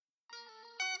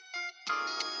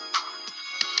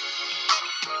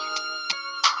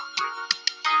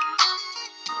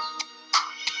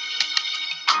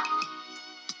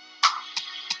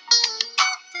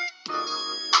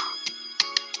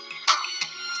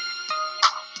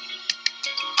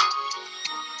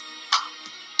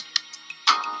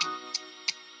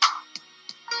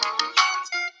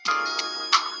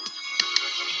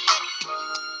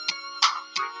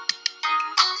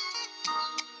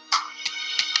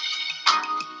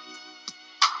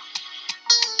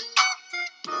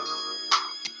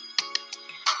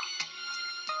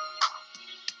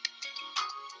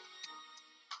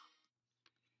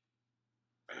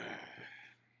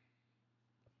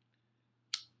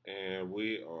And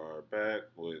we are back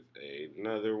with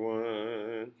another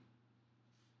one.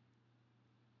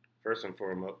 First and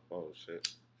foremost, oh shit.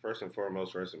 First and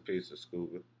foremost, rest in peace to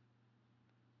Scuba.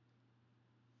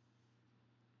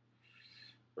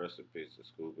 Rest in peace to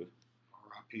Scuba.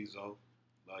 R.I.P. Zo.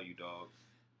 Love you, dog.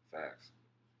 Facts.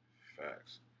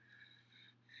 Facts.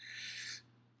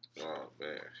 Oh,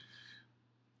 man.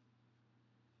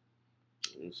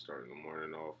 We started the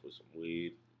morning off with some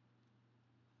weed.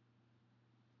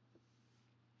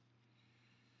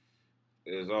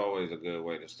 It's always a good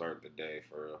way to start the day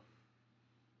for real.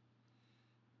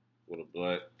 With a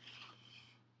blunt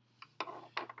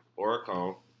or a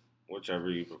cone, whichever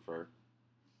you prefer.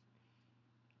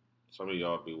 Some of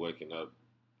y'all be waking up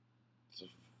to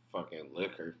fucking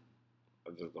liquor.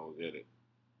 I just don't get it.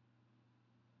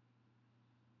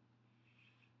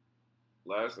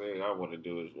 Last thing I want to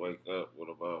do is wake up with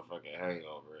a motherfucking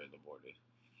hangover in the morning.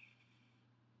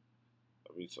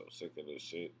 I be so sick of this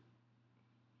shit.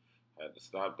 Had to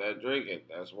stop that drinking.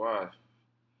 That's why.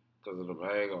 Because of the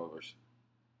hangovers.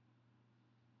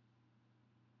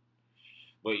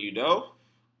 But you know,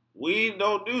 weed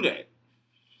don't do that.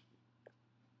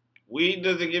 Weed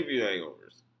doesn't give you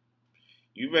hangovers.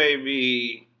 You may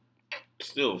be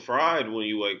still fried when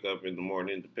you wake up in the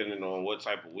morning, depending on what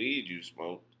type of weed you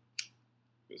smoke.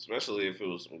 Especially if it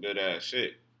was some good ass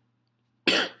shit.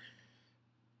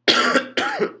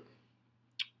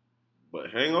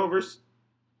 But hangovers?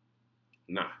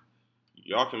 Nah.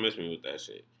 Y'all can miss me with that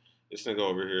shit. This nigga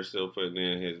over here still putting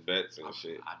in his bets and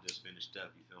shit. I just finished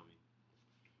up, you feel me?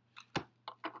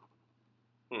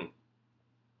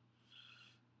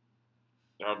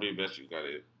 I'll be best you got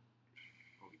it.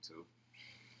 Me too.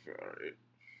 Alright.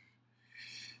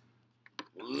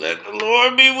 Let the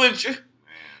Lord be with you.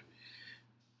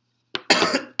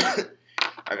 Man.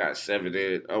 I got 7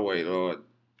 in. Oh, wait on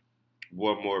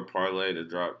one more parlay to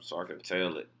drop so I can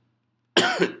tail it.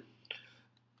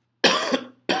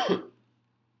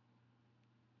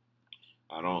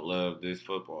 I don't love this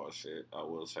football shit. I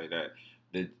will say that.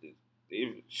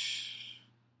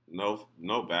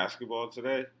 No basketball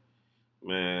today,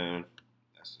 man.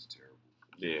 That's just terrible.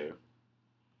 Yeah.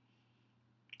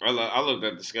 I looked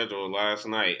at the schedule last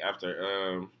night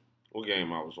after what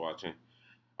game I was watching.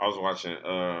 I was watching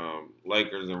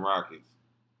Lakers and Rockets,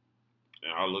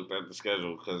 and I looked at the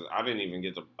schedule because I didn't even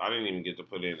get to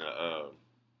put in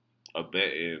a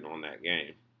bet in on that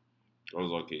game. I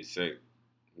was lucky sick,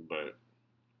 but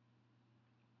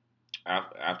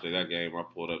after that game, I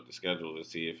pulled up the schedule to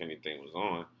see if anything was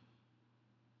on.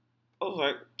 I was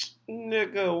like,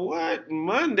 nigga, what?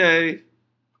 Monday?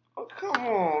 Oh, come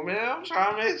on, man. I'm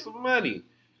trying to make some money.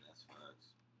 That's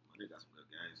facts. Monday got some good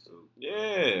games, too.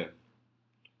 Yeah.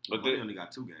 But they only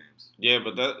got 2 games. Yeah,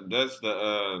 but that's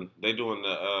the they doing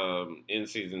the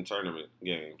in-season tournament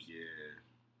games. Yeah.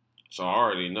 So I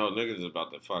already know niggas is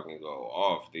about to fucking go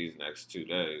off these next 2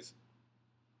 days.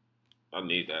 I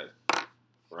need that.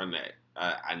 Run that.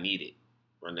 I need it.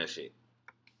 Run that shit.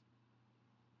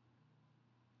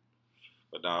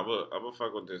 But nah, I'm gonna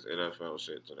fuck with this NFL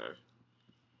shit today.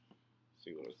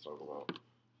 See what it's talking about.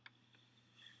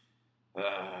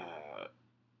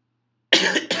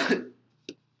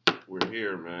 We're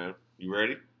here, man. You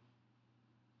ready?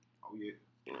 Oh, yeah.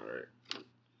 All right.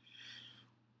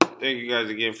 Thank you guys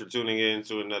again for tuning in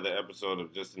to another episode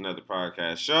of Just Another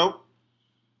Podcast Show.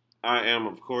 I am,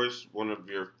 of course, one of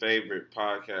your favorite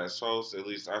podcast hosts. At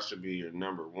least I should be your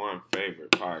number 1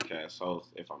 favorite podcast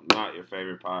host. If I'm not your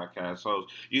favorite podcast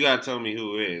host, you gotta tell me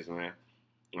who is, man.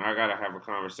 I gotta have a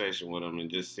conversation with them and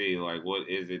just see, like, what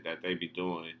is it that they be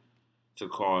doing to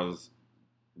cause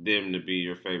them to be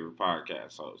your favorite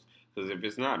podcast host. Because if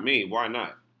it's not me, why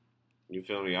not? You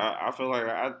feel me? I feel like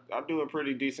I do a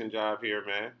pretty decent job here,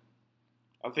 man.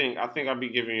 I think I be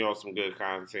giving y'all some good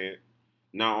content,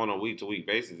 not on a week-to-week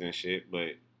basis and shit, but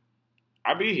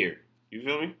I be here. You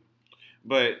feel me?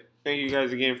 But Thank you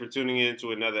guys again for tuning in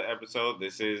to another episode.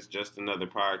 This is Just Another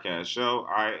Podcast Show.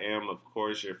 I am, of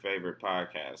course, your favorite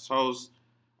podcast host.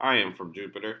 I am from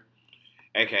Jupiter,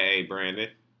 aka Brandon.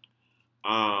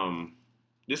 Um,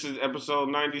 this is episode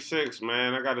 96,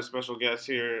 man. I got a special guest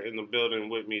here in the building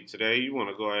with me today. You want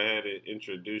to go ahead and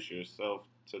introduce yourself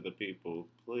to the people,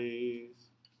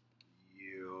 please?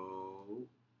 Yo,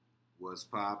 what's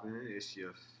poppin'? It's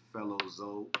your fellow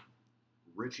Zoe,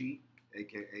 Richie,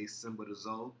 aka Simba the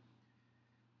Zoe,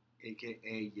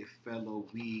 aka your fellow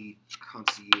weed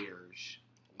concierge.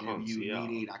 Whenever you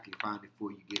need it, I can find it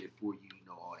for you, get it for you,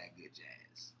 all that good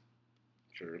jazz.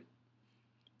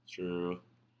 True.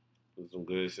 That's some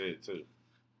good shit, too.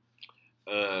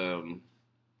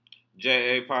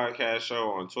 JA Podcast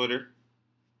Show on Twitter.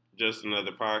 Just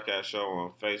Another Podcast Show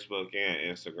on Facebook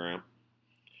and Instagram.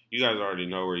 You guys already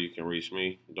know where you can reach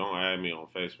me. Don't add me on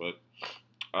Facebook.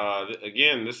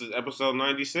 Again, this is episode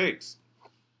 96.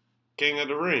 King of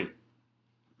the Ring.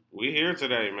 We here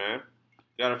today, man.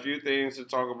 Got a few things to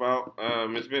talk about.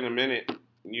 It's been a minute.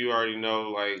 You already know,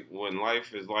 like, when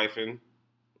life is lifing,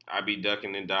 I be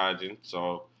ducking and dodging.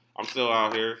 So, I'm still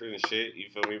out here and shit, you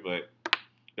feel me? But,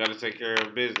 gotta take care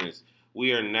of business.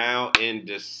 We are now in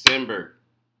December.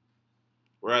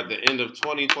 We're at the end of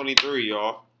 2023,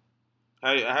 y'all.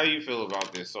 How you feel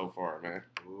about this so far, man?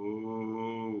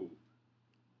 Ooh.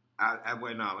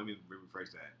 Wait, no, let me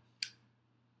rephrase that.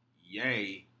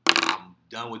 Yay, I'm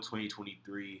done with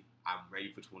 2023. I'm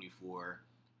ready for 24.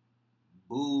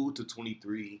 Boo to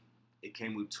 23. It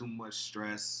came with too much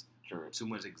stress, too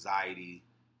much anxiety,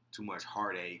 too much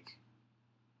heartache.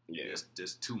 Yeah.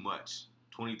 Just too much.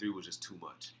 23 was just too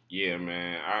much. Yeah,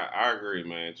 man. I agree,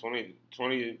 man.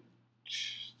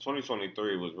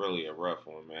 2023 was really a rough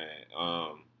one, man.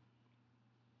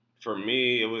 For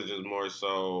me, it was just more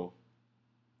so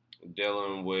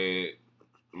dealing with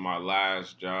my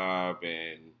last job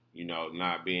and,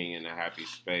 not being in a happy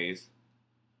space.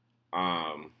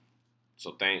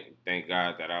 So thank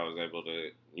God that I was able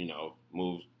to,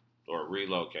 move or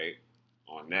relocate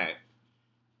on that.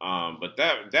 But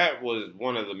that was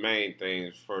one of the main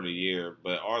things for the year.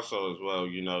 But also as well,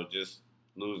 just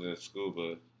losing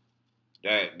scuba.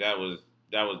 That was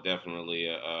definitely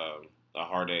a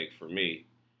heartache for me.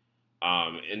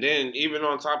 And then even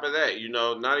on top of that,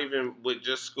 not even with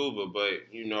just scuba, but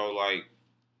like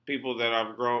people that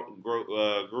I've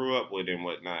grew up with and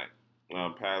whatnot,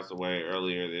 passed away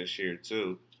earlier this year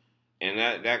too, and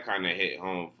that kind of hit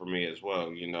home for me as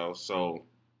well. So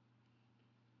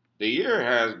the year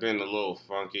has been a little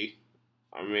funky.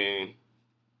 I mean,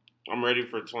 I'm ready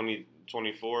for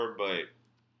 2024, but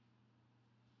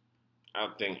I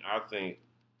think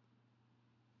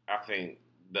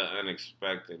the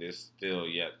unexpected is still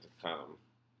yet to come.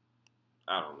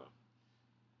 I don't know.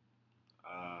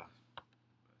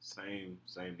 Same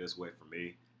this way for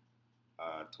me.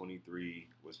 23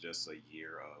 was just a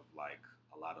year of like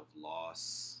a lot of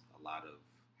loss, a lot of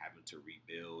having to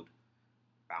rebuild,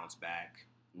 bounce back,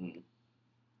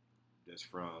 just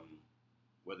from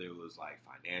whether it was like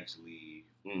financially,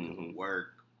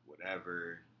 work,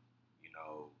 whatever,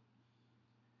 new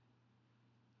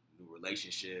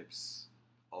relationships,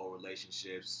 old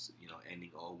relationships,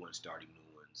 ending old ones, starting new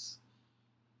ones.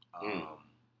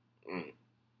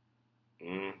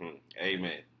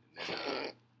 Amen.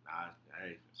 Hey,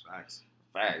 it's facts.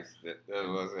 Facts. That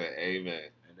was it.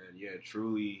 Amen. And then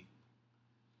truly,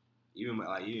 even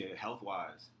like health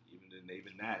wise,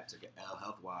 even that took an L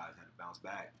health wise, had to bounce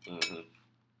back.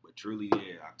 But truly,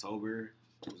 October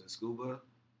was in scuba.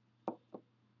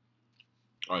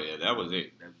 Oh yeah, that was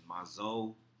it. That my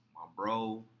Zoe, my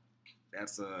bro.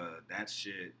 That's that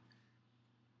shit.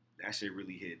 That shit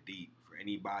really hit deep for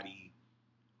anybody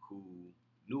who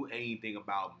knew anything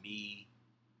about me,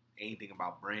 anything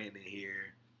about Brandon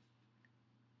here.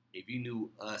 If you knew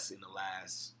us in the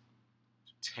last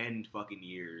 10 fucking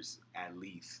years at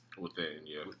least,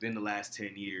 within the last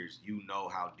 10 years, you know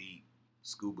how deep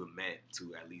scuba meant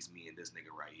to at least me and this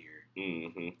nigga right here.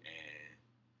 And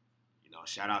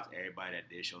shout out to everybody that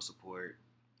did show support.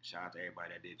 Shout out to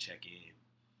everybody that did check in.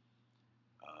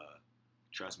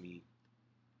 Trust me,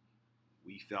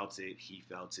 we felt it. He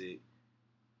felt it.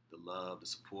 The love, the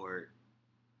support,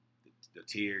 the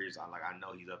tears. I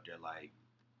know he's up there like,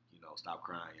 stop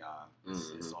crying, y'all.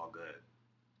 It's all good.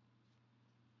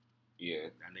 Yeah.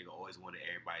 That nigga always wanted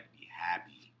everybody to be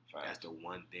happy. Right. That's the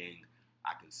one thing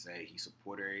I can say. He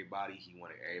supported everybody. He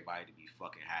wanted everybody to be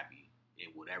fucking happy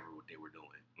in whatever they were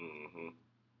doing.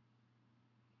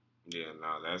 Yeah,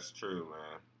 no, that's true,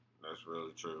 man. That's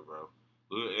really true, bro.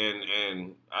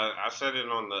 And I said it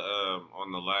on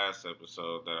the last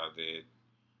episode that I did.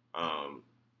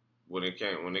 when it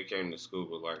came to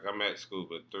Scuba, like I met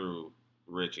Scuba through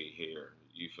Richie here.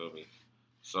 You feel me?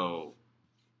 So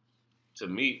to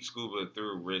meet Scuba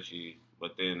through Richie,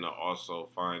 but then to also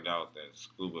find out that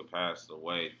Scuba passed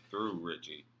away through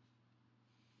Richie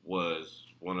was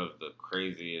one of the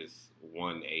craziest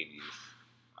 180s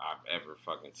I've ever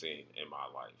fucking seen in my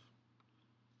life.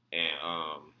 And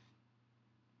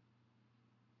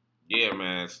yeah,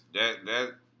 man,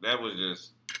 that was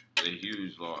just a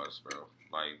huge loss, bro.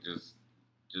 Like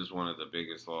just one of the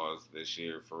biggest losses this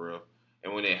year for real.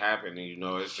 And when it happened,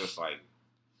 it's just like,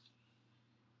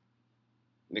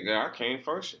 nigga, I can't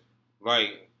function.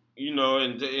 Like, and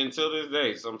until this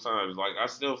day, sometimes like I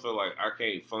still feel like I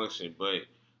can't function, but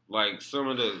like some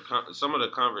of the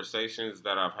conversations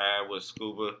that I've had with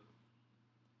Scuba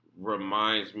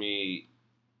reminds me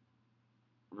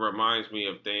reminds me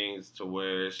of things to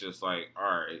where it's just like, all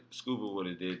right, Scuba would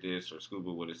have did this or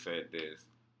Scuba would have said this,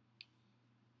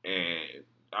 and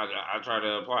I try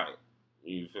to apply it.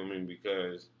 You feel me?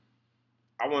 Because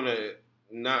I want to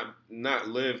not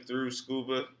live through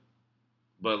Scuba,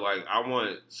 but like I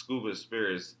want Scuba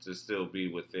spirits to still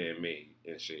be within me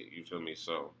and shit. You feel me?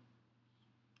 So,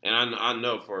 and I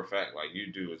know for a fact like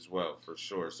you do as well for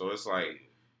sure. So it's like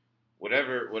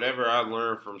whatever I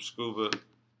learned from Scuba,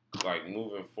 like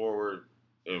moving forward,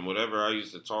 and whatever I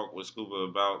used to talk with Scuba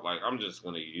about, like I'm just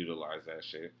gonna utilize that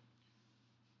shit.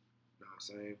 Know what I'm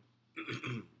saying?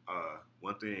 uh,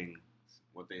 one thing,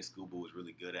 one thing Scuba was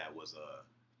really good at was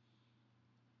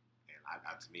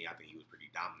and to me, I think he was pretty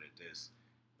dominant at this.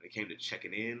 When it came to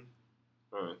checking in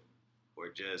Right. or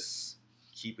just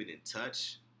keeping in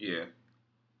touch, Yeah.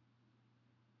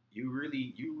 you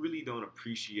really don't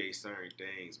appreciate certain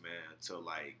things, man, until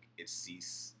like it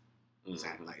ceases.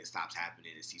 Mm-hmm. Like it stops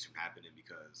happening, it ceases from happening.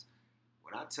 Because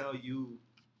when I tell you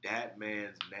that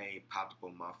man's name popped up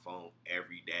on my phone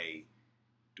every day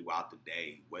throughout the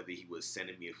day, whether he was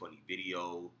sending me a funny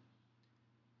video,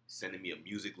 sending me a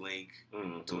music link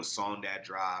to a song that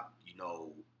dropped,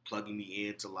 plugging me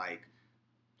into like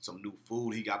some new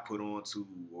food he got put on to,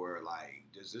 or like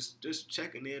just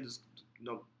checking in, just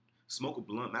smoke a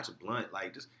blunt, match a blunt,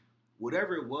 like just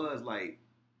whatever it was, like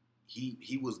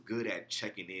he was good at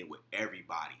checking in with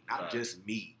everybody, not just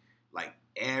me, like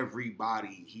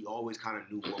everybody. He always kind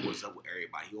of knew what was up with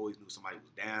everybody. He always knew somebody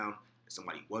was down and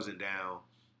somebody wasn't down.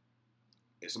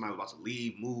 If somebody was about to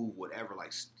leave, move, whatever,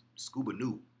 like Scuba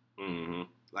knew. Mm-hmm.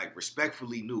 Like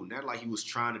respectfully knew. Not like he was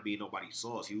trying to be nobody's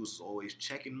sauce. He was always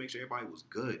checking, make sure everybody was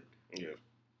good. Yeah.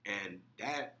 And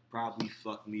that probably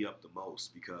fucked me up the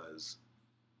most because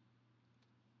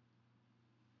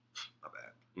my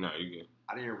bad. No, you good.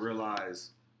 I didn't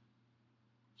realize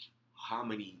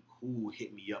who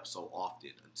hit me up so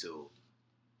often until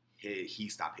he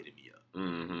stopped hitting me up.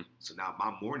 Mm-hmm. So now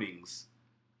my mornings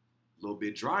a little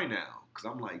bit dry now because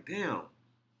I'm like, damn,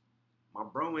 my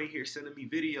bro ain't here sending me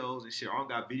videos and shit. I don't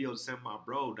got videos to send my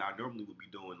bro that I normally would be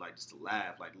doing, like just to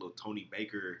laugh, like little Tony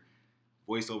Baker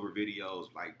voiceover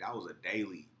videos. Like that was a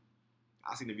daily.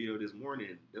 I seen the video this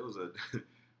morning. There was a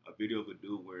video of a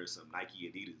dude wearing some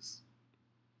Nike Adidas.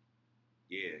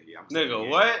 Yeah. I'm saying, Nigga,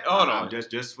 what? Hold on.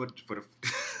 Just for the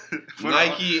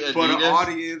Nike Adidas for the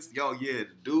audience. Yo, yeah, the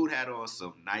dude had on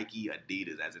some Nike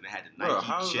Adidas, as in it had the Nike Bro,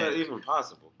 how is check, that even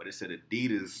possible? but it said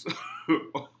Adidas.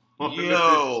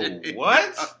 Yo,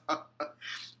 what?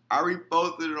 I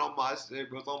reposted it on my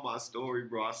shit, bro. It's on my story,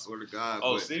 bro. I swear to God.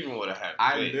 Oh, Steven would have had.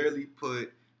 I literally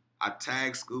I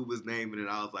tagged Scuba's name in it.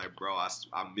 I was like, bro, I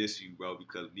miss you, bro,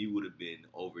 because me would have been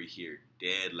over here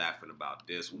dead laughing about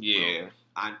this one, yeah.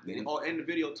 Bro. And the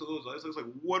video too, it looks like,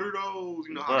 what are those?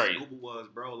 You know how Right. Scuba was,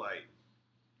 bro. Like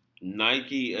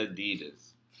Nike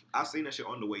Adidas. I seen that shit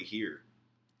on the way here.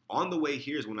 On the way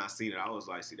here is when I seen it. I was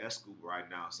like, see, that's Scuba right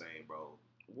now saying, bro,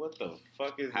 what the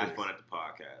fuck is have this? fun at the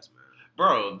podcast, man.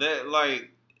 Bro, that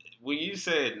like when you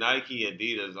said Nike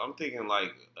Adidas, I'm thinking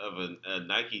like of a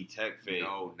Nike Tech Fit.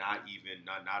 No, not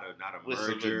a with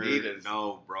merger. Some Adidas.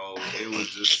 No, bro. It was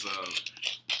just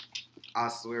I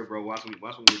swear, bro. Watch when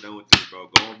we're done with this, bro.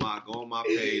 Go on my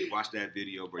page. Watch that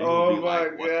video, bro. You gonna be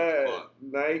like, what the fuck?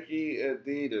 Nike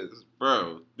Adidas,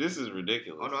 bro. This is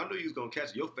ridiculous. Oh no, I knew you was gonna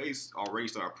catch it. Your face already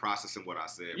started processing what I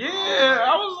said. Yeah, bro.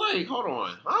 I was like, hold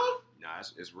on, huh? Nah,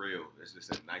 it's real. It's just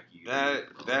a Nike.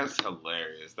 That's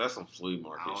hilarious. That's some flea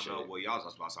market shit. I don't know what y'all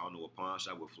was about to say. I don't know what pawn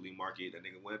shop, what flea market that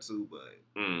nigga went to, but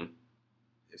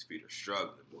his feet are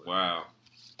struggling, boy. Wow.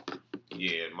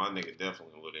 Yeah, my nigga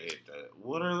definitely would have hit that.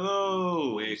 What are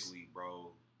those? Quickly,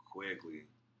 bro. Quickly.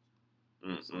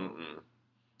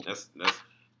 That's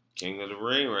King of the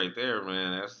Ring right there,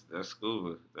 man. That's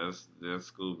Scuba. That's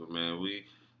Scuba, man.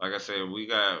 like I said, we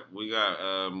got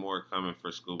more coming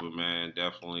for Scuba, man.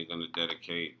 Definitely gonna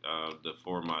dedicate the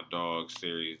For My Dog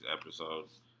series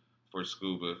episodes for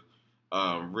Scuba.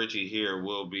 Richie here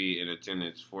will be in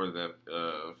attendance for the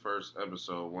first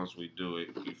episode once we do it.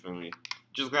 You feel me?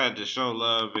 Just got to show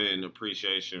love and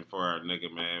appreciation for our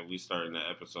nigga, man. We starting the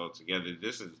episode together.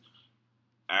 This is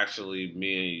actually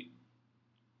me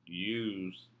and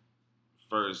you's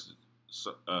first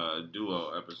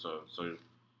duo episode. So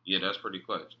yeah, that's pretty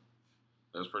clutch.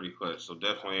 That's pretty clutch. So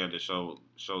definitely had to show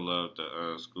love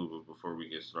to Scuba before we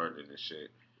get started and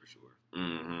shit. For sure.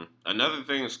 Another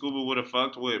thing Scuba would have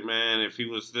fucked with, man, if he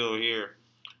was still here,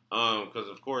 because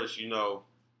of course you know,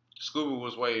 Scuba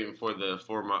was waiting for the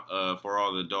For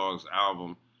All the Dogs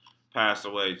album, passed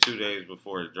away 2 days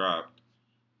before it dropped.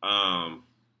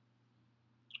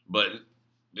 But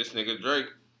this nigga Drake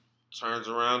turns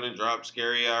around and drops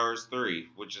Scary Hours 3,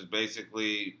 which is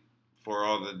basically For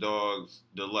All the Dogs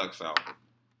deluxe album,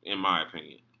 in my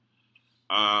opinion.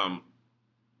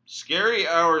 Scary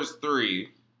Hours 3,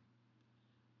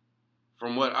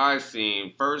 from what I've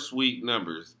seen, first week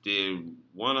numbers did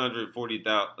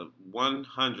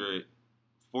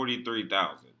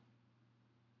 143,000.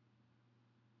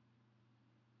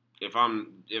 If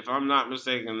I'm not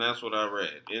mistaken, that's what I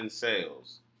read in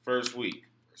sales first week.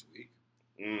 First week.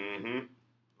 Mm-hmm.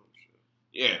 Oh shit.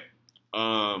 Yeah.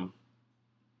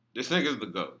 This nigga's the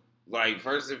GOAT. Like,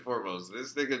 first and foremost,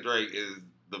 this nigga Drake is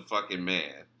the fucking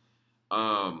man.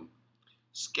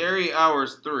 Scary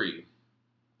Hours 3.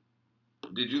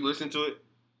 Did you listen to it?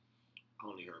 I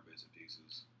only heard bits and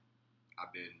pieces. I'm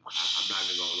not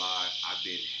even gonna lie, I've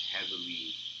been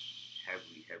heavily on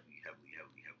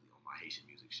my Haitian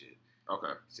music shit.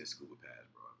 Okay. Since Scuba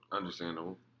passed, bro.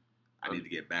 Understandable. I need to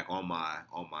get back on my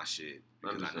shit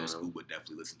because I know Scuba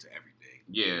definitely listened to everything.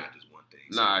 Yeah. Not just one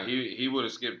thing. So. Nah, he would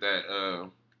have skipped that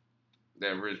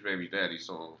Rich Baby Daddy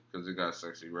song because it got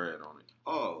Sexy Red on it.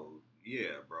 Oh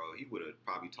yeah, bro. He would have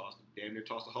probably damn near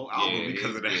tossed the whole album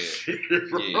because of that shit,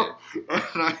 bro. Yeah. I'm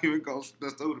not even gonna.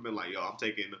 That would have been like, yo, I'm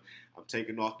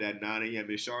taking off that 9 a.m.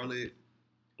 in Charlotte.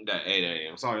 That 8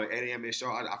 a.m. Sorry, 8 a.m. in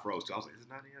Charlotte. I froze too. I was like, is it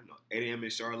 9 a.m.? No, 8 a.m.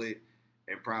 in Charlotte.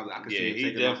 And probably I could see him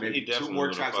taking off maybe 2 more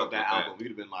tracks off that album. We'd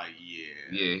have been like, yeah.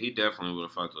 Yeah, he definitely would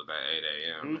have fucked with that 8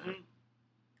 a.m.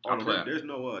 Mm-hmm. There's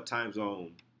no time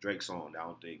zone Drake song that I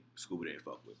don't think Scuba didn't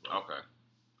fuck with, bro. Okay.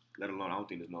 Let alone, I don't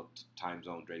think there's no time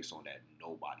zone Drake song that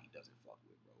nobody doesn't fuck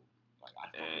with, bro. Like I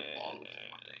fuck with all of them.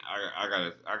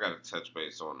 I gotta touch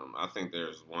base on them. I think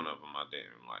there's one of them I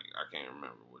didn't like. I can't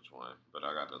remember which one, but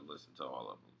I got to listen to all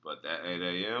of them. But that 8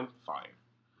 a.m. fire.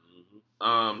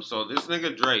 Mm-hmm. So this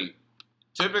nigga Drake,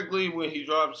 typically when he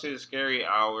drops his Scary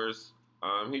Hours,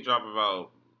 he drop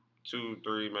about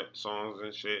 2-3 songs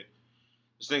and shit.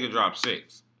 This nigga dropped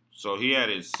 6. So he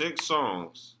added 6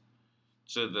 songs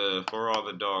to the For All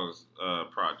the Dogs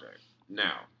project.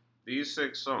 Now, these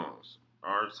 6 songs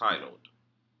are titled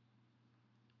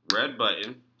Red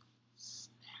Button,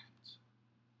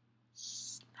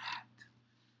 Snapped,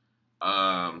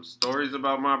 Stories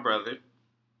About My Brother,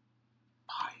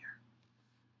 Fire.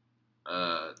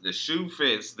 The Shoe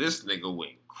Fits, this nigga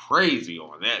went crazy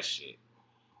on that shit.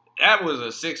 That was a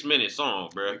 6-minute song,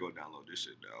 bro. Go download this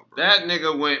shit now, bro. That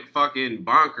nigga went fucking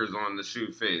bonkers on the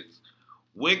Shoe Fits.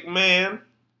 Wickman.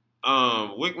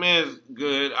 Wickman's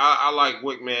good. I like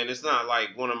Wickman. It's not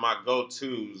like one of my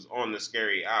go-tos on the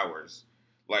Scary Hours.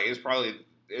 Like it's probably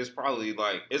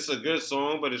like it's a good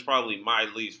song, but it's probably my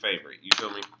least favorite. You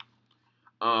feel me?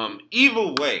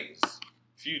 Evil Ways,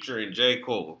 featuring J.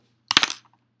 Cole.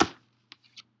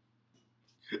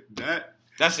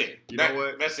 That's it. You know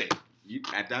what? That's it.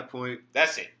 At that point,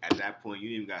 that's it. At that point, you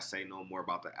didn't even gotta say no more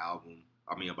about the album.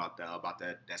 I mean, about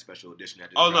that special edition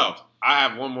that. Oh dropped. No, I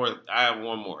have one more.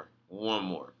 One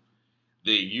more.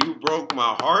 The You Broke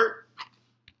My Heart,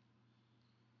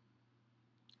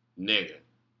 nigga.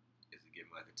 Is it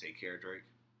getting like a Take Care Drake?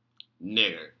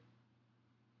 Nigga.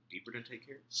 Deeper than Take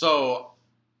Care? So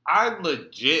I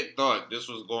legit thought this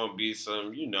was gonna be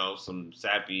some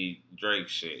sappy Drake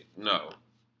shit. No.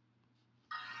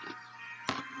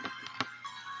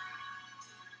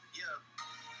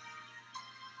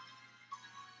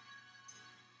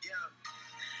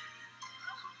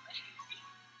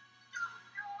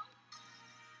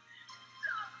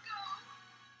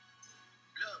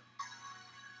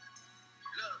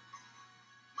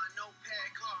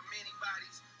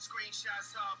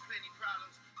 Screenshots saw plenty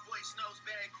problems. Voice notes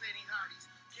bag plenty hotties.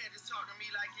 Can't just talk to me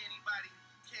like anybody.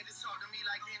 Can't just talk to me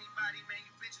like anybody. Man, you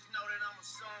bitches know that I'm a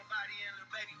somebody. And the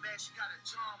baby bag, she got a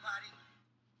John body.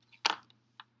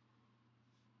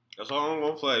 That's all I'm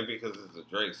gonna play because it's a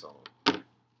Drake song.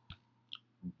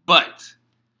 But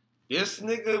This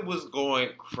nigga was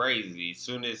going crazy as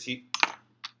soon as he.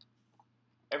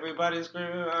 Everybody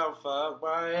screaming out, fuck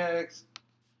my ex.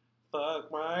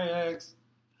 Fuck my ex.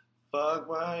 Fuck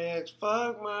my ex.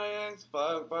 Fuck my ex.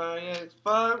 Fuck my ex.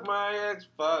 Fuck my ex.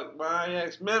 Fuck my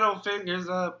ex. Middle fingers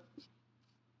up.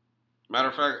 Matter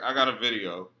of fact, I got a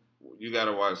video. You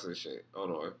gotta watch this shit.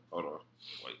 Hold on.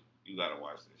 Wait. You gotta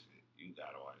watch this shit.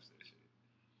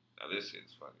 Now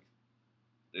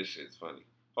this shit's funny.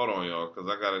 Hold on, y'all,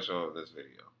 because I gotta show up this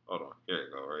video. Hold on. Here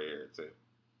it go, right here, too.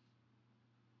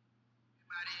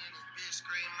 Everybody in this bitch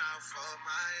scream out for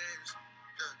my ex.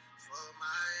 Yeah, for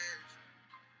my ex.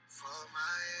 For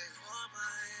my ex. For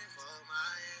my ex. For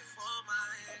my ex. For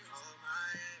my ex. For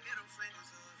my ex. Middle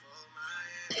fingers up for my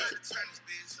ex. Gotta turn this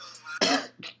bitch up.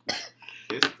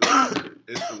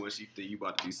 It's the when she think you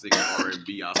about to be singing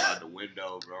R&B outside the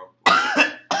window, bro.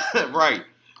 Right.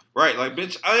 Like,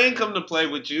 bitch, I ain't come to play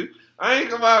with you. I ain't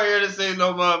come out here to sing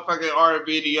no motherfucking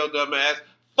R&B to your dumb ass.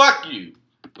 Fuck you.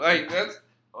 Like, that's...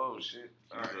 Oh, shit.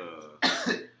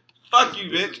 Fuck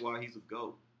you, This bitch. is why he's a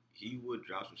GOAT. He would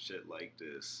drop some shit like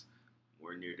this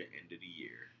more near the end of the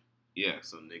year. Yeah.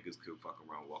 So niggas could fuck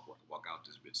around, walk out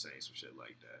this bitch saying some shit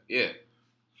like that. Yeah.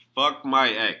 Fuck my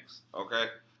ex,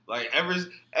 okay? Like, ever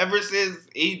since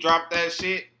he dropped that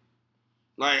shit,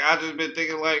 like, I just been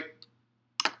thinking, like,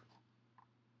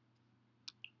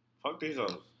 fuck these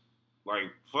hoes.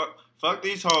 Like, fuck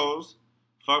these hoes.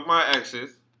 Fuck my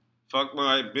exes. Fuck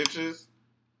my bitches.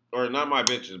 Or not my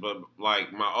bitches, but,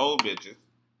 like, my old bitches.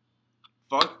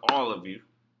 Fuck all of you.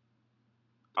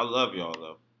 I love y'all,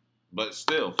 though. But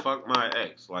still, fuck my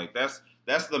ex. Like, that's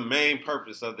the main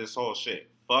purpose of this whole shit.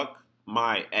 Fuck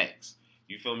my ex.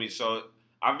 You feel me? So,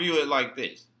 I view it like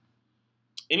this.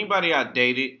 Anybody I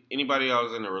dated, anybody I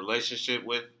was in a relationship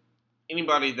with,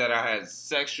 anybody that I had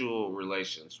sexual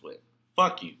relations with,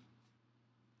 fuck you.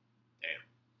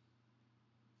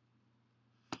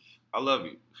 Damn. I love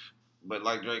you. But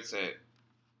like Drake said,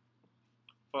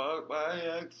 fuck my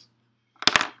ex.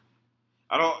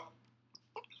 I don't,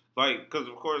 like, because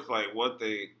of course, like, what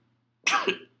they,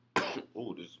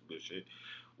 ooh, this is good shit.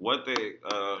 What they,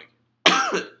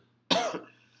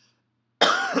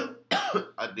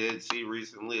 I did see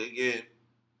recently again,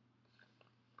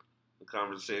 a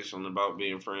conversation about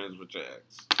being friends with your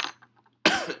ex.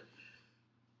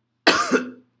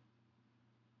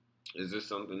 Is this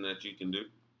something that you can do?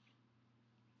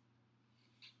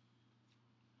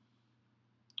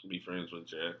 Be friends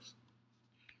with your ex?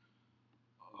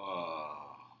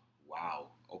 Wow.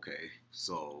 Okay.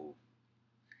 So,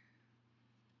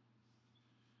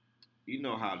 you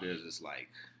know how there's this, like,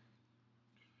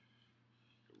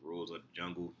 the rules of the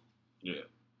jungle? Yeah.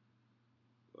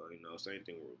 Well, you know, same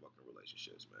thing with fucking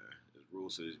relationships, man. There's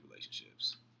rules to these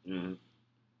relationships. Mm-hmm.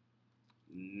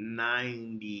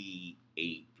 98%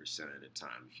 of the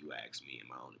time, if you ask me, in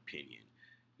my own opinion,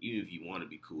 even if you want to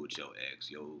be cool with your ex,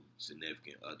 your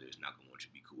significant other is not going to want you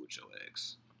to be cool with your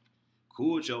ex.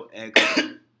 Cool with your ex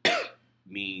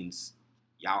means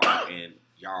y'all are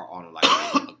on like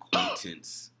an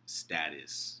acquaintance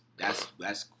status.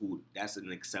 That's cool. That's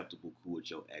an acceptable cool with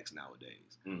your ex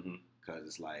nowadays. Mm-hmm.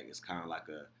 Cause it's kind of like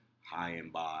a high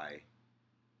and by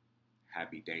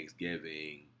happy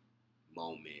Thanksgiving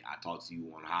moment. I talk to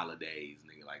you on holidays,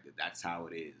 nigga. Like that's how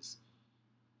it is.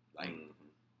 Like,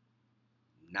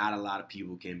 not a lot of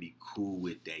people can be cool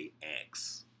with their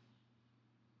ex.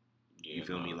 Yeah, you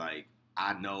feel me? Like,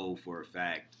 I know for a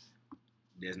fact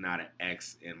there's not an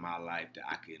ex in my life that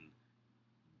I can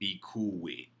be cool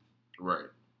with. Right.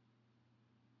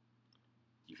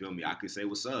 You feel me? I could say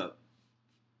what's up,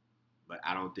 but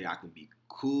I don't think I can be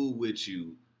cool with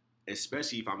you,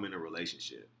 especially if I'm in a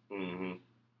relationship. Mm-hmm.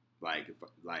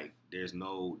 Like there's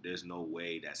no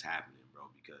way that's happening, bro,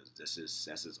 because that's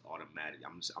just automatic.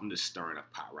 I'm just stirring a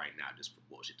pot right now just for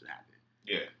bullshit to happen.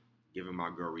 Yeah. Giving my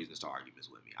girl reasons to arguments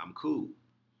with me. I'm cool.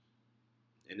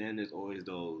 And then there's always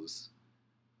those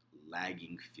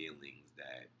lagging feelings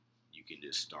that you can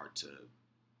just start to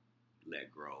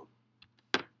let grow.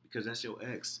 Because that's your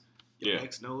ex. Your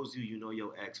ex knows you. You know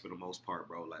your ex for the most part,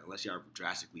 bro. Like, unless y'all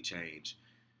drastically change,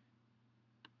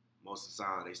 most of the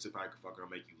time they still probably can fuck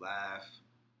around, make you laugh.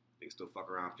 They can still fuck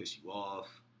around, piss you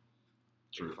off.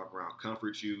 They can fuck around,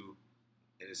 comfort you.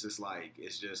 And it's just like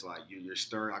you're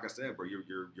stirring. Like I said, bro,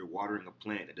 you're watering a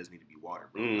plant that doesn't need to be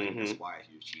watered, bro. Mm-hmm. Like, that's why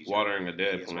she's watering a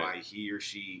dead that's plant. why he or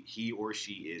she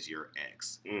is your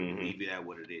ex. Mm-hmm. Leave it at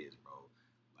what it is, bro.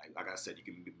 Like I said, you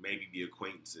can maybe be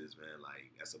acquaintances, man.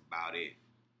 Like, that's about it.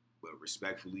 But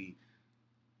respectfully,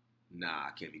 nah,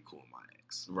 I can't be cool with my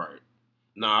ex. Right.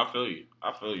 No, I feel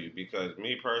you because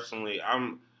me personally,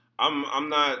 I'm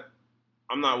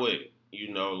not with it.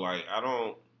 You know, like I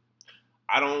don't.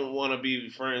 I don't want to be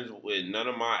friends with none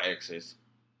of my exes.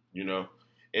 You know,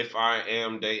 if I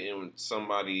am dating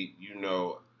somebody,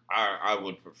 I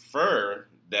would prefer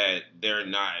that they're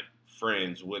not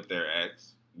friends with their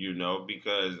ex.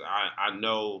 Because I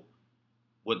know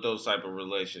what those type of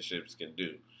relationships can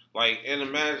do. Like, and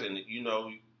imagine,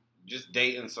 just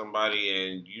dating somebody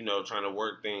and trying to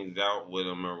work things out with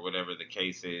them or whatever the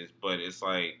case is, but it's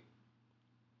like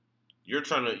you're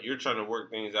trying to work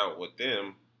things out with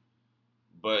them,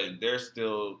 but they're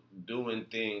still doing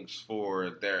things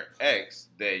for their ex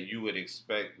that you would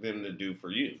expect them to do for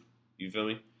you. You feel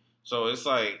me? So it's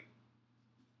like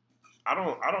I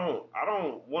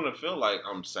don't want to feel like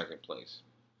I'm second place,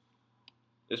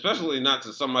 especially not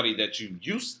to somebody that you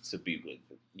used to be with.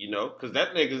 Because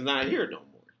that nigga's not here no more.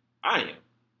 I am.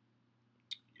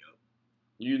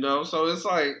 Yep. So it's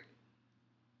like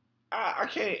I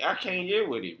can't get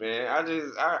with it, man.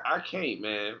 I can't,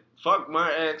 man. Fuck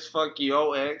my ex, fuck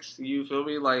your ex. You feel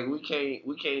me? Like we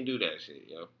can't do that shit,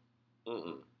 yo.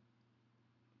 Mm-mm.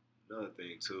 Another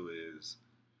thing too is,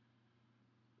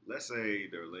 let's say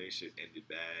the relationship ended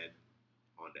bad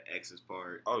on the ex's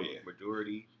part. Oh yeah,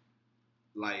 Majority.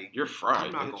 Like, you're fried,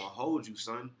 I'm not bitch. gonna hold you,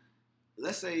 son.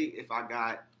 Let's say if I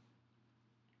got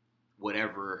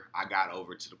whatever I got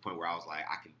over to the point where I was like,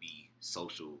 I can be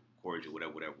social, cordial,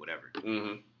 whatever.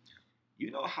 Mm-hmm.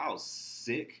 You know how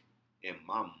sick in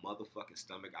my motherfucking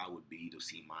stomach I would be to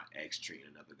see my ex treating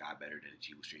another guy better than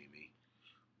she was treating me.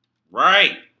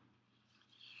 Right.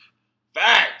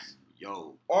 Facts.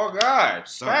 Yo, Oh God.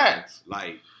 son, Facts.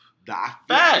 like Facts.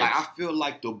 I feel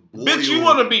like the boil. Bitch, you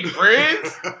want to be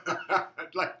friends?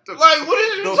 like what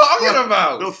is you talking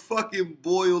about? The fucking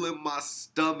boil in my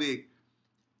stomach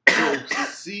to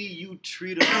see you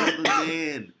treat another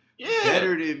man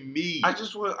better than me. I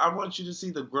want you to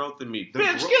see the growth in me. The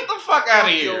Bitch, get the fuck out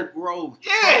of your here. growth.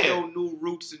 Yeah. Fuck your new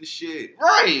roots and shit.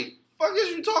 Right. Fuck is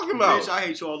you talking about? Bitch, I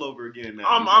hate you all over again now.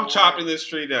 I'm chopping this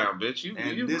tree down, bitch. You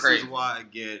this crazy. is why,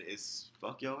 again, it's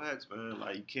fuck your ex, man.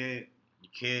 Like, you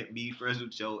can't be friends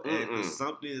with your ex. Because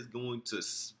something is going to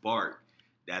spark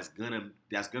that's gonna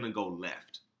go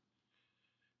left.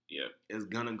 Yeah. It's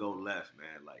gonna go left,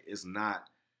 man. Like, it's not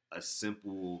a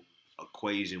simple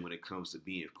equation when it comes to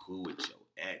being cool with your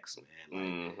ex,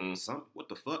 man. Like, what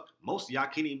the fuck? Most of y'all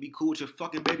can't even be cool with your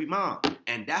fucking baby mom,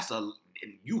 and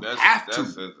you have to.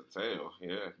 That's the tale,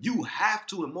 yeah. You have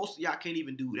to, and most of y'all can't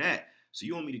even do that. So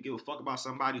you want me to give a fuck about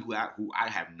somebody who I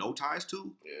have no ties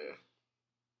to? Yeah.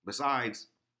 Besides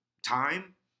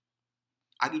time,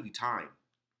 I give you time,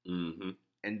 and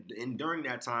during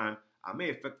that time, I may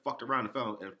have fucked around and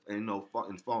fell and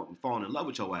fallen in love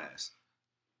with your ass.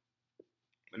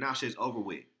 But now shit's over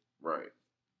with. Right.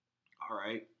 All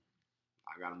right.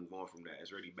 I gotta move on from that.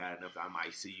 It's already bad enough that I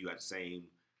might see you at the same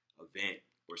event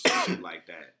or some shit like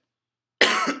that.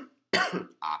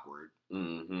 Awkward.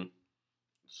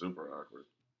 Super awkward.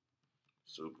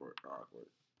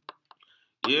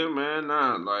 Yeah, man.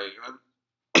 Nah, like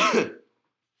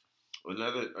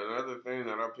another thing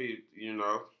that I peeped,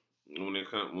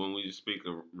 when we speak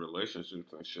of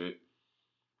relationships and shit,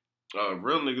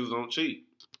 real niggas don't cheat.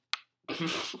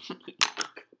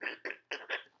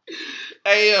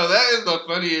 Hey, yo, that is the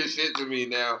funniest shit to me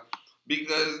now,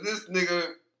 because this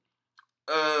nigga's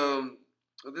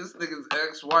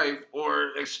ex-wife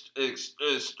or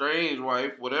estranged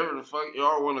wife, whatever the fuck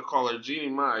y'all want to call her, Jeannie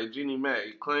Mae,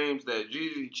 claims that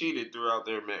Jeezy cheated throughout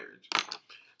their marriage.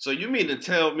 So you mean to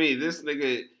tell me this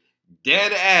nigga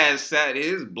dead ass sat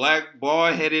his black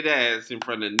bald-headed ass in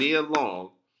front of Nia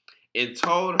Long and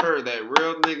told her that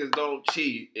real niggas don't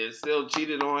cheat and still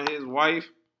cheated on his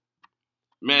wife?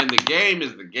 Man, the game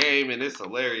is the game, and it's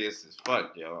hilarious as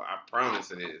fuck, yo. I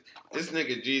promise it is. This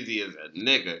nigga Jeezy is a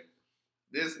nigga.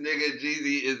 This nigga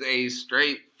Jeezy is a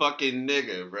straight fucking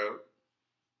nigga, bro.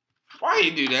 Why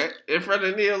he do that? In front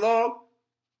of Nia Long?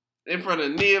 In front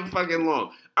of Nia fucking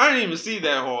Long. I didn't even see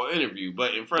that whole interview,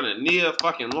 but in front of Nia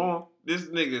fucking Long, this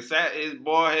nigga sat his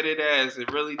bald-headed ass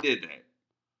and really did that.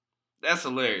 That's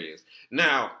hilarious.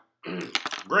 Now,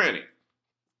 granted,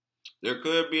 there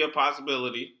could be a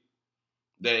possibility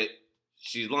that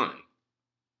she's lying.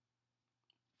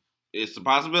 It's a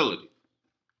possibility.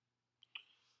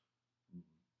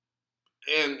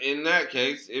 And in that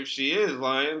case, if she is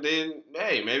lying, then,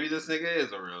 hey, maybe this nigga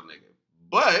is a real nigga.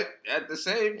 But, at the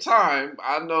same time,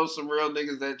 I know some real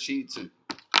niggas that cheat too.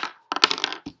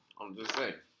 I'm just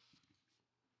saying.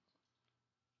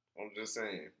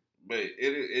 But it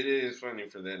is funny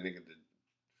for that nigga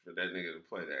to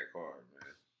play that card,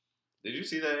 man. Did you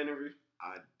see that interview?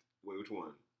 Wait, which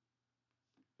one?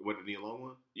 What, the Nia Long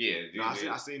one? Yeah. No,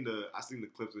 I seen the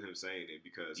clips of him saying it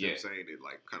because him saying it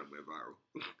like kind of went viral.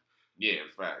 Yeah,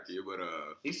 facts. Yeah, but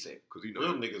He said, because you know,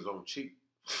 real niggas don't cheat.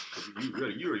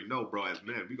 you already know, bro. As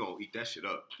men, we gonna eat that shit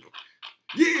up.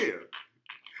 Yeah.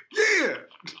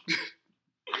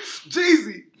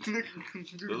 Jeezy.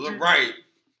 Right.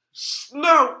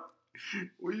 No.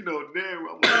 Well, you know, damn,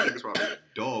 that nigga's probably a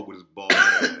dog with his bald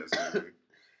ass. Nigga.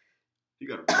 He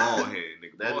got a bald head,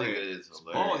 nigga. That bald nigga head, is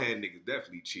hilarious. bald head niggas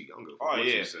definitely cheat. I don't give a fuck what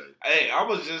you say. Hey, I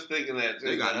was just thinking that too.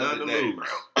 They got nothing to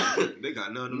lose. They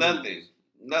got nothing to lose.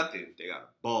 Nothing. They got a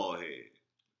bald head.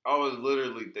 I was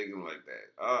literally thinking like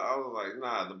that. I was like,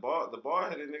 nah, the bald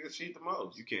headed niggas cheat the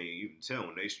most. You can't even tell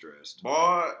when they stressed.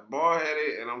 Bald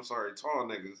headed, and I'm sorry, tall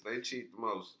niggas, they cheat the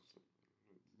most.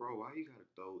 Bro, why you gotta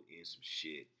throw in some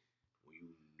shit when you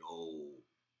know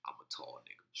I'm a tall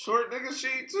nigga? Short niggas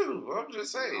cheat too. I'm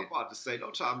just saying. I'm about to say,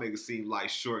 don't try to make it seem like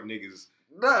short niggas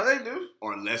nah, they do.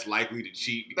 Are less likely to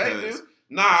cheat because they do.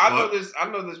 Nah, I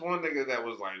know this one nigga that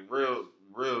was like real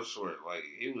short. Like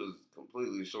he was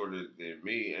completely shorter than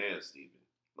me and Steven.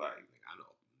 Like I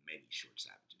know many short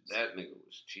savages. That nigga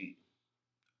was cheating.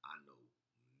 I know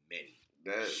many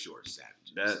short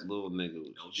savages. That little nigga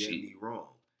was Don't cheating. get me wrong.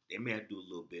 They may have to do a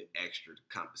little bit extra to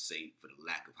compensate for the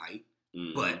lack of height,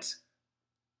 but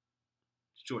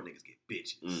short niggas get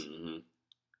bitches. Mm-hmm.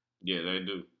 Yeah, they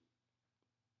do.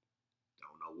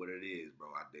 Don't know what it is, bro.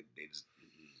 They just.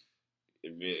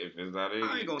 If it's not in,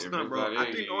 I ain't gonna stunt, bro. I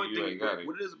think the only thing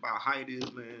what it is about height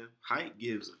is, man, height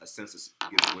gives women a sense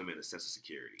of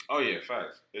security. Oh yeah,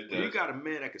 facts. It does. When you got a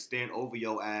man that can stand over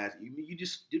your ass, you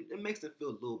just it makes them feel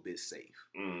a little bit safe.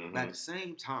 Mm-hmm. But at the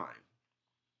same time,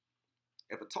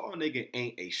 if a tall nigga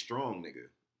ain't a strong nigga,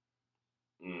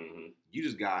 you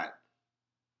just got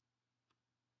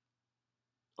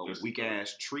a weak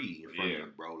ass tree in front of you,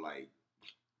 bro. Like.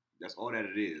 That's all that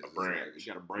it is. A branch. Like,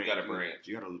 you got a branch.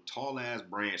 You got a tall ass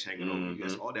branch hanging over you.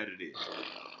 That's all that it is.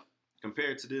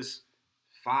 Compared to this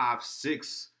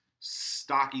 5'6"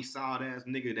 stocky, solid ass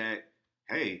nigga that,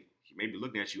 hey, he may be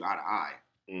looking at you eye to eye.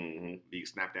 He can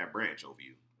snap that branch over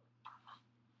you.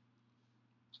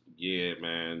 Yeah,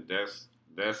 man, that's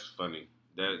funny.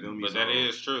 That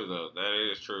is true though. That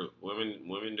is true.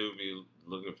 Women do be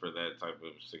looking for that type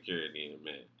of security in a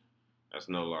man. That's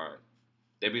no lie.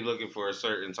 They be looking for a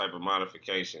certain type of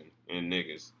modification in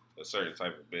niggas, a certain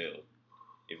type of build.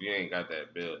 If you ain't got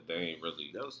that build, they ain't really.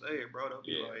 They'll say it, bro. They'll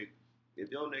be like, if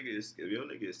your nigga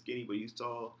is skinny but he's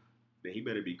tall, then he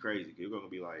better be crazy. Cause you're gonna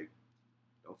be like,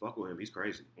 don't fuck with him. He's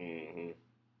crazy. If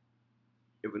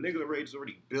a nigga is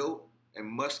already built and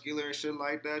muscular and shit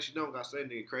like that, she don't got to say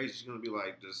nigga crazy. She's gonna be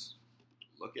like, just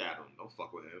look at him. Don't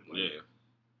fuck with him. Like, do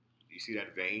you see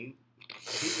that vein?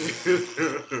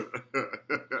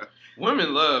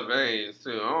 Women love veins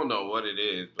too. I don't know what it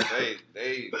is, but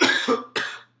they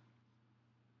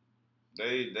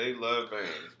love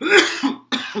veins.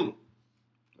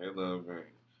 They love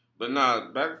veins. But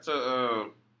nah, back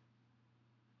to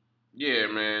yeah,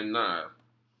 man, nah.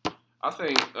 I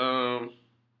think I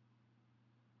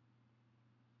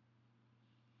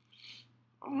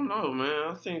don't know, man.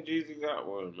 I think Jeezy got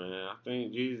one, man. I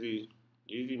think Jeezy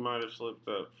might have slipped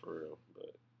up for real,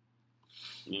 but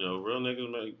you know, real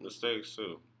niggas make mistakes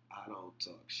too. I don't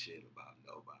talk shit about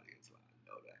nobody until I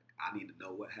know that. I need to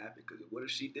know what happened, because what if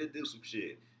she did do some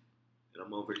shit and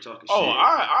I'm over here talking shit?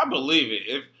 I believe it.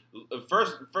 If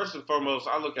first and foremost,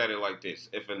 I look at it like this: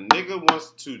 if a nigga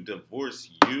wants to divorce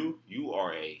you, you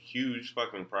are a huge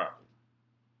fucking problem.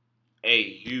 A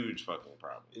huge fucking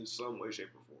problem in some way, shape,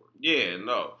 or form. Yeah,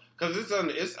 no, because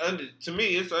to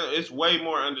me, it's way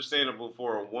more understandable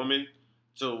for a woman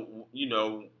to, you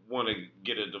know, want to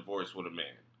get a divorce with a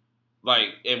man. Like,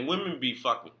 and women be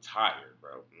fucking tired,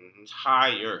 bro.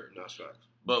 Tired. That's facts.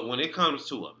 But when it comes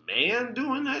to a man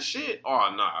doing that shit,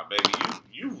 oh nah, baby,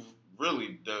 you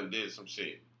really done did some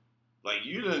shit. Like,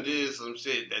 you done did some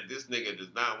shit that this nigga does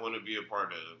not want to be a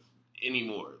part of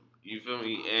anymore. You feel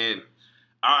me? And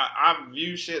I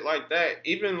view shit like that,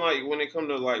 even like when it comes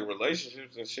to like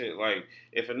relationships and shit. Like,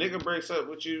 if a nigga breaks up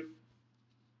with you,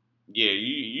 yeah,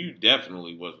 you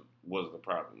definitely was the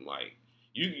problem. Like,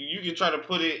 you can try to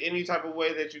put it any type of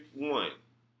way that you want.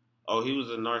 Oh, he was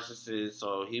a narcissist,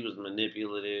 so he was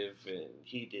manipulative, and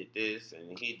he did this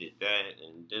and he did that,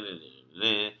 and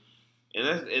da.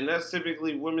 And that's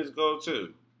typically women's go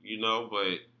too, you know.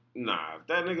 But nah, if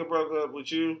that nigga broke up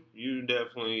with you, you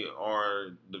definitely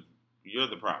you're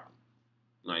the problem.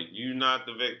 Like, you not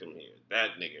the victim here.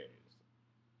 That nigga is.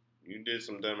 You did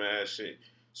some dumb ass shit.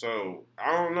 So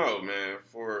I don't know, man.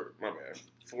 For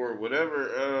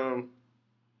whatever,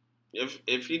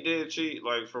 if he did cheat,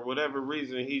 like for whatever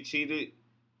reason he cheated,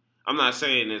 I'm not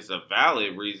saying it's a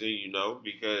valid reason, you know,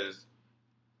 because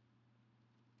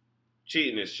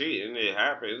cheating is cheating. It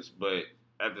happens, but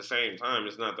at the same time,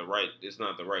 it's not the right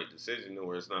decision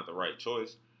or it's not the right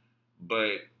choice.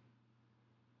 But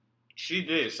she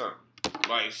did something.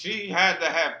 Like she had to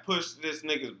have pushed this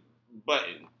nigga's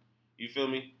button. You feel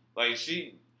me? Like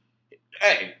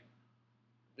hey,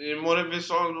 in one of his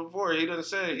songs before, he done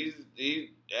said he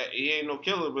ain't no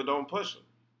killer, but don't push him.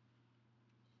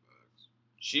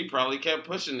 She probably kept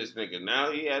pushing this nigga.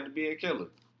 Now he had to be a killer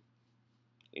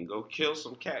and go kill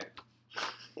some cat.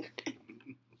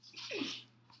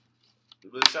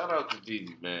 But shout out to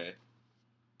Gigi, man.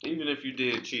 Even if you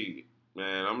did cheat,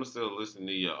 man, I'm still listening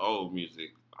to your old music.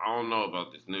 I don't know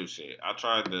about this new shit. I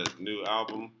tried the new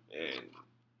album, and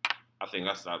I think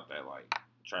I stopped at like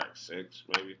track 6,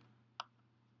 maybe.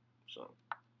 So,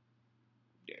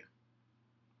 yeah.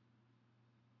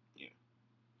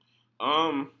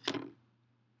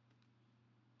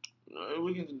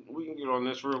 We can get on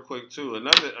this real quick too.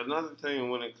 Another thing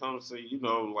when it comes to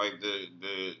like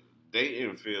the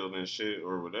dating field and shit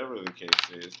or whatever the case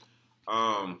is,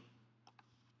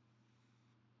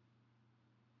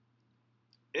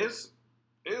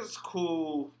 it's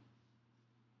cool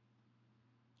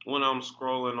when I'm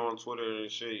scrolling on Twitter and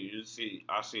shit.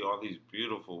 I see all these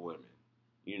beautiful women,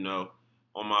 you know,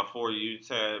 on my For You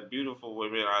tab. Beautiful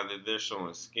women. Either they're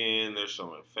showing skin, they're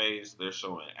showing face, they're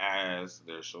showing ass,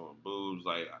 they're showing boobs.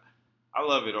 Like I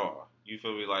love it all. You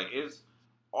feel me? Like it's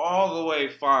all the way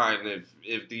fine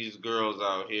if these girls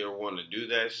out here want to do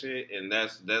that shit, and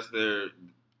that's their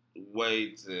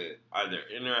way to either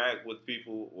interact with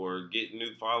people or get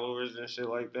new followers and shit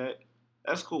like that.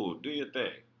 That's cool. Do your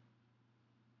thing.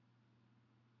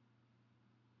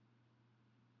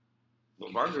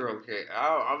 But my girl can't.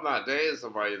 I'm not dating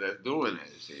somebody that's doing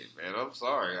that shit, man. I'm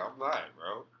sorry. I'm not,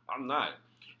 bro. I'm not.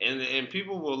 And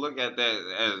people will look at that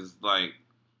as like,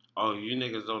 oh, you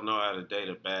niggas don't know how to date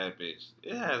a bad bitch.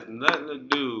 It has nothing to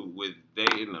do with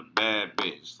dating a bad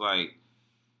bitch. Like,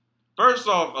 first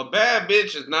off, a bad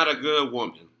bitch is not a good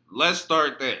woman. Let's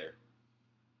start there.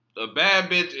 A bad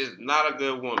bitch is not a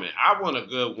good woman. I want a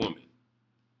good woman.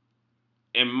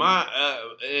 And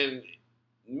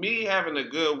me having a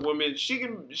good woman, she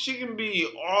can be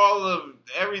all of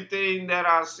everything that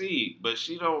I see, but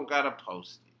she don't gotta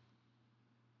post it.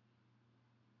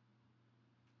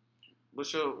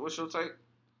 What's your take?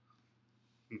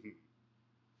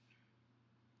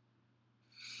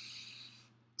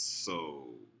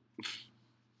 So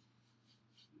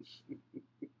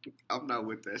I'm not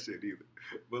with that shit either.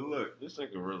 But look, This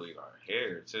nigga really got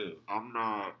hair too. I'm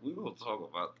not. We gonna talk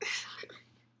about this.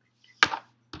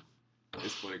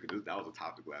 It's funny because that was a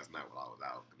topic last night while I was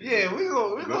out. Yeah, we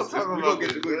gonna talk about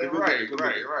this.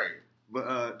 Right.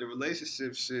 But the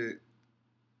relationship shit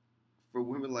for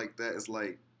women like that is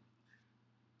like,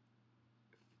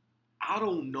 I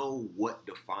don't know what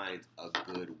defines a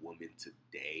good woman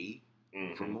today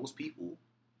for most people.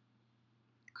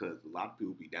 Because a lot of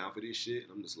people be down for this shit.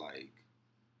 And I'm just like,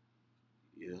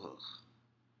 yeah.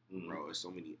 Bro, there's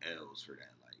so many L's for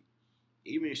that. Like,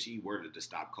 even if she were to just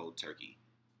stop cold turkey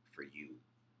for you,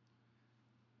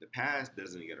 the past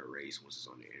doesn't get erased once it's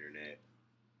on the internet.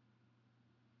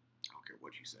 I don't care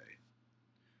what you say.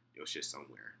 Your shit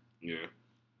somewhere. Yeah.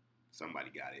 Somebody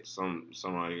got it.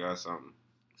 Somebody got something.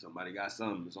 Somebody got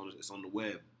something. It's on the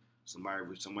web.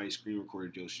 Somebody screen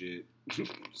recorded your shit.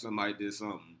 Somebody did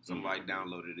something. Somebody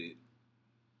downloaded it.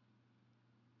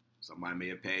 Somebody may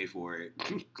have paid for it.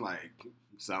 Like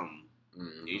something.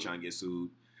 You ain't trying to get sued.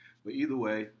 But either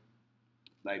way,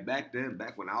 like back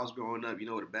when I was growing up, you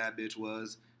know what a bad bitch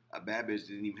was? A bad bitch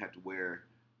didn't even have to wear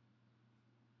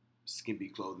skimpy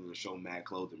clothing or show mad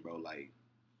clothing, bro. Like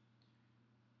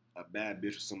a bad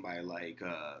bitch was somebody like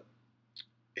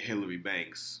Hillary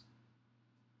Banks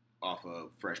off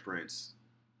of Fresh Prince.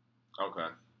 Okay.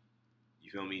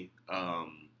 You feel me?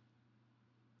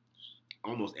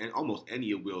 Almost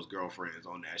any of Will's girlfriends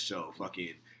on that show,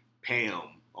 fucking Pam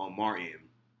on Martin,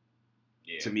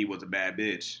 to me was a bad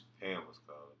bitch. Pam was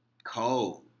cold.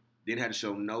 Cold. Didn't have to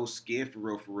show no skin for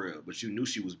real. But you knew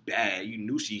she was bad. You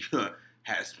knew she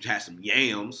had some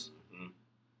yams.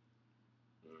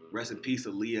 Rest in peace,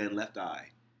 Aaliyah and Left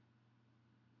Eye.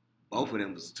 Both of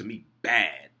them was, to me,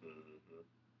 bad.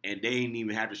 And they didn't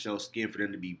even have to show skin for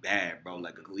them to be bad, bro.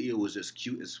 Like, Aaliyah was just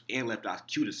cute as, and Left Eye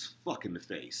cute as fuck in the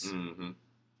face.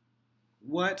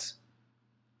 What?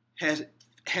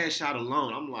 Headshot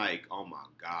alone, I'm like, oh my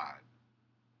God.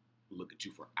 Look at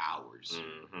you for hours.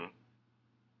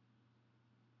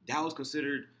 That was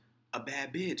considered a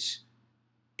bad bitch.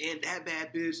 And that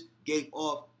bad bitch gave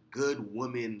off good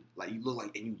woman, like you look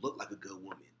like a good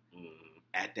woman.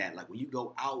 At that, like when you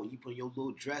go out and you put on your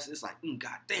little dress, it's like,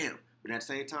 god damn. But at the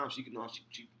same time, she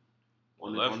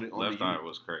Left Eye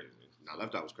was crazy. Nah,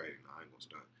 Left Eye was crazy. Nah, I ain't gonna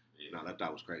stunt. Yeah. Nah, Left Eye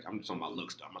was crazy. I'm just talking about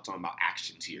looks though. I'm not talking about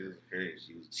actions here.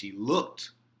 Crazy. She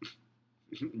looked.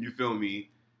 You feel me?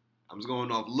 I'm just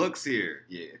going off looks here.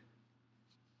 Yeah.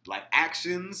 Like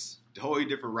actions, totally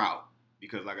different route.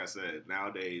 Because like I said,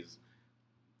 nowadays,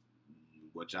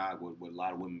 what a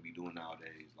lot of women be doing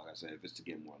nowadays, like I said, if it's to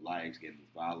get more likes, get more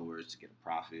followers, to get a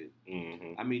profit,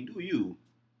 I mean, do you?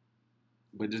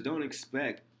 But just don't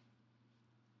expect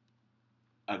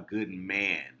a good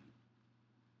man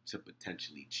to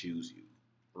potentially choose you.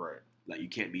 Right. Like you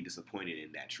can't be disappointed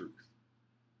in that truth.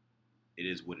 It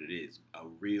is what it is. A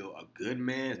good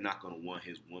man is not gonna want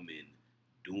his woman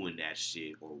doing that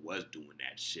shit or was doing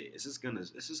that shit. It's just gonna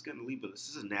leave a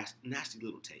nasty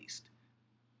little taste.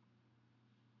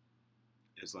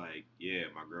 It's like, yeah,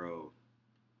 my girl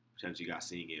potentially got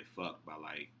seen getting fucked by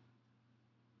like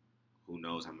who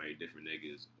knows how many different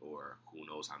niggas or who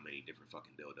knows how many different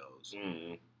fucking dildos.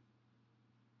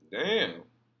 Damn.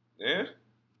 Yeah.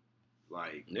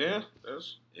 Like, yeah,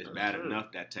 it's that's bad true.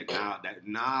 enough that technology.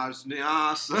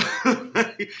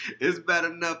 It's bad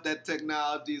enough that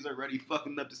technology's already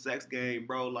fucking up the sex game,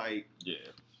 bro. Like,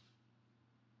 yeah,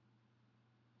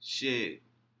 shit.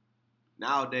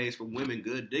 Nowadays, for women,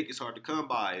 good dick is hard to come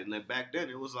by, and then back then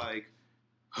it was like,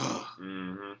 fuck,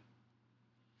 you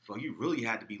really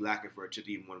had to be lacking for a chick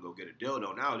to even want to go get a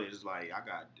dildo. Nowadays, it's like I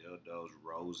got dildos,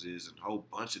 roses, and a whole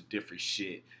bunch of different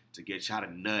shit to get y'all to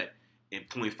nut in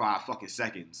 0.5 fucking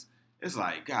seconds. It's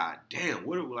like, god damn,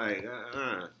 what are we like?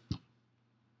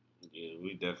 Yeah,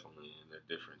 we definitely in a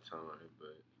different time,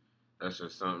 but that's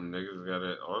just something niggas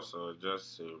gotta also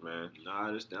adjust to, man.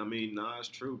 It's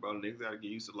true, bro. Niggas gotta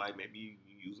get used to like maybe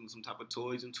using some type of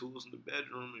toys and tools in the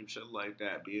bedroom and shit like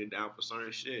that, being down for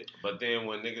certain shit. But then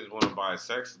when niggas want to buy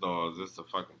sex dolls, it's a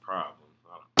fucking problem.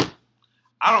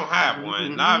 I don't have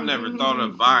one. I've never thought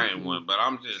of buying one, but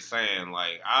I'm just saying,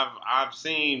 like, I've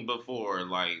seen before,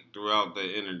 like, throughout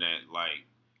the internet, like,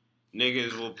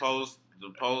 niggas will post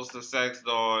a sex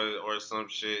doll or some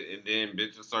shit, and then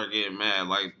bitches start getting mad.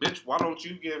 Like, bitch, why don't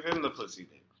you give him the pussy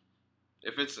then?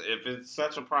 If it's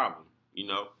such a problem, you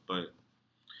know? But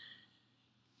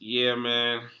yeah,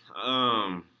 man.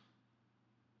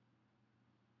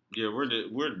 Yeah,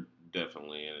 we're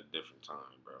definitely in a different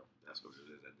time, bro. That's what it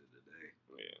is at the end of the day.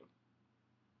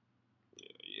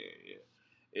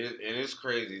 Yeah. And it's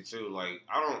crazy too. Like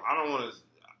I don't want to.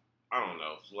 I don't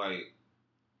know. Like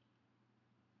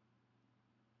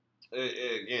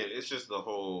again, it's just the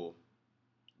whole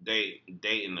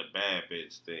dating the bad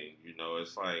bitch thing. You know,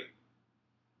 it's like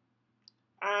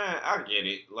I get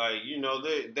it. Like you know,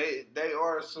 they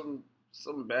are some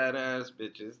badass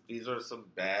bitches. These are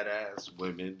some badass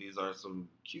women. These are some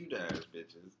cute ass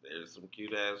bitches. There's some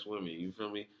cute ass women. You feel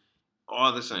me?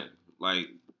 All the same. Like,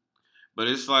 but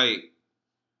it's like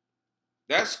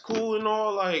that's cool and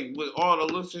all, like with all the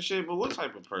looks and shit. But what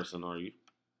type of person are you?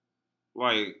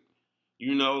 Like,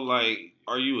 you know, like,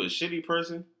 are you a shitty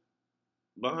person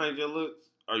behind your looks?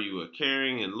 Are you a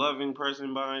caring and loving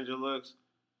person behind your looks?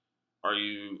 Are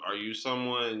you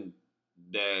someone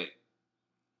that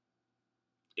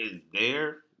is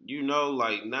there? You know,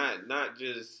 like not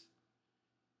just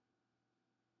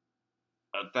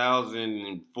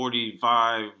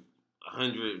 1,045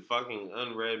 fucking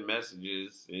unread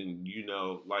messages, and you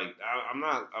know, like I'm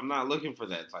not looking for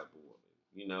that type of woman.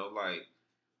 You know, like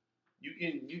you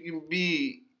can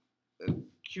be a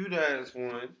cute ass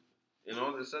one and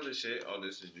all this other shit. Oh,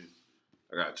 this is you.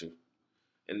 I got you.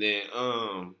 And then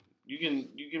you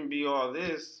can be all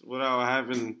this without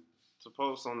having to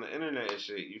post on the internet and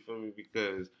shit. You feel me?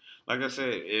 Because like I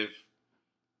said, if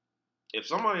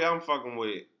somebody I'm fucking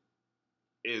with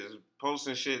is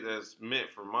posting shit that's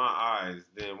meant for my eyes,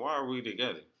 then why are we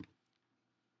together?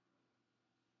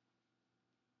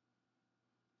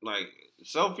 Like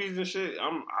selfies and shit,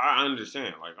 I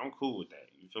understand. Like I'm cool with that.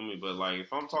 You feel me? But like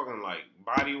if I'm talking like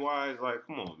body wise, like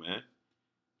come on, man.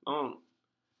 I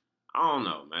don't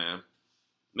know, man.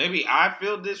 Maybe I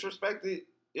feel disrespected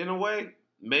in a way.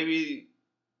 Maybe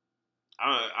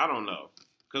I don't know.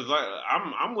 Cause like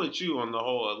I'm with you on the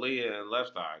whole Aaliyah and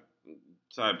Left Eye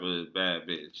type of bad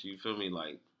bitch. You feel me?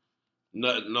 Like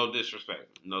no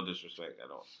disrespect, no disrespect at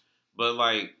all. But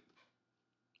like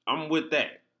I'm with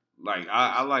that. Like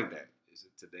I like that. It's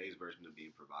today's version of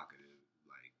being provocative,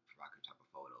 like provocative type of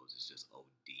photos. It's just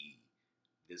OD.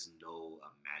 There's no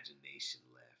imagination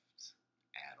left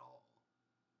at all.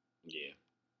 Yeah.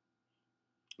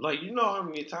 Like you know how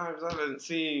many times I've done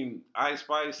seen Ice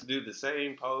Spice do the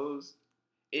same pose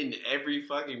in every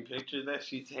fucking picture that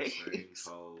she takes. The same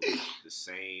pose, the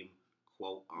same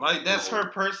quote. Like that's her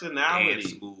personality.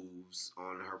 Dance move. moves,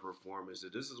 on her performance.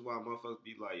 This is why motherfuckers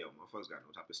be like, yo, motherfuckers got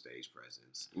no type of stage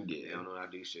presence. They don't know how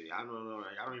to do shit. Y'all don't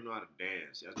even know how to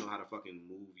dance. Y'all know how to fucking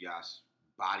move y'all's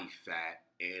body fat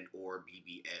and or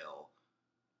BBL.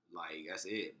 Like, that's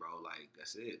it, bro. Like,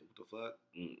 that's it. What the fuck?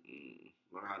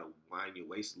 Learn how to wind your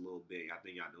waist a little bit. I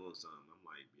think y'all doing something. I'm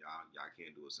like, y'all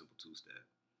can't do a simple two-step.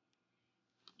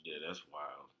 Yeah, that's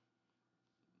wild.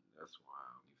 That's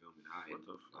wild. You feel me? I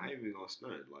ain't even gonna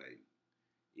stunt. Like,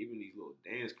 even these little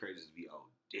dance crazes be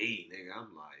OD, nigga.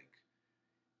 I'm like,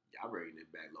 y'all bringing it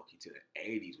back low-key to the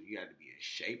 80s when you had to be in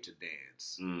shape to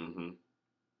dance. Mm-hmm.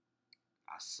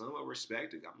 I somewhat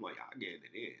respect it. I'm like, y'all getting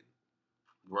it in.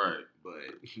 Right.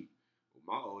 But with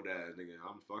my old ass nigga,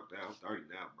 I'm fucked out. I'm 30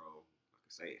 now, bro. I can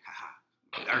say, haha,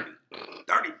 I'm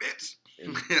 30, bitch.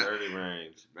 In 30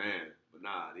 range. Man, but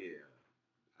nah, yeah.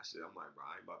 I'm like, bro,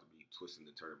 I ain't about to be twisting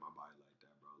and turning my body like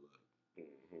that, bro. Look.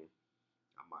 Mm-hmm.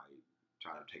 I might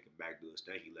try to take it back to a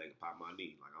stanky leg and pop my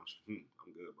knee. Like, I'm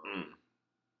good, bro.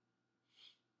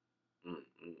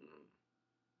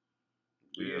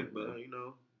 Yeah, but,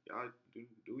 y'all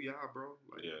do y'all, bro.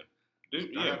 Like, yeah.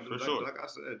 For sure. Like I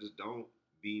said, just don't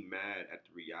be mad at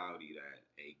the reality that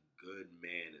a good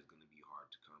man is going to be hard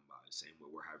to come by. The same way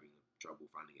we're having trouble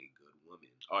finding a good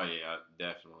woman. Oh, yeah,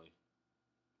 definitely.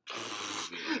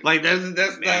 Like you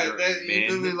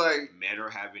feel me? Like men are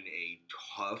having a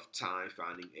tough time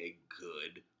finding a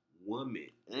good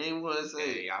woman. I want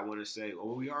to say,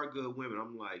 oh, we are good women.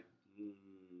 I'm like,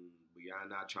 we are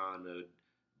not trying to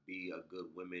be a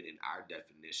good woman in our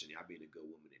definition. Y'all being a good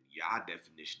woman in y'all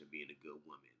definition of being a good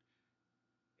woman,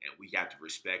 and we got to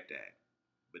respect that.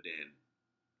 But then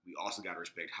we also got to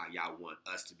respect how y'all want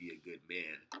us to be a good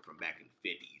man from back in the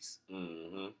 50s.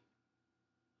 Mm-hmm.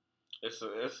 And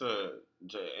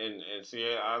see,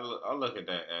 I look at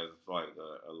that as like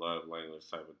a love language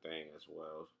type of thing as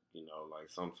well. You know, like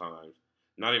sometimes,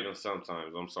 not even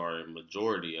sometimes. I'm sorry,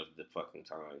 majority of the fucking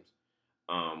times,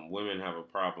 women have a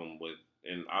problem with,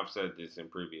 and I've said this in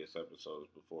previous episodes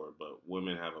before, but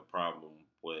women have a problem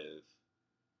with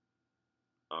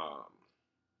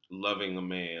loving a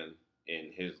man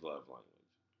in his love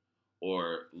language,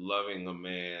 or loving a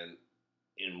man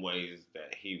in ways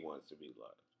that he wants to be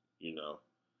loved. You know.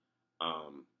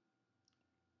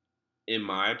 In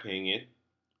my opinion,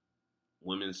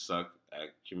 women suck at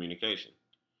communication.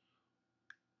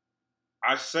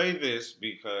 I say this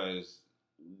because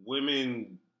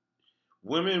women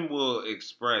will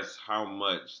express how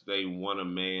much they want a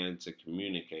man to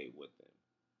communicate with them.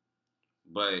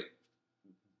 But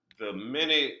the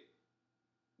minute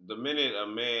a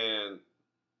man,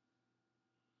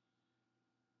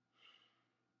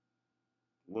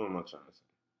 what am I trying to say?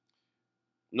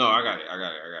 No, I got it.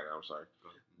 I'm sorry.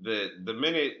 The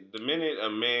minute a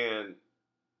man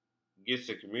gets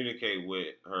to communicate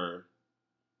with her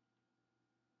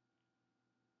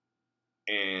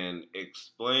and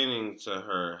explaining to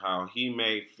her how he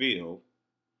may feel,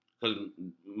 because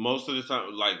most of the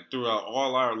time, like throughout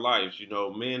all our lives,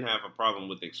 men have a problem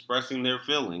with expressing their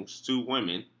feelings to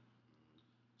women.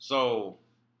 So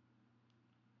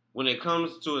when it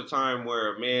comes to a time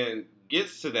where a man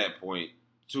gets to that point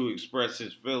to express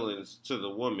his feelings to the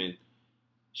woman,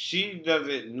 she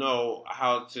doesn't know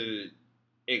how to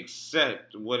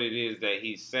accept what it is that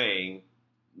he's saying,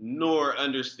 nor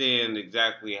understand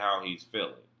exactly how he's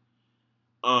feeling.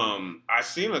 I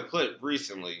seen a clip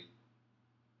recently,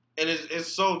 and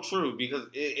it's so true because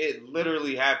it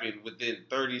literally happened within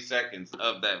 30 seconds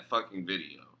of that fucking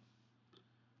video.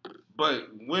 But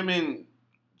women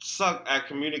suck at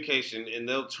communication, and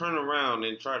they'll turn around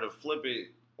and try to flip it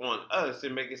on us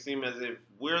and make it seem as if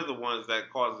we're the ones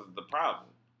that causes the problem.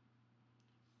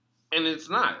 And it's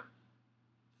not.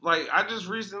 Like, I just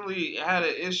recently had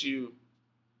an issue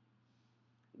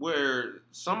where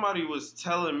somebody was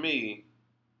telling me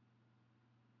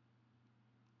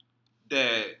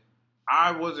that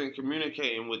I wasn't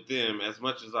communicating with them as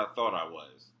much as I thought I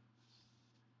was.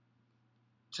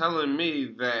 Telling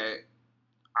me that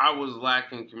I was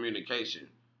lacking communication.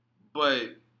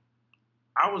 But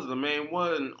I was the main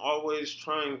one always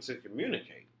trying to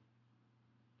communicate.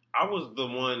 I was the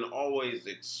one always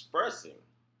expressing.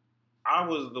 I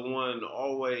was the one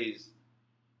always,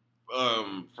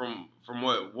 from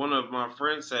what one of my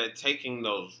friends said, taking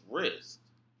those risks.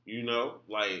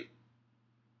 Like,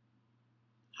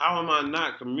 how am I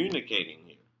not communicating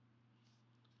here?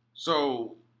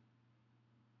 So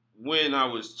when I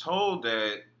was told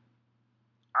that,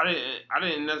 I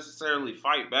didn't necessarily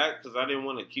fight back because I didn't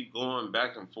want to keep going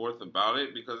back and forth about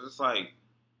it, because it's like,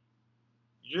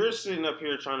 you're sitting up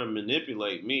here trying to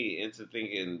manipulate me into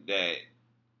thinking that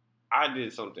I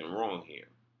did something wrong here,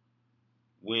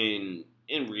 when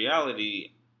in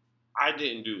reality, I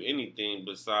didn't do anything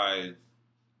besides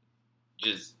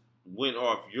just went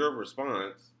off your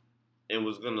response and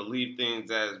was gonna leave things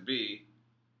as be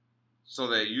so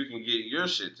that you can get your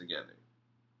shit together.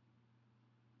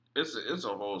 It's a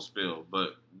whole spill,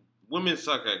 but women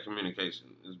suck at communication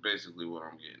is basically what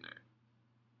I'm getting at.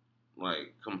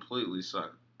 Like completely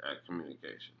suck at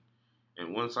communication.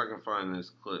 And once I can find this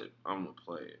clip, I'm gonna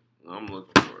play it. I'm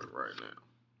looking for it right now.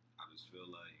 I just feel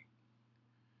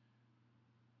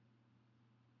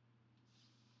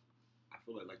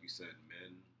like you said,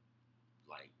 men,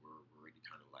 like we're already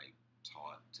kind of like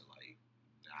taught to like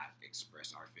not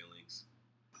express our feelings,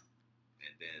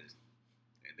 and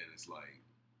then it's like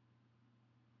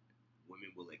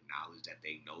women will acknowledge that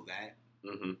they know that,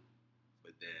 Mm-hmm.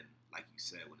 but then, like you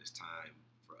said, when it's time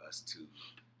for us to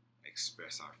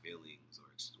express our feelings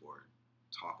or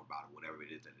talk about it, whatever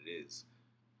it is that it is,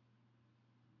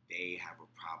 they have a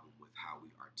problem with how we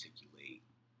articulate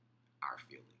our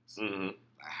feelings. Mm-hmm.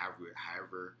 Like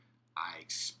however I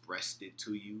expressed it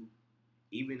to you,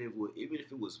 even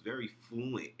if it was very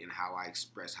fluent in how I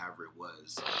expressed however it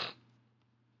was,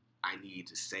 I needed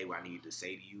to say what I needed to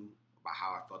say to you about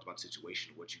how I felt about the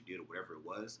situation, what you did, or whatever it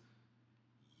was.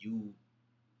 You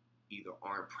either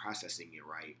aren't processing it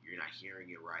right, you're not hearing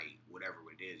it right, whatever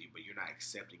it is, but you're not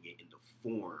accepting it in the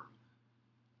form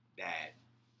that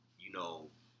you know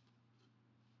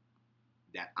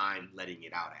that I'm letting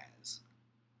it out as.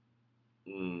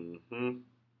 Mm-hmm.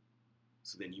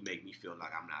 So then you make me feel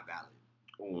like I'm not valid.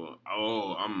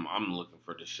 Oh, I'm looking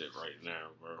for this shit right now,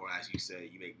 bro. Or as you said,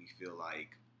 you make me feel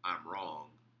like I'm wrong.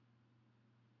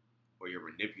 Or you're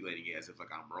manipulating it as if like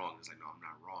I'm wrong. It's like, no, I'm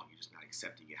not wrong. You're just not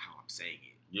accepting it how I'm saying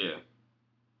it. Yeah.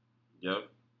 Yep.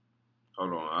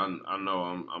 Hold on. I know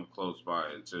I'm close by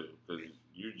it too. Cause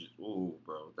you just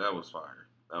bro, that was fire.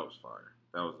 That was fire.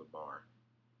 That was a bar.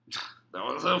 That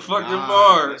was a fucking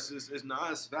bar. It's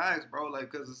not as facts, bro.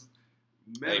 Like, cause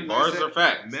hey, bars are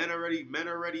facts. Men already,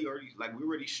 like we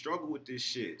already struggle with this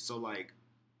shit. So like,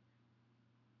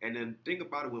 and then think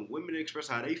about it when women express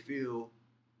how they feel,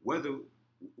 whether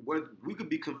we could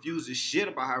be confused as shit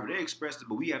about how they expressed it,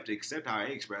 but we have to accept how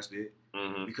they expressed it.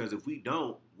 Mm-hmm. Because if we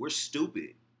don't, we're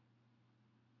stupid.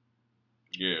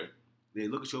 Yeah. They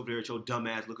look at you over there with your dumb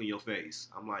ass look in your face.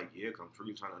 I'm like, yeah, cause I'm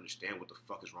really trying to understand what the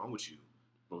fuck is wrong with you.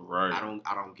 Right. I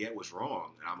don't get what's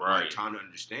wrong. And I'm right. like trying to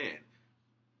understand.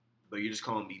 But you're just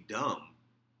calling me dumb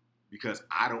because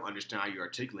I don't understand how you're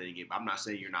articulating it. But I'm not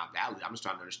saying you're not valid. I'm just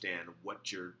trying to understand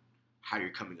how you're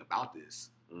coming about this.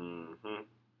 Mm-hmm.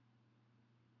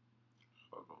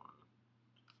 Hold on.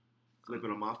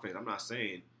 Flipping on my face. I'm not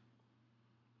saying,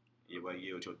 yeah, well,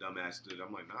 yeah, with your dumb ass did.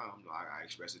 I'm like, nah, I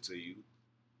expressed it to you.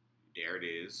 There it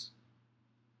is.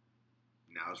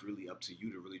 Now it's really up to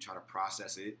you to really try to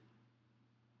process it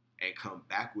and come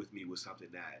back with me with something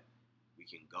that we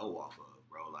can go off of,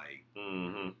 bro. Like,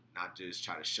 not just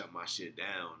try to shut my shit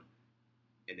down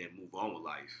and then move on with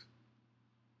life.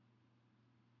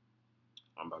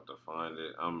 I'm about to find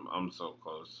it. I'm so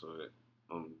close to it.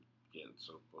 I'm getting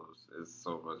so close. It's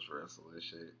so much wrestling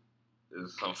shit.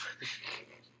 It's so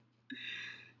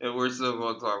and we're still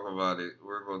gonna talk about it.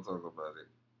 We're gonna talk about it.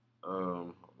 Hold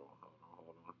on.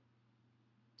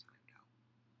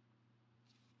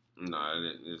 Nah,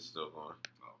 it's still going.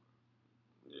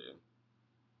 Yeah.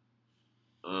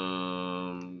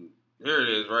 Here it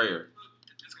is, right here.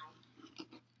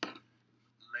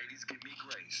 Ladies, give me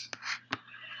grace.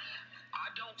 I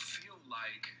don't feel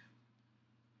like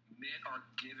men are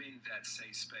given that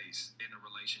safe space in a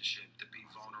relationship to be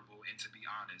vulnerable and to be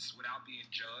honest without being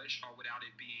judged or without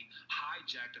it being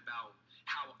hijacked about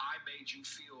how I made you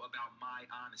feel about my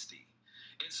honesty.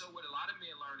 And so what a lot of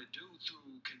men learn to do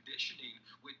through conditioning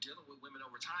with dealing with women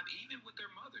over time, even with their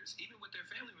mothers, even with their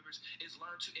family members, is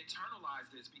learn to internalize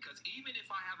this because even if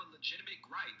I have a legitimate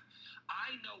gripe,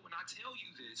 I know when I tell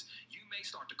you this, you may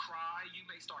start to cry, you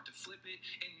may start to flip it,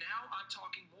 and now I'm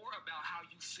talking more about how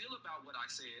you feel about what I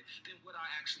said than what I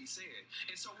actually said.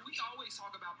 And so we always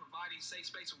talk about providing safe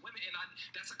space for women, and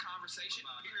that's a conversation,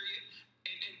 period,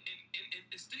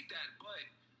 and stick that. But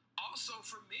also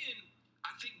for men,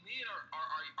 I think men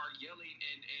are yelling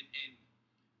and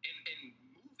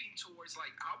moving towards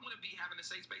like I want to be having a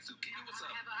safe space too. Kenny, what's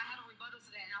up? I have a rebuttal to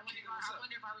that, and I wonder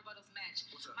if our rebuttals match.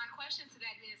 What's up? My question to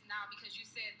that is now because you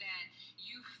said that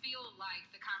you feel like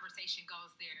the conversation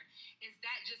goes there. Is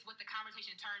that just what the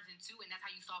conversation turns into, and that's how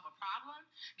you solve a problem?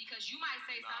 Because you might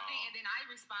say something, and then I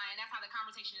respond, and that's how the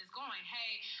conversation is going.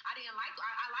 Hey, I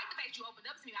like the fact you opened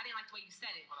up to me. I didn't like the way you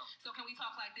said it. So can we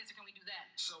talk like this, or can we do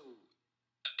that? So,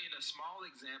 in a small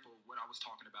example, what I was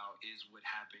talking about is what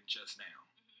happened just now.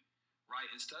 right?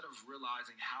 Instead of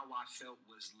realizing how I felt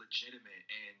was legitimate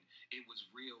and it was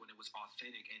real and it was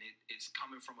authentic and it's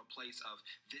coming from a place of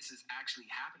this is actually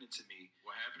happening to me.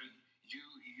 What happened?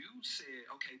 You said,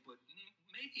 okay, but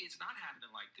maybe it's not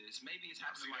happening like this. Maybe it's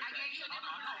happening like I that. gave you a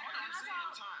different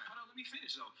Hold on, let me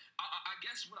finish though. I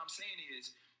guess what I'm saying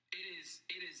is, it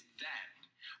is that.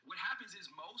 What happens is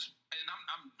most, and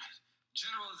I'm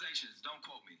generalizations, don't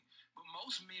quote me, but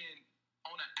most men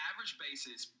on an average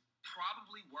basis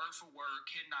probably word for word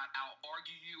cannot out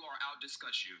argue you or out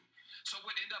discuss you. So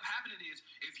what end up happening is,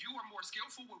 if you are more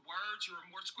skillful with words, you're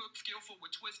more skillful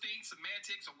with twisting,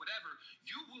 semantics, or whatever,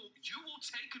 you will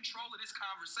take control of this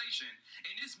conversation.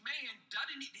 And this man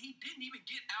didn't even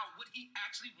get out what he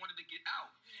actually wanted to get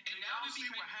out. And now see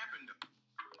what happened.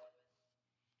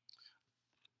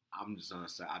 I'm just gonna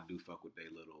say I do fuck with they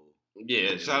little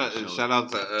shout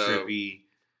out to Trippy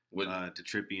with to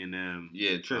Trippy and them.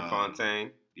 Trip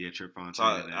Fontaine. Trip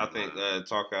Fontaine. I think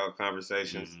Talk Out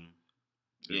Conversations.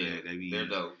 Mm-hmm. They're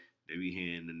dope. They be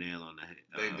hitting the nail on the head.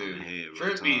 They do. On the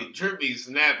head Trippy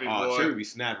snapping, boy. Trippy be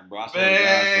snapping, bro.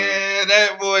 Man,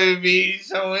 that boy be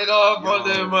showing off on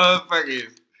them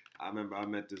motherfuckers. I remember I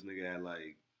met this nigga at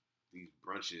like these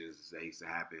brunches that used to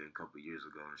happen a couple years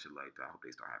ago and shit like that. I hope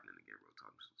they start happening again real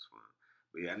time. It was fun.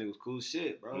 But yeah, that nigga was cool as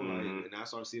shit, bro. Mm-hmm. Like, and I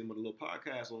started seeing him with a little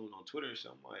podcast on Twitter and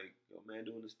shit. I'm like, yo, man,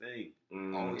 doing this thing.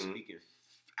 Mm-hmm. Always speaking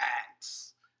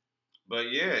facts.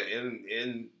 But yeah,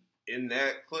 in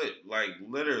that clip, like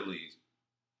literally,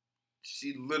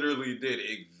 she literally did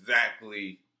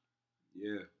exactly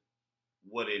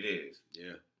what it is.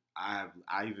 Yeah. I've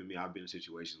been in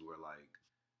situations where like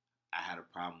I had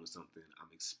a problem with something.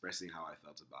 I'm expressing how I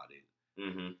felt about it.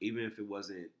 Mm-hmm. Even if it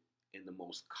wasn't in the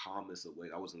most calmest of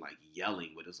ways. I wasn't like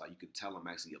yelling, but it's like you could tell I'm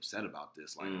actually upset about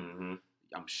this. Like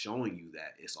I'm showing you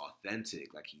that it's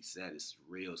authentic. Like he said, it's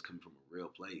real. It's coming from a real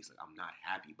place. Like I'm not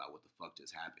happy about what the fuck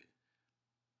just happened.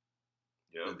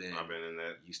 Yeah, I've been in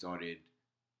that. You started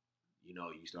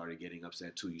getting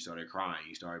upset too. You started crying.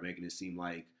 You started making it seem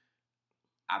like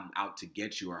I'm out to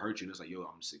get you or hurt you. And it's like, yo,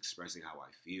 I'm just expressing how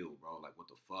I feel, bro. Like, what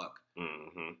the fuck?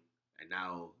 Mm-hmm. And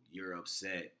now you're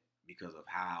upset because of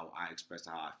how I expressed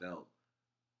how I felt.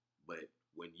 But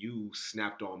when you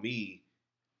snapped on me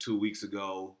 2 weeks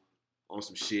ago on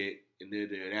some shit and then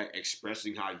that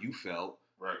expressing how you felt,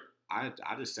 right? I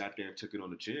just sat there and took it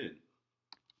on the chin.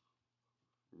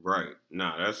 Right.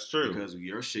 No, that's true. Because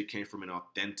your shit came from an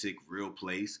authentic, real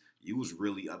place. You was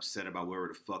really upset about whatever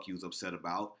the fuck you was upset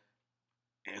about.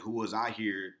 And who was I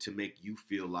here to make you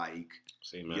feel like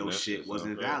your shit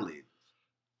wasn't valid?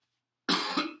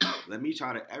 Let me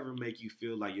try to ever make you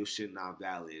feel like your shit not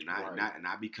valid. And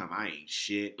I become, I ain't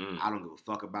shit. I don't give a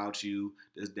fuck about you.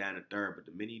 This, that, and the third. But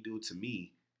the minute you do it to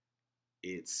me,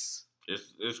 it's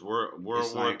World War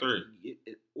III.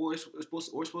 Or it's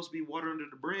supposed to be water under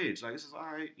the bridge. Like, it's just all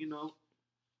right, you know.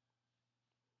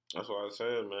 That's why I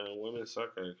said, man, women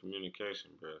suck at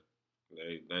communication, bro.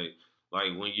 They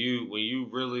like when you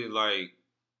really like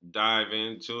dive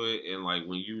into it, and like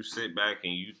when you sit back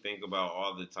and you think about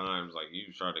all the times like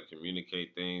you try to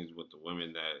communicate things with the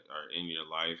women that are in your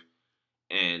life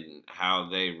and how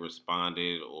they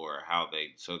responded or how they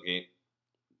took it,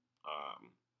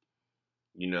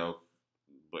 you know,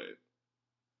 but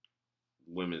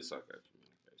women suck at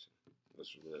communication.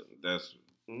 That's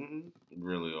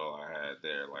really all I had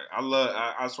there. Like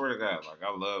I swear to God, like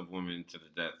I love women to the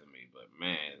death of me, but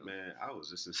man, I was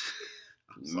just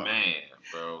man,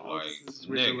 bro, I was just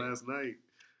switching last night.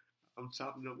 I'm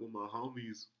chopping up with my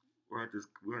homies. We're at this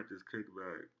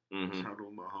kickback. Chopping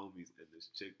with my homies, and this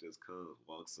chick just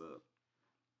walks up.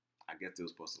 I guess they were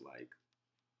supposed to like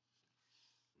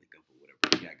link up or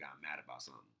whatever. Yeah, I got mad about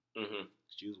something.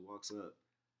 She just walks up,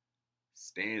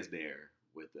 stands there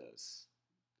with us.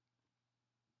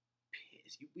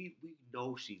 Pissed. We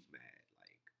know she's mad.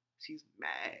 Like, she's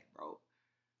mad, bro.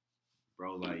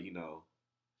 Bro, like, you know,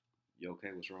 you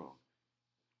okay? What's wrong?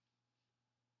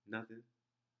 Nothing.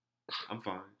 I'm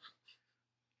fine.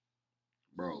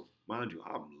 Bro, mind you,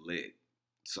 I'm lit.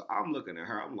 So I'm looking at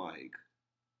her, I'm like,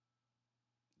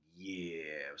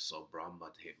 yeah, so bro, I'm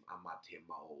about to hit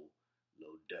my old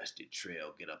little dusty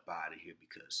trail, get up out of here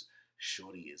because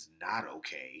Shorty is not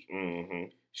okay.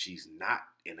 She's not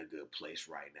in a good place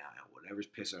right now. And whatever's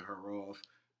pissing her off,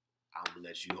 I'm going to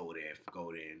let you go there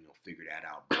and figure that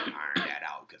out, bro, iron that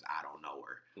out because I don't know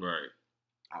her. Right.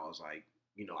 I was like,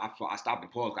 you know, I stopped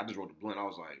and paused. I just rolled the blunt. I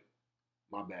was like,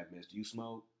 my bad, miss. Do you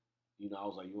smoke? You know, I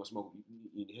was like, you want to smoke?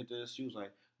 You hit this? She was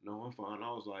like, no, I'm fine.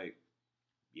 I was like,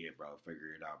 yeah, bro,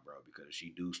 figure it out, bro. Because if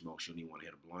she do smoke, she don't even want to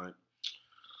hit a blunt.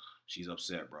 She's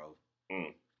upset, bro.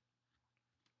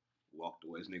 Walked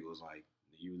away. This nigga was like,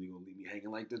 you really gonna leave me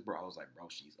hanging like this, bro? I was like, bro,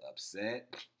 she's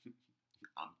upset.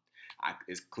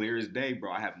 It's clear as day,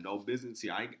 bro. I have no business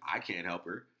here. I can't help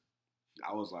her.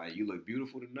 I was like, you look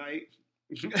beautiful tonight.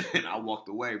 And I walked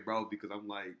away, bro, because I'm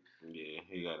like, yeah,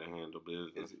 he got to handle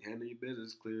business. Handle your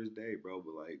business clear as day, bro.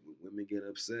 But like, when women get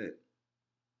upset,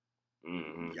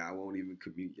 y'all won't even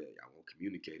communicate. Y'all won't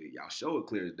communicate it. Y'all show it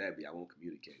clear as day, but y'all won't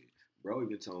communicate it. Bro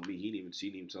even told me she didn't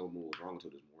even tell me what was wrong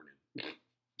until this morning.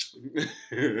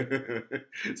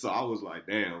 So I was like,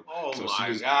 damn. Oh so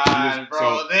my God,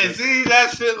 bro. See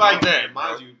that shit like that,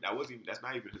 mind bro. you, that's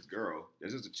not even his girl.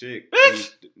 That's just a chick.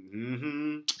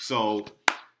 Bitch. So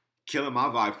killing my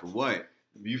vibe for what?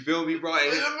 You feel me, bro?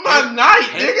 My night,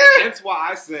 nigga. That's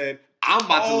why I said I'm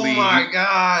about to leave. Oh my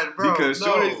God, bro. Because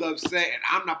Shorty's upset, and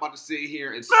I'm not about to sit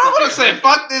here and. Bro, I would say,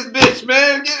 fuck this bitch,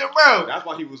 man. Get it, bro. That's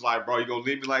why he was like, bro, you gonna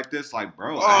leave me like this? Like,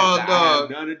 bro, I have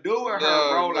nothing to do with her,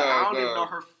 bro. Like, I don't even know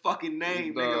her fucking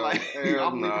name, nigga. Like,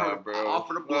 I'm leaving her. Bro. I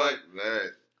offer the blood.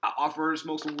 I offer her to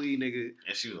smoke some weed, nigga.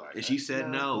 And she was like, and she said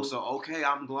no. So okay,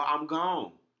 I'm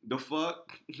gone. The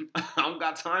fuck? I don't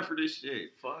got time for this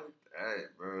shit. Fuck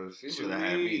that, bro. She would have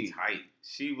had me tight.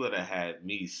 She would have had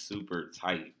me super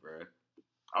tight, bro.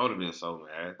 I would have been so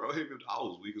mad. Bro, I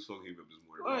was weak as fuck him this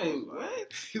morning. Wait,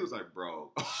 what? He was like,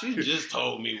 bro. She just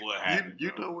told me what happened.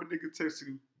 You know when nigga text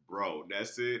you, bro,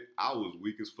 that's it. I was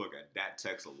weak as fuck at that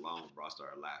text alone, bro. I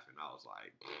started laughing. I was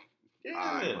like, yeah,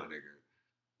 all right, my nigga.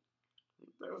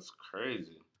 That's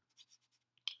crazy.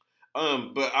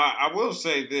 But I will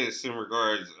say this in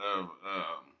regards of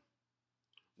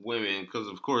women, because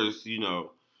of course, you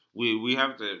know, we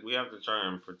have to try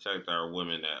and protect our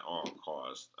women at all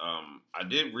costs. I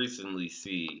did recently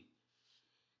see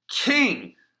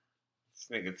King, this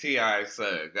nigga T.I.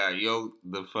 son, got yoked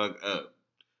the fuck up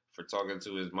for talking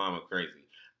to his mama crazy.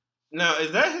 Now,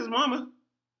 is that his mama?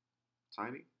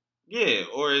 Tiny? Yeah,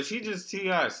 or is he just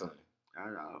T.I.'s son? I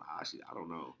don't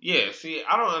know. Yeah, see,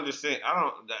 I don't understand.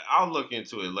 I'll look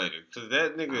into it later, because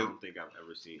that nigga. I don't think I've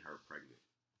ever seen her pregnant.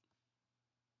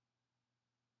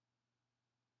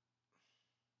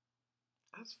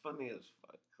 That's funny as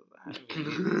fuck,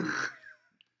 because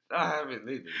I haven't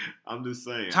either. I'm just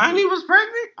saying. Tiny was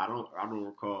pregnant? I don't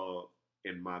recall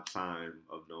in my time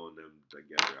of knowing them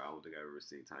together. I don't think I've ever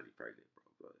seen Tiny pregnant,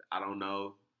 bro. But I don't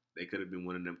know. They could have been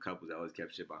one of them couples that always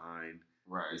kept shit behind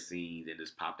the scenes and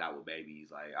just popped out with babies.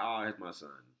 Like, oh, here's my son.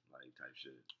 Like, type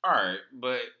shit. All right,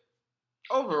 but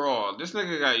overall, this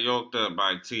nigga got yoked up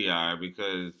by T.I.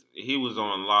 because he was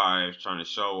on live trying to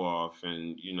show off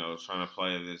and, you know, trying to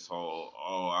play this whole,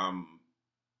 I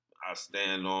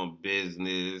stand on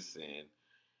business and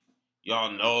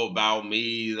y'all know about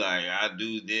me. Like, I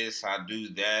do this, I do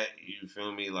that. You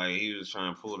feel me? Like, he was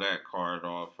trying to pull that card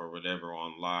off or whatever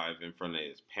on live in front of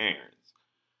his parents.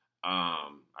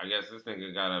 I guess this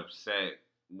nigga got upset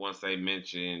once they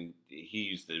mentioned he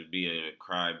used to be a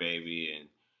crybaby and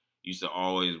used to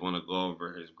always want to go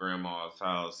over his grandma's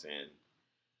house and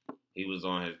he was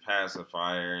on his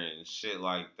pacifier and shit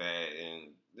like that.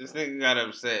 And this nigga got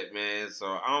upset, man. So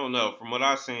I don't know. From what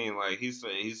I seen, like he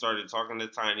started talking to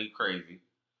Tiny crazy.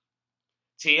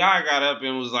 T.I. got up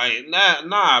and was like,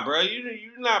 nah, bro,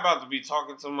 you're not about to be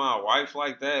talking to my wife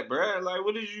like that, bro. Like,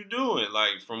 what is you doing?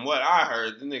 Like, from what I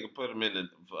heard, the nigga put him in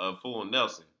a full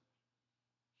Nelson.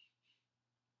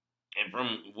 And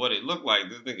from what it looked like,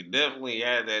 this nigga definitely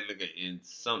had that nigga in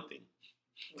something.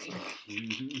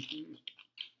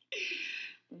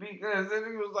 Because that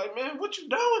nigga was like, man, what you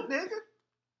doing, nigga?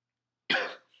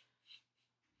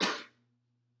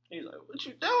 He's like, what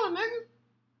you doing, nigga?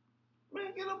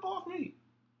 Man, get up off me.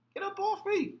 Get up off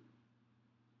me.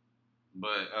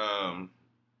 But,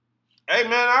 hey,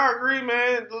 man, I agree,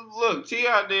 man. Look,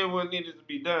 T.I. did what needed to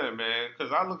be done, man.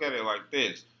 Because I look at it like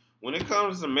this. When it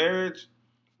comes to marriage,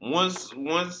 once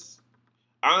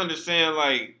I understand,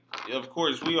 like, of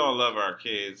course, we all love our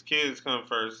kids. Kids come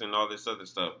first and all this other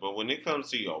stuff. But when it comes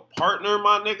to your partner,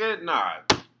 my nigga, nah.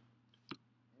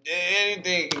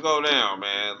 Anything can go down,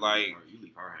 man. Like, you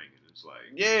leave her hanging. It's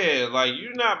like, yeah, like,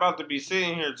 you're not about to be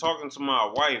sitting here talking to my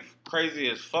wife crazy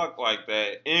as fuck like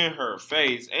that in her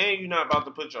face, and you're not about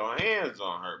to put your hands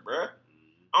on her, bruh.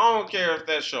 I don't care if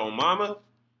that's your mama.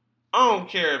 I don't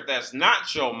care if that's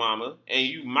not your mama and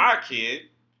you my kid.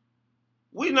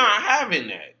 We not having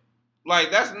that.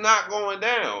 Like, that's not going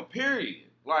down, period.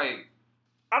 Like,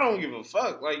 I don't give a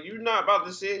fuck. Like, you're not about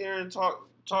to sit here and talk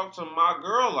to my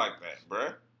girl like that,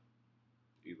 bruh.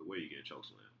 Either way, you get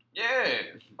chokeslammed.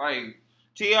 Yeah, like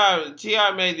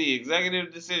T.I. made the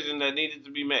executive decision that needed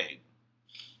to be made.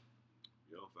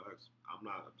 Yo, facts. I'm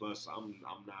not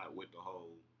with the whole.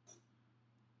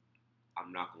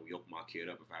 I'm not gonna yoke my kid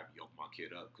up if I have to yoke my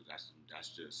kid up because that's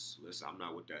just listen. I'm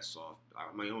not with that soft.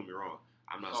 I mean, don't get me wrong.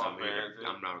 I'm not saying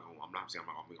I'm not saying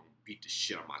I'm gonna beat the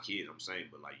shit out of my kids. I'm saying,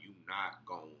 but like you not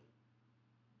gonna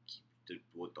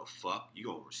what the fuck? You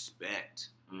gonna respect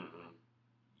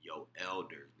your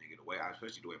elders, nigga. The way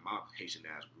especially the way my Haitian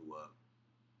ass grew up.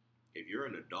 If you're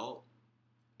an adult,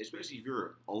 especially if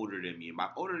you're older than me, and by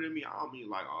older than me, I don't mean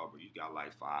like, oh, bro, you got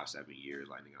like 5-7 years,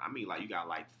 like, nigga. I mean, like, you got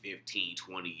like 15,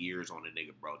 20 years on a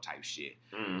nigga, bro, type shit.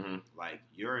 Like,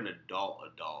 you're an adult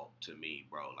to me,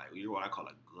 bro. Like, you're what I call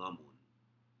a gumun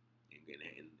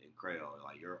in Creole.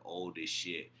 Like, you're old as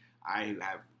shit. I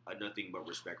have nothing but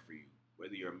respect for you.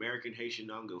 Whether you're American,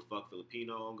 Haitian, I don't give a fuck,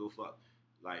 Filipino, I don't give a fuck.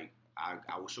 Like,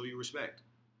 I will show you respect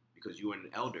because you are an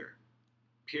elder.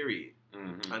 Period.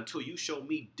 Until you show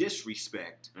me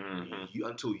disrespect,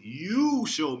 until you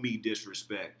show me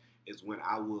disrespect is when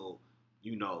I will,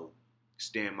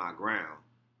 stand my ground.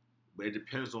 But it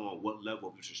depends on what level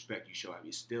of disrespect you show at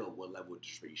me. Still, what level of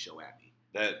disrespect you show at me.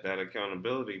 That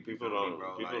accountability, people don't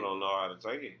know how to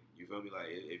take it. You feel me? Like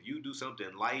if you do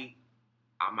something light,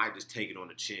 I might just take it on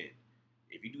the chin.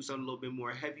 If you do something a little bit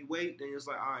more heavyweight, then it's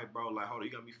like, all right, bro, like, hold on,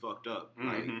 you got me fucked up.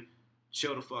 Like,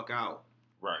 chill the fuck out.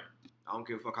 Right. I don't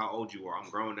give a fuck how old you are. I'm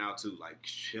grown now too. Like,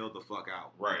 chill the fuck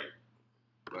out. Right.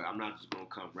 But I'm not just gonna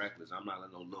come reckless. I'm not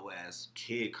letting no little ass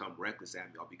kid come reckless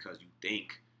at me all because you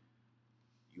think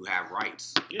you have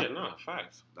rights. Yeah, no,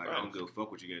 facts. Like, I don't give a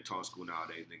fuck what you get in taught school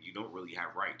nowadays, nigga. You don't really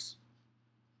have rights.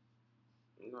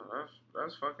 No,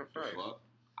 that's fucking facts. Fuck.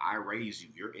 I raise you.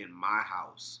 You're in my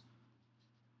house.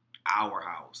 Our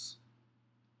house.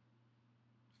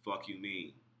 Fuck you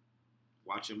mean.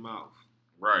 Watch your mouth.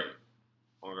 Right.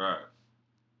 Oh God.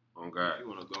 If you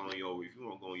wanna go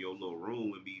in your little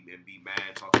room and be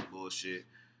mad talking bullshit.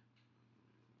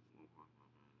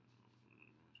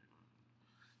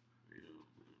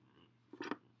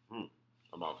 I'm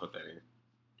about to put that in.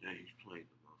 Yeah, he's playing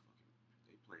the motherfucking.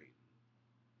 They playing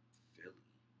Philly.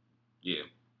 Yeah.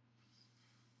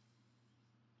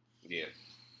 Yeah.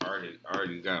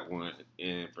 Already got one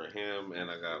in for him,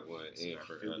 and I got one in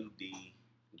for Philly D.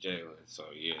 Jalen. So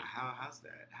yeah. How's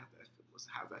that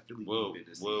Philly we'll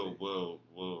this season? We'll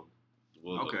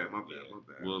okay, my bad.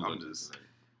 We'll I'm just.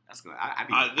 That's gonna.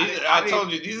 I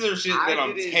told you these are shit that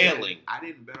I'm tailing. I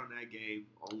didn't bet on that game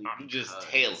only. I'm just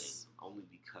tailing. Only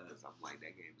because I'm like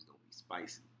that game is gonna be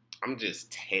spicy. I'm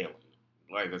just tailing.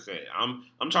 Like I said, I'm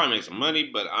trying to make some money,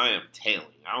 but I am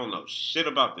tailing. I don't know shit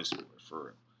about this sport for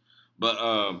real.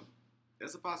 But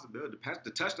that's a possibility.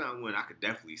 The touchdown win I could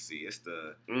definitely see. It's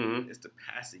the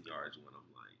passing yards one. I'm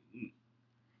like,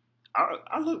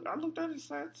 I looked at his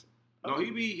stats. No,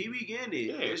 he be getting it.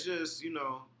 Yeah. It's just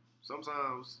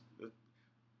sometimes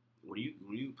when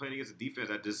you playing against a defense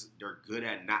that just they're good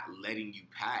at not letting you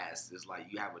pass. It's like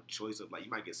you have a choice of like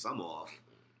you might get some off,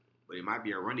 but it might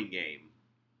be a running game.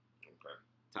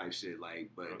 Type shit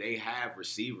but they have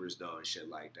receivers though and shit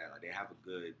like that. Like they have a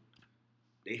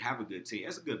good team.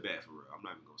 That's a good bet for real. I'm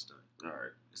not even gonna stunt. All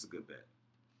right, it's a good bet.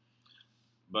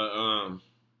 But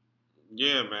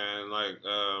yeah, man.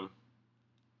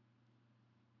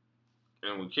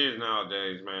 And with kids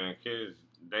nowadays, man, kids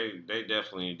they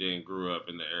definitely didn't grow up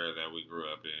in the era that we grew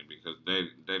up in because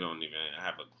they don't even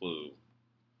have a clue,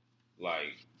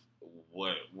 like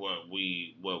what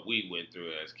we went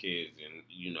through as kids and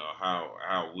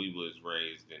how we was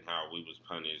raised and how we was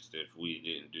punished if we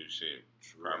didn't do shit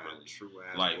properly. True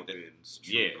ass whoopings,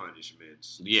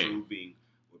 punishments. True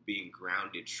being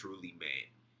grounded truly man.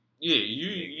 Yeah,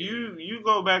 you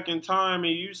go back in time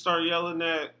and you start yelling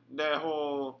that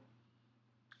whole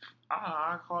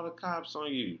I call the cops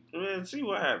on you. Man, see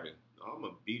what happened. I'm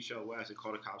gonna beat your ass and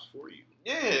call the cops for you.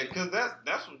 Yeah, cause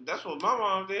that's what my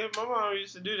mom did. My mom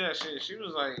used to do that shit. She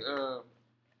was like,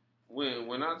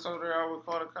 when I told her I would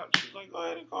call the cops, she was like, go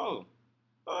ahead and call them.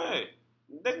 Go ahead,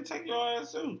 they can take your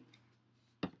ass too.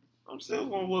 I'm still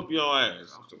gonna whoop your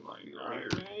ass. I'm still like, all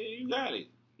right, man, you got it.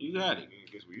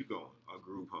 Guess where you going? A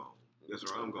group home. Guess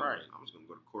where I'm going? Right. I'm just gonna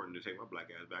go to court and take my black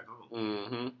ass back home.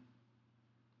 Mm-hmm.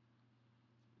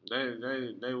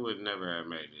 They would never have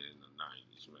made it in the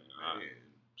 90s, man.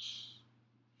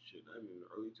 Shit, I mean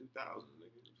early 2000s,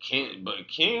 nigga.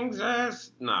 King's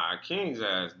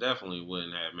ass definitely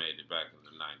wouldn't have made it back in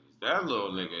the 90s. That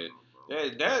little nigga,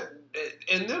 that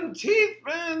and them teeth,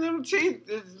 man,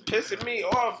 is pissing me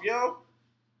off, yo.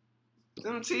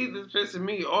 Them teeth is pissing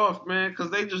me off, man, because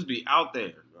they just be out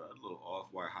there. That little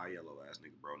off-white, high yellow ass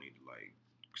nigga, bro, need to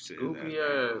sit goofy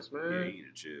ass, man. Yeah, he need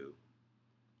to chill.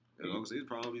 As long as he's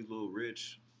probably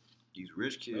these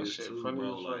rich kids too,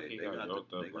 bro. Like they got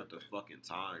the fucking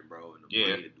time, bro, and the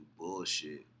money to do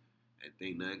bullshit. and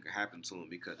think nothing could happen to them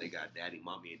because they got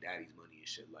mommy and daddy's money and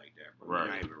shit like that, bro. Right.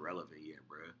 You're not even relevant yet,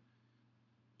 bro.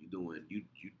 You doing you.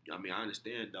 I mean, I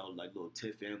understand though. Like, little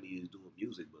Tiff family is doing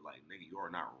music, but like, nigga, you are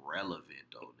not relevant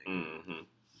though, nigga. Mm-hmm.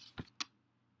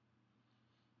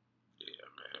 Yeah,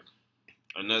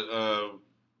 man. Another.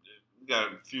 We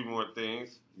got a few more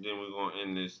things. Then we're gonna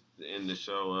end the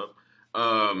show up.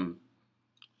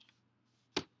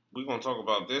 We're gonna talk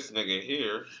about this nigga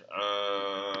here.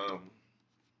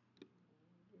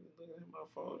 My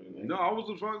phone, No, I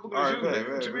wasn't trying to look All at right, you.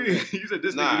 man, What you man, mean? man. You said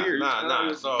this Nah, nigga here.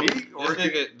 nah. So or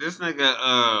this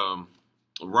nigga,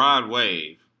 Rod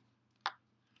Wave,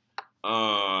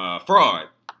 fraud.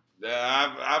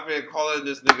 I've been calling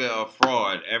this nigga a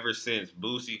fraud ever since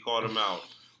Boosie called him out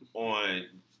on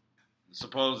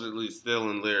supposedly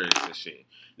stealing lyrics and shit.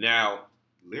 Now,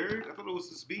 lyrics? I thought it was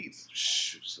his beats.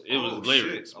 it was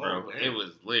lyrics, shit. bro. Oh, it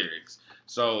was lyrics.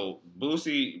 So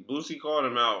Boosie called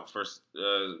him out for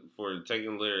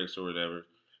taking lyrics or whatever.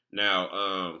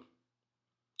 Now,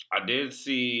 I did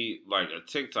see like a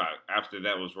TikTok after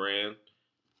that was ran,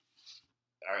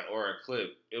 or a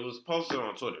clip. It was posted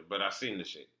on Twitter, but I seen the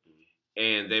shit,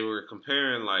 and they were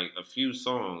comparing like a few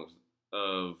songs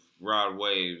of Rod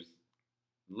Wave's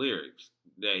lyrics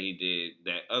that he did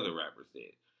that other rappers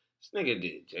did. This nigga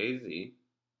did Jay-Z,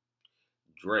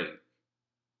 Drake,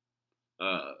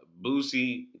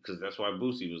 Boosie, because that's why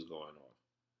Boosie was going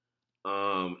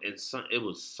off. And it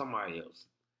was somebody else.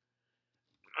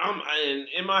 And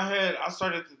in my head, I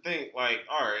started to think like,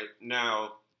 all right,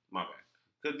 now my bad.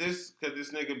 Could this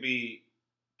nigga be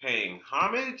paying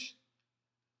homage,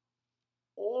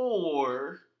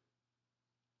 or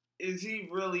is he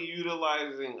really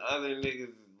utilizing other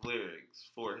niggas' lyrics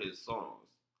for his songs?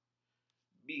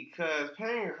 Because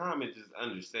paying homage is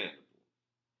understandable,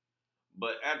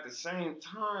 but at the same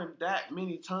time, that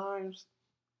many times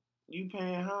you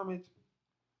paying homage,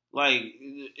 like,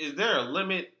 is there a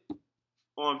limit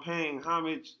on paying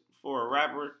homage for a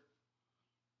rapper?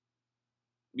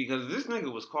 Because this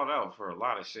nigga was called out for a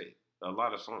lot of shit, a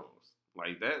lot of songs.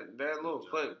 Like that little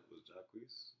clip. Was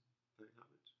Jacquees playing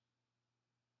homage?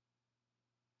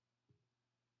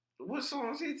 What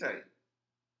songs he take?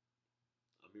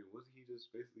 I mean, wasn't he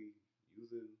just basically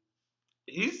using?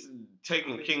 He's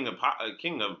taking King of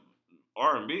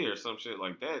R&B or some shit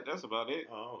like that. That's about it.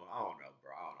 Oh, I don't know,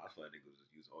 bro. I feel like niggas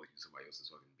just always use somebody else's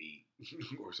fucking beat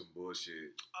or some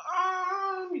bullshit.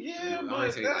 Yeah, I but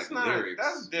ain't saying, that's like, not. lyrics,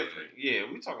 That's different. Yeah,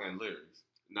 we talking lyrics.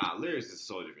 Nah, lyrics is a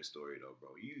so different story though,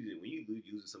 bro. When you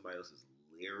using somebody else's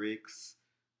lyrics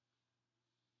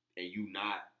and you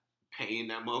not paying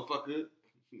that motherfucker,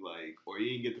 like, or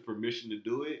you didn't get the permission to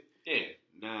do it. Yeah.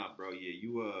 Nah, bro. Yeah,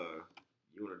 you on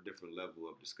a different level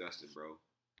of disgusting, bro.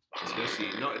 Especially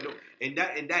in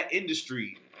that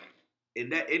industry. In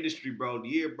that industry, bro,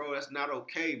 yeah, bro, that's not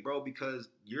okay, bro, because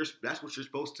that's what you're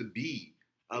supposed to be,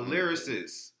 a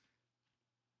lyricist.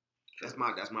 That's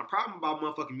my problem about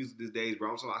motherfucking music these days,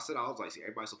 bro. So I was like, see,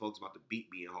 everybody's so focused about the beat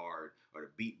being hard or the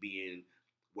beat being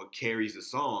what carries the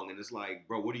song, and it's like,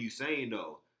 bro, what are you saying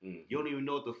though? Mm-hmm. You don't even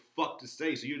know what the fuck to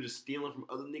say, so you're just stealing from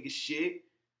other niggas' shit.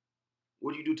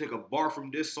 What do you do? Take a bar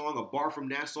from this song, a bar from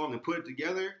that song, and put it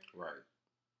together? Right.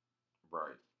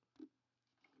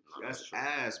 No, that's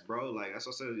ass, bro. Like, that's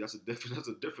what I said. That's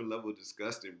a different level of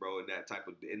disgusting, bro. In that type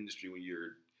of industry, when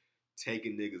you're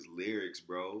taking niggas' lyrics,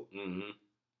 bro. Mm-hmm.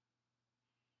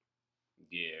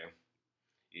 Yeah.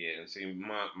 And see,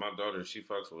 my daughter, she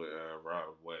fucks with Rod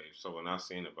Wave. So when I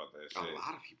seen about that shit, a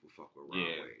lot of people fuck with Rod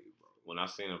Wave, bro. When I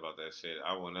seen about that shit,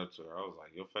 I went up to her. I was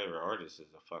like, "Your favorite artist is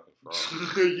a fucking fraud."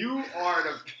 You are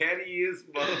the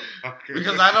pettiest motherfucker.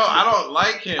 Because I don't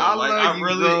like him. I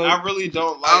really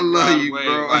don't like Rod Wave.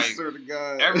 Bro. Like, I swear to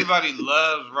God. Everybody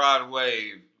loves Rod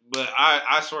Wave, but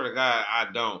I swear to God,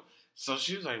 I don't. So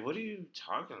she was like, "What are you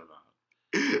talking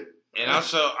about?" And I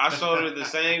showed her the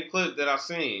same clip that I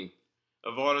seen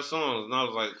of all the songs, and I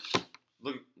was like,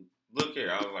 "Look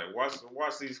here." I was like,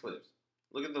 "Watch these clips.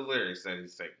 Look at the lyrics that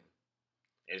he's taking."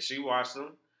 And she watched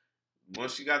them.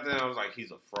 Once she got there, I was like,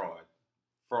 "He's a fraud.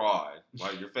 Fraud.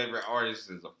 Like, your favorite artist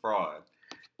is a fraud."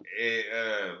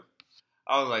 And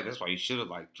I was like, "That's why you should have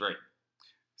liked Drake."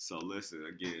 So listen,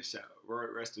 again,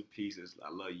 rest in peace. I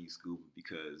love you, Scuba,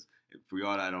 because for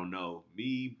y'all that don't know,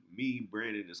 me,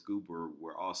 Brandon, and Scuba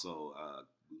were also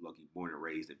lucky born and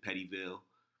raised in Pettyville.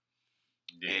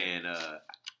 Yeah. And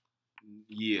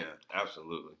yeah,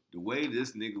 absolutely. The way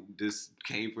this nigga just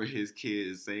came for his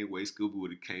kids, same way Scuba would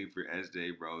have came for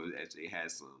SJ, bro. SJ had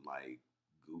some like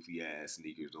goofy ass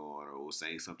sneakers on, or was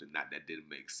saying something that didn't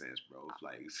make sense, bro.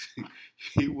 Like,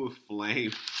 he would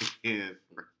flame him.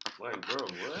 Like, bro,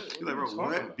 what? He's like, bro,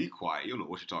 what? Be quiet. You don't know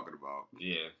what you're talking about.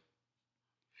 Yeah.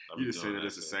 You just say that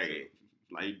as a saying.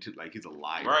 Like he's a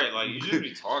liar. Right, like you just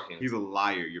be talking. He's a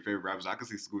liar. Your favorite rapper. I can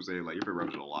see school saying like your favorite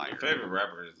rapper's a liar. Your favorite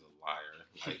rapper is a liar.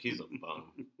 Like he's a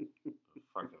bum.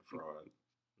 Fucking fraud.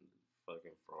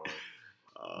 Fucking fraud.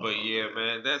 But yeah,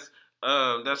 man, that's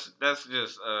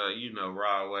just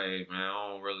raw wave, man. I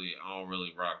don't really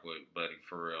rock with Buddy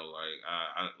for real. Like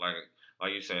I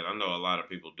like you said, I know a lot of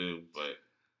people do, but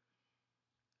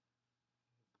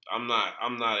I'm not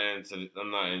into the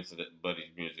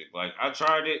Buddy's music. Like I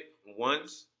tried it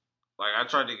once, like I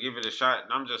tried to give it a shot,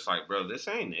 and I'm just like, bro, this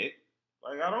ain't it.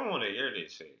 Like I don't want to hear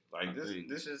this shit. Like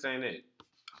this just ain't it. I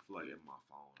feel like in my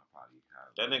phone, I probably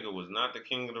have that nigga was not the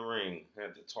king of the ring.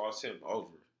 Had to toss him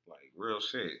over, like real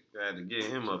shit. Had to get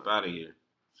him up out of here.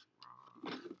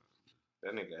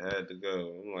 That nigga had to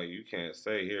go. I'm like, you can't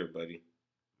stay here, buddy.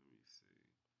 Let me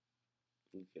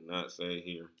see. You cannot stay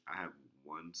here. I have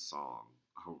one song.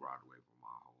 I'll ride away from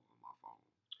my phone.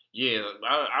 Yeah,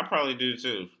 I probably do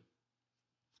too.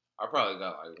 I probably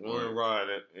got like one ride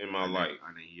in my life.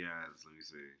 I think he has. Let me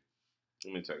see.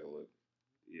 Let me take a look.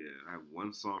 Yeah, I have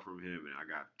one song from him, and I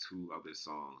got 2 other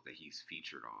songs that he's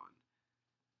featured on.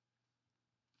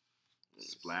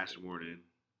 Splash Warning.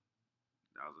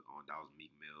 That was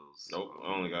Meek Mill's. Nope, I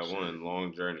only got one.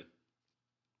 Long Journey.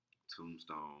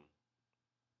 Tombstone.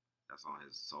 That's on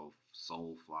his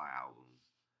Soulfly album.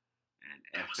 And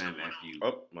FMFU.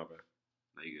 Oh, my bad.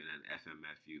 No, you get an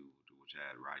FMFU, which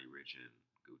had Roddy Ricch and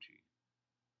Gucci.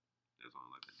 That's on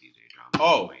like the DJ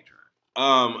drama track.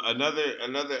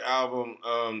 Another album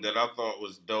that I thought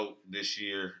was dope this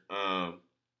year. Matter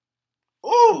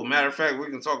of fact,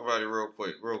 we can talk about it real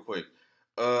quick.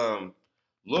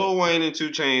 Lil Wayne and 2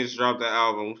 Chainz dropped the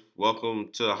album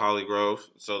Welcome to Holly Grove.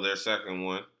 So their second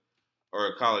one,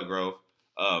 or Collie Grove.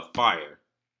 Fire.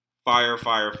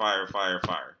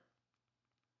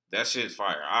 That shit's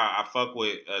fire. I fuck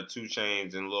with 2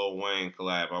 Chainz and Lil Wayne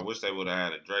collab. I wish they would have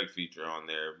had a Drake feature on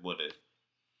there. Would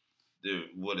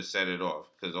have set it off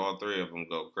because all 3 of them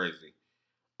go crazy.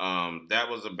 That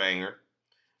was a banger.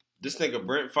 This nigga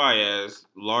Brent Faiyaz,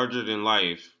 Larger Than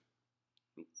Life,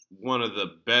 one of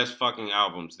the best fucking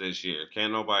albums this year.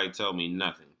 Can't nobody tell me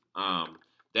nothing.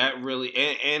 That really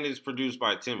and it's produced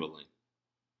by Timbaland.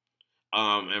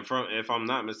 And if I'm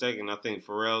not mistaken, I think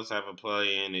Pharrell's have a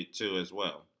play in it too as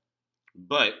well.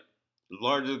 But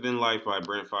Larger Than Life by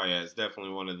Brent Faiyaz,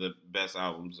 definitely one of the best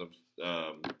albums of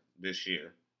this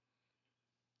year.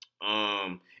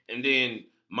 And then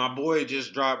my boy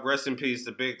just dropped, rest in peace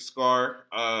to Big Scar.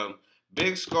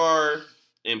 Big Scar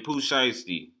and Pooh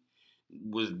Shiesty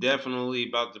was definitely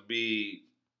about to be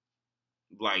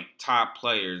like top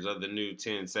players of the new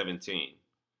 1017.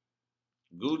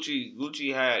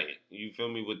 Gucci had it. You feel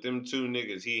me? With them 2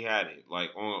 niggas, he had it.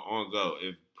 Like on go.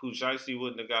 If Pooh Shiesty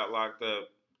wouldn't have got locked up,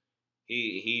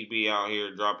 he'd be out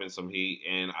here dropping some heat.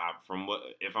 And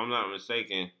if I'm not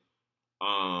mistaken,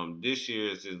 this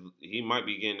year he might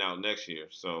be getting out next year.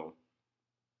 So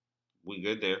we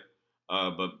good there.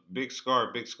 But Big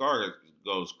Scar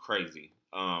goes crazy.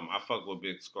 I fuck with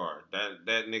Big Scar.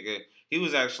 That nigga, he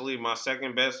was actually my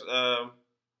second best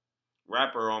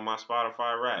rapper on my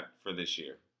Spotify rap for this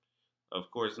year. Of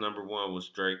course, number 1 was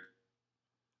Drake.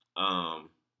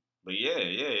 But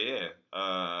yeah.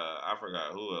 I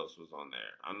forgot who else was on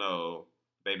there. I know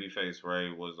Babyface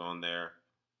Ray was on there.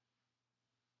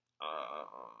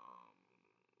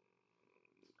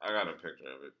 I got a picture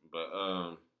of it, but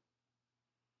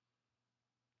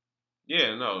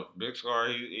yeah, no, Big Scar,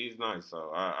 he's nice.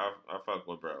 So I fuck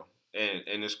with bro,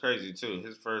 and it's crazy too.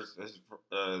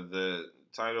 The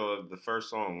title of the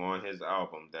first song on his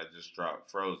album that just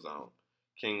dropped, Frozone,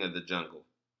 King of the Jungle.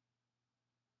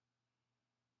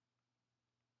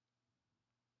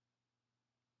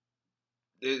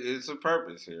 It's a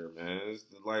purpose here, man. It's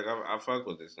like I fuck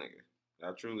with this nigga.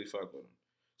 I truly fuck with him.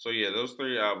 So yeah, those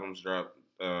 3 albums dropped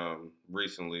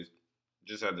recently.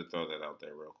 Just had to throw that out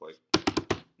there real quick.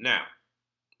 Now,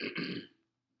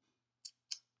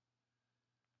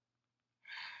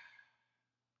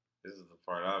 this is the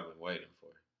part I've been waiting for.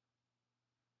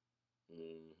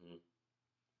 You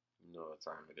know what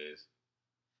time it is.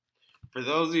 For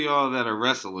those of y'all that are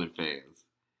wrestling fans,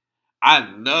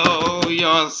 I know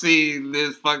y'all seen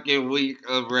this fucking week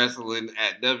of wrestling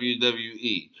at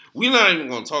WWE. We're not even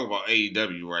gonna talk about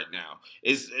AEW right now.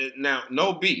 Now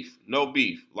no beef.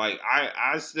 Like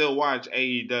I still watch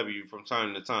AEW from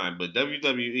time to time, but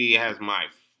WWE has my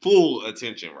full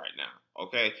attention right now.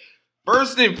 Okay,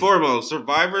 first and foremost,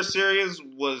 Survivor Series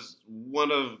was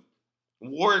one of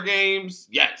War Games.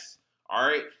 Yes, all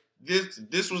right.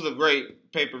 This was a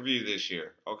great pay-per-view this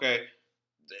year. Okay.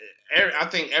 I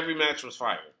think every match was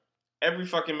fire. Every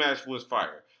fucking match was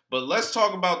fire. But let's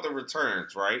talk about the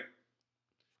returns, right?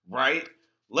 Right?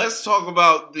 Let's talk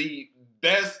about the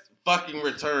best fucking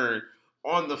return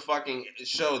on the fucking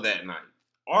show that night.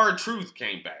 R-Truth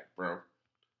came back, bro.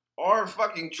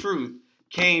 R-Truth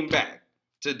came back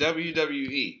to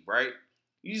WWE, right?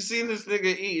 You seen this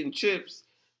nigga eating chips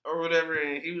or whatever,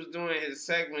 and he was doing his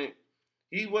segment.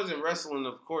 He wasn't wrestling,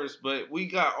 of course, but we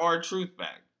got R-Truth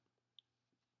back.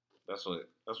 That's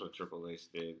what Triple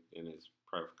H did in his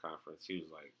press conference. He was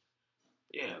like,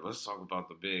 "Yeah, let's talk about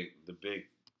the big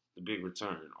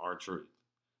return, R-Truth."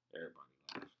 Everybody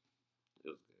laughed. It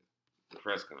was good. The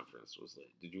press conference was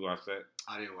lit. Did you watch that?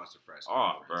 I didn't watch the press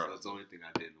conference. Bro. That's the only thing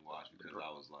I didn't watch because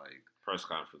I was like, press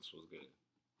conference was good.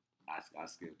 I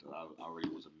skipped it. I already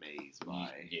was amazed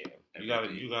by. Yeah, you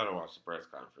gotta watch the press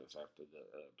conference after the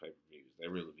pay per views. They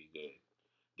really be good.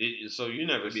 So you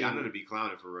never seen? I know to be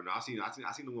clowning for real. No, I seen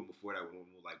the one before that one,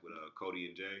 like with Cody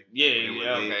and Jay. Yeah,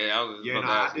 okay.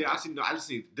 I just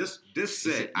seen this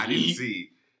set. I didn't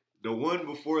see the one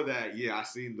before that. Yeah, I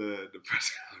seen the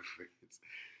press conference.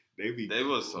 They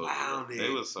was so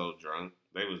drunk.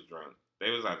 They was drunk. They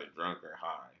was either drunk or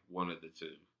high, one of the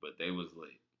two. But they was lit.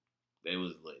 They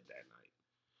was lit that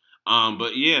night.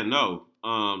 But yeah, no.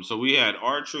 So we had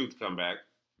R-Truth come back.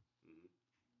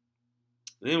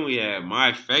 Then we had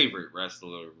my favorite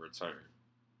wrestler return,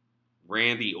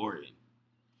 Randy Orton.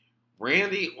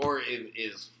 Randy Orton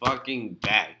is fucking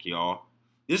back, y'all.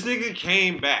 This nigga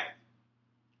came back.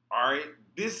 Alright?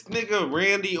 This nigga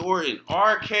Randy Orton,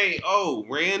 RKO,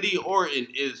 Randy Orton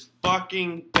is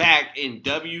fucking back in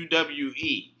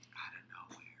WWE.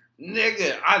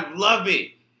 Nigga, I love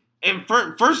it. And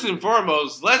first and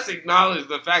foremost, let's acknowledge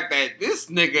the fact that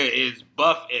this nigga is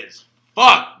buff as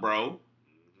fuck, bro.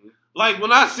 Like,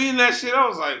 when I seen that shit, I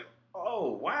was like, oh,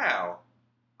 wow.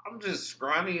 I'm just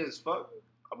scrawny as fuck.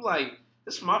 I'm like,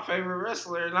 this is my favorite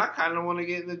wrestler, and I kind of want to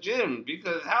get in the gym.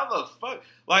 Because how the fuck?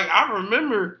 Like, I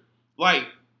remember, like,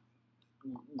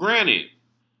 granted,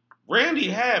 Randy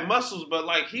had muscles, but,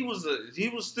 like, he was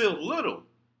still little.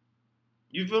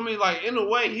 You feel me? Like, in a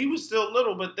way, he was still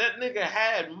little, but that nigga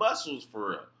had muscles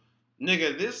for real.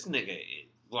 Nigga, this nigga is,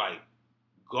 like,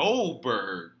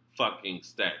 Goldberg fucking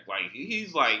stack. Like,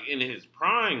 he's like in his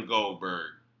prime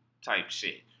Goldberg type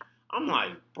shit. I'm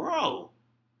like, bro,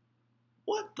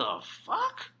 what the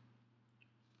fuck?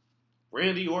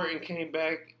 Randy Orton came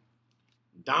back,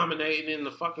 dominating in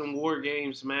the fucking War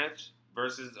Games match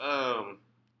versus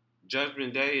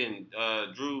Judgment Day and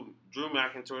Drew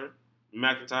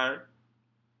McIntyre.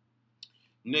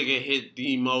 Nigga hit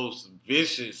the most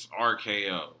vicious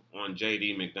RKO on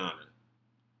JD McDonough.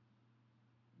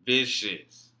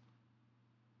 Vicious.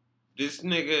 This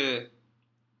nigga,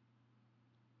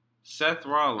 Seth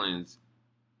Rollins,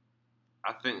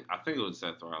 I think it was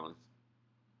Seth Rollins.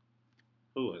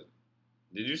 Who was it?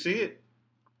 Did you see it?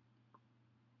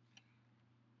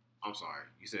 I'm sorry.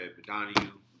 You said McDonough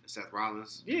and Seth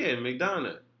Rollins? Yeah,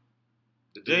 McDonough.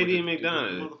 JD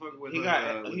McDonough. He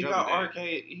got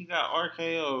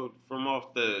RKO'd from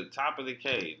off the top of the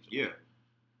cage. Yeah.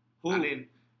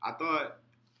 I thought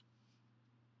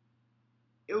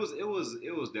it was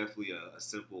definitely a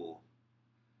simple.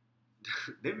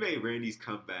 They made Randy's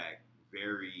comeback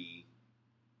very.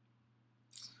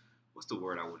 What's the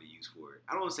word I want to use for it?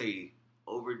 I don't want to say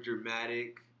over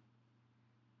dramatic.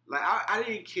 Like I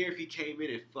didn't care if he came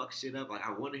in and fucked shit up. Like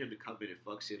I wanted him to come in and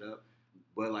fuck shit up,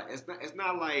 but like it's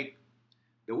not like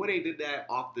the way they did that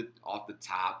off the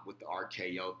top with the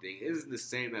RKO thing isn't the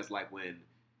same as like when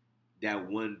that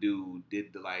one dude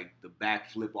did the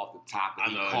backflip off the top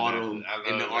and he caught him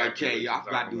in the RKO. I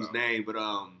forgot dude's name, but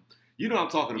you know what I'm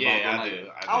talking about. Yeah,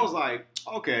 I was like,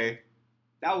 okay,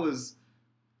 that was,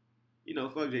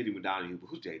 fuck JD McDonough, but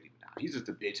who's JD McDonough? He's just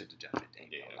a bitch at the Judgment Day.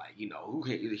 Yeah. Like, he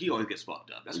always gets fucked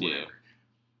up. That's whatever. Yeah.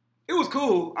 It was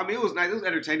cool. I mean, it was nice. It was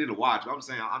entertaining to watch. But I'm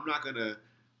saying I'm not gonna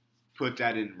put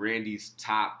that in Randy's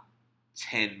top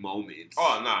 10 moments.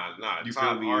 Oh nah. You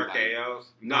top feel me? RKOs.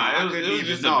 It was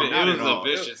just a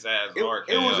vicious ass RKO.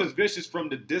 It was just vicious from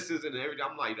the distance and everything.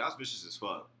 I'm like, that's vicious as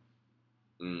fuck.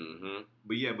 Mm-hmm.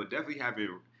 But definitely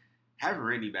having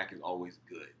Randy back is always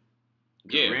good.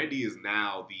 Yeah. Randy is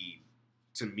now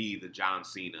to me the John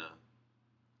Cena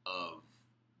of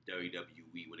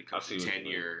WWE when it comes to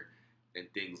tenure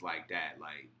and things like that.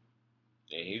 Like,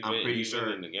 I'm pretty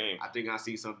sure in the game. I think I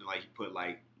see something like he put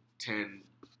like 10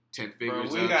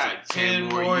 figures. Bro, we got 10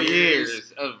 more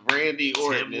years of Randy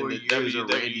Orton in the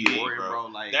WWE, bro.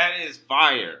 Like, that is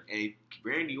fire. And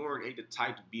Randy Orton ain't the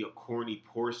type to be a corny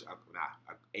person,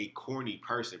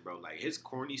 bro. Like, his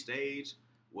corny stage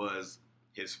was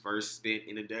his first stint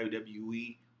in the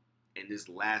WWE and this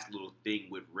last little thing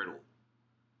with Riddle.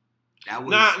 That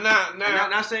was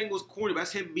not saying it was corny, but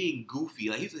that's him being goofy.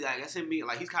 Like that's him being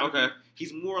like he's kind of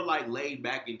he's more like laid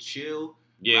back and chill.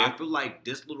 Yeah, but I feel like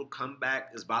this little comeback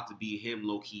is about to be him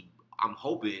low key. I'm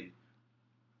hoping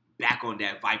back on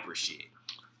that Viper shit.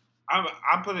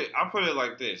 I put it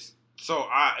like this. So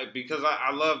because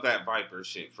I love that Viper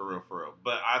shit for real.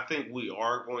 But I think we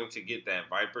are going to get that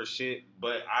Viper shit.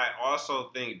 But I also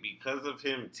think because of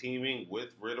him teaming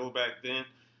with Riddle back then,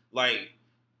 like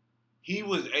he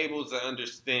was able to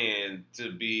understand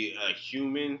to be a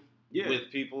human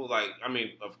with people. Like, I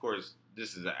mean, of course,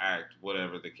 this is an act,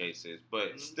 whatever the case is.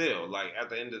 But still, like at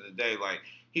the end of the day, like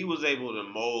he was able to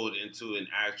mold into an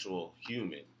actual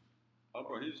human. Oh,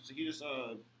 bro, he just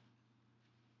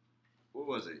what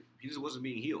was it? He just wasn't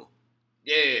being healed.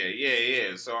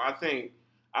 Yeah. So I think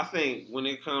when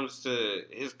it comes to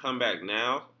his comeback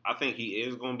now, I think he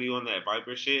is gonna be on that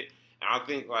Viper shit. And I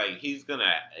think like he's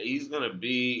gonna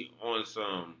be on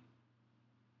some.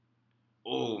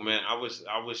 Oh man, I wish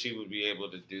he would be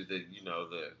able to do the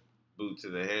the boot to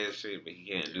the head shit, but he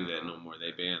can't do that no more.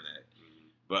 They banned that.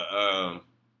 But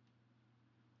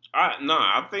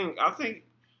I think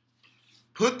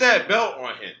put that belt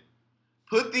on him.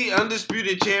 Put the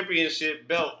undisputed championship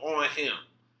belt on him.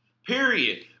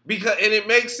 Period. And it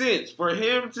makes sense for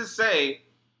him to say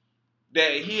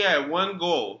that he had one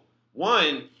goal.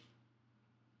 One,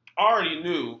 already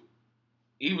knew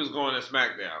he was going to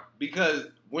SmackDown because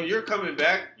when you're coming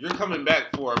back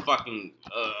for a fucking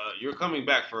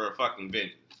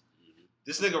vengeance.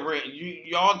 This nigga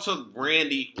y'all took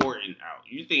Randy Orton out.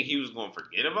 You think he was going to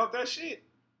forget about that shit?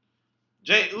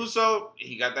 Jey Uso,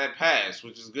 he got that pass,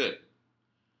 which is good.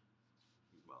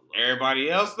 Everybody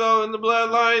else though in the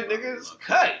bloodline, nigga, it's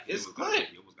cut. It's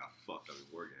clipped. He almost got fucked up in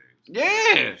War Games.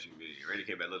 Yeah. What you mean? Randy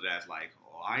came back, looked at us like,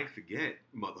 "Oh, I ain't forget,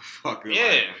 motherfucker." Yeah.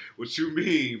 Like, what you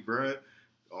mean, bruh?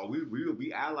 Oh, we will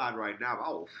be allied right now. I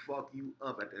will fuck you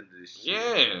up at the end of this shit.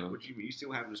 Yeah. What you mean? You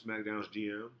still having the SmackDown's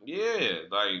GM? Yeah.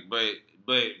 Like,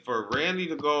 but for Randy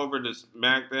to go over to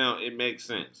SmackDown, it makes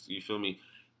sense. You feel me?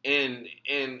 And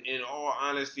in all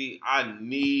honesty, I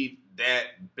need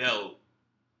that belt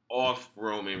off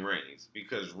Roman Reigns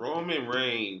because Roman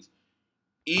Reigns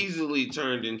easily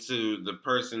turned into the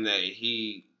person that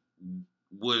he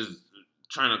was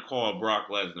trying to call Brock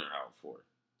Lesnar out for.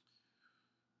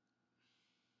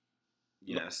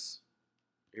 Yes.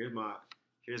 Here's my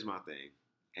thing,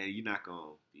 and you're not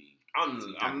gonna be. I'm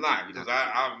not because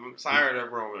I'm tired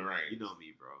of Roman Reigns. You know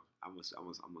me, bro. I'm gonna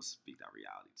speak that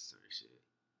reality to certain shit.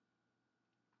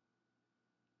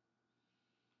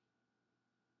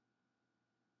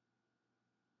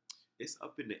 It's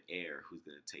up in the air who's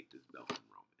going to take this belt from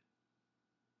Roman.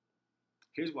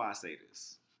 Here's why I say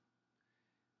this.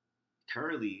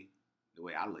 Currently, the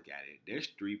way I look at it, there's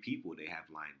 3 people they have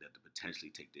lined up to potentially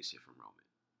take this shit from Roman.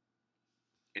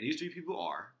 And these 3 people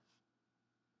are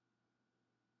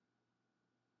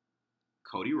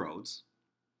Cody Rhodes.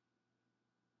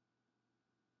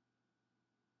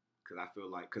 Because I feel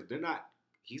like,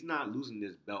 he's not losing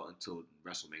this belt until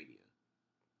WrestleMania.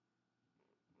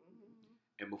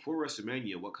 And before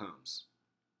WrestleMania, what comes?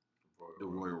 The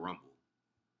Royal Rumble.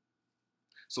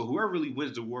 So whoever really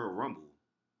wins the Royal Rumble,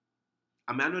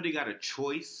 I mean, I know they got a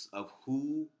choice of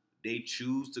who they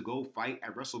choose to go fight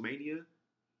at WrestleMania,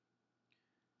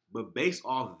 but based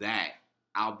off that,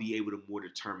 I'll be able to more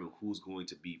determine who's going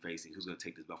to be facing, who's going to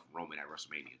take this belt from Roman at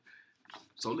WrestleMania.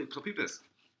 So peep this.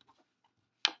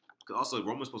 Because also,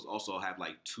 Roman's supposed to also have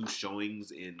like 2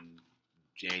 showings in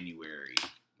January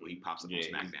where he pops up on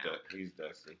SmackDown. He's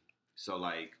dusty. So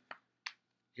like,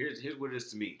 here's what it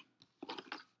is to me.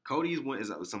 Cody is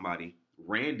somebody.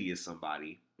 Randy is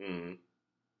somebody. Mm-hmm.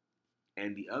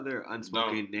 And the other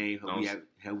unspoken name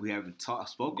we haven't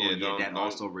spoken on yet that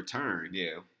also returned.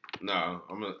 Yeah. No,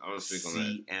 I'm gonna speak on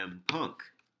that. CM Punk.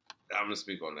 I'm gonna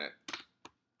speak on that.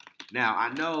 Now I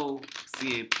know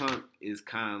CM Punk is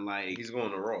kind of like he's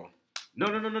going to Raw. No.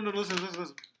 Listen.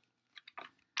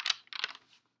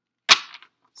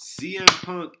 CM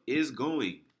Punk is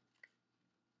going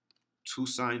to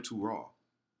sign to Raw.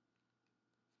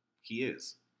 He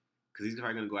is. Because he's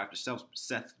probably going to go after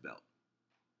Seth's belt.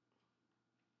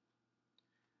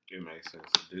 It makes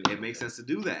sense to do that. It makes sense to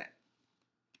do that.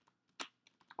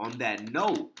 On that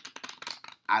note,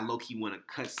 I low-key want to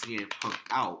cut CM Punk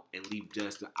out and leave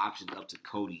just the options up to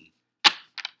Cody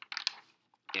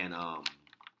and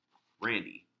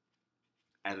Randy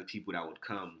as the people that would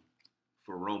come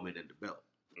for Roman and the belt.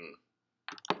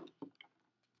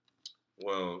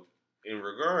 Well, in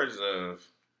regards of...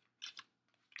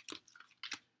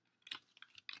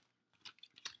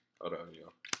 Hold on,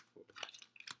 y'all.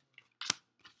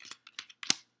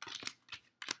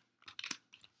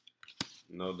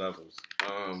 No doubles.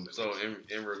 So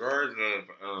in regards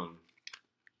of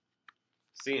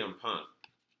CM Punk,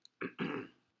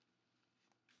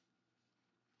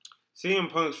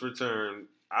 CM Punk's return,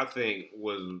 I think,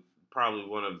 was probably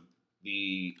one of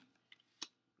the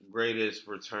greatest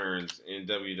returns in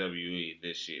WWE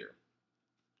this year.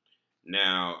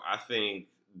 Now, I think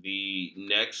the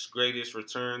next greatest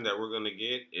return that we're gonna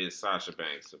get is Sasha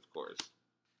Banks, of course.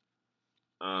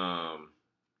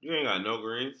 You ain't got no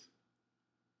greens.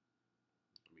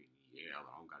 I mean, yeah, I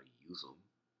don't gotta use them.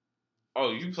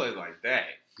 Oh, you play like that.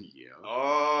 Yeah.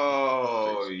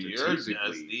 Oh, you're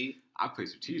dusty. I play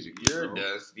strategic. You're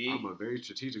dusty. I'm a very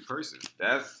strategic person.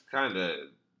 That's kind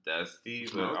of dusty,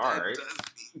 but all right.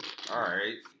 All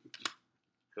right.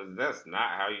 Because that's not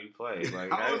how you play.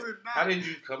 Like, how is it not? How did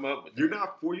you come up with that? You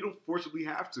don't fortunately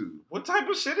have to. What type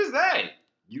of shit is that?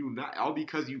 You do not. All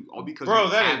because bro,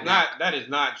 that is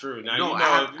not true. Now, no, you know,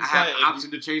 I have an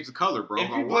option to change the color, bro. If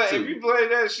you play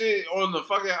that shit on the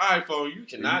fucking iPhone, you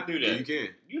cannot do that. Yeah, you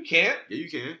can. You can't? Yeah, you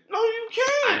can. No, you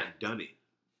can't. I've done it.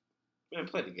 Man,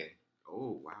 play the game.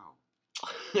 Oh, wow.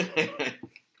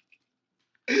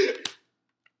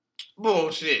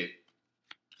 Bullshit.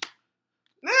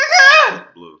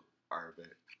 Nigga! Blue. Alright,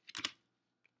 bet.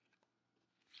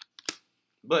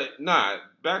 But, nah,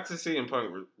 back to CM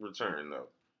Punk return, though.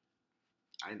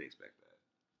 I didn't expect that.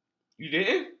 You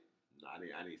didn't? No, I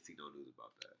didn't see no news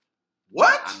about that.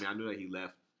 What? I mean, I knew that he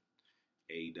left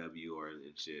AEW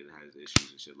and shit and has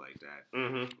issues and shit like that.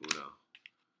 Mm-hmm. Uno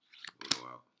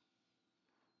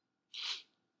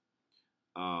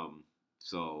out.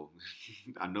 So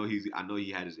I know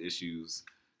he had his issues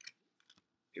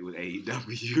with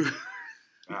AEW.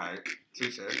 Alright.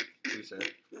 Touche.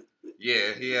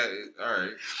 Yeah, he had it.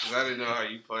 Alright. Because I didn't know how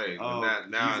you played. But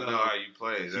now I know how you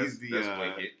play. That's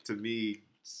wicked. To me,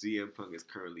 CM Punk is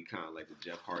currently kind of like the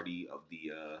Jeff Hardy of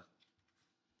the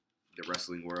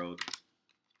wrestling world.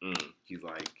 He's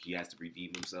like, he has to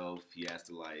redeem himself. He has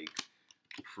to like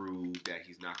prove that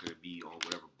he's not going to be on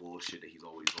whatever bullshit that he's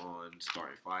always on,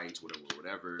 starting fights,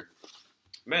 whatever.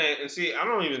 Man, and see, I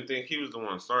don't even think he was the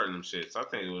one starting them shits. I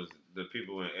think it was the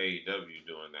people in AEW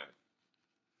doing that.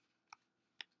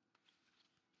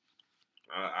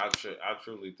 I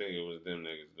truly think it was them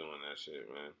niggas doing that shit,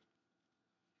 man.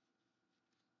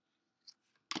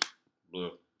 Blue. I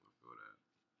feel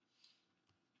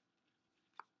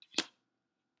that.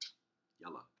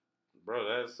 Yellow. Bro,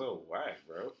 that's so whack,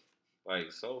 bro.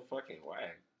 Like, so fucking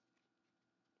whack.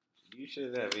 You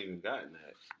should have even gotten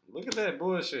that. Look at that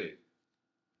bullshit.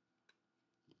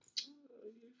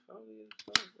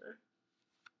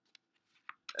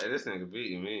 Hey, this nigga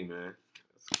beating me, man.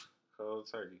 That's cold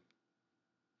turkey.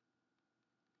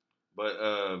 But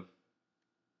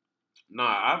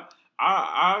nah,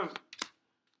 I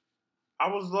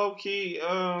was low key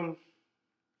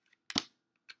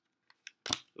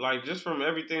like just from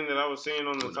everything that I was seeing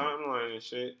on the timeline and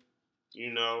shit,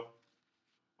 you know,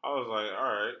 I was like,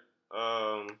 all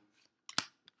right,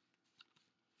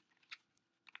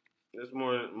 it's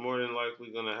more than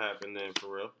likely gonna happen then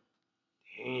for real.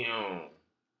 Damn.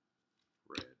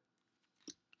 Red.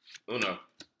 Uno.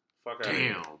 Fuck out of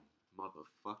here. Damn.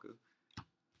 Motherfucker.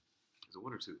 Is it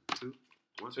one or two? Two?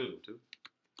 One? Two.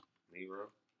 Negro.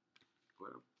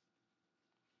 Well.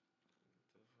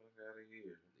 Get the fuck out of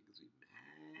here. Niggas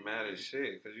be mad as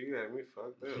shit, because you had me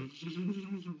fucked up.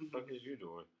 What the fuck is you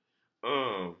doing?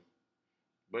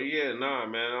 But yeah, nah,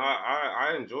 man.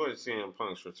 I enjoyed CM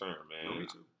Punk's return, man. No, me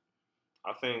too.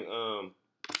 I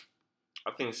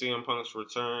think CM Punk's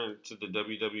return to the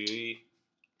WWE.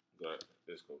 Good.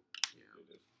 It's cool.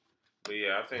 Yeah. But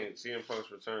yeah, I think CM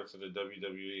Punk's return to the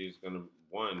WWE is gonna,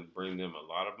 one, bring them a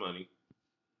lot of money.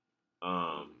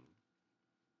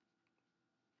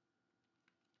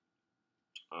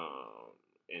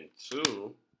 And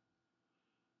two,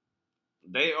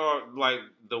 they are like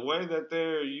the way that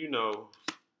they're, you know,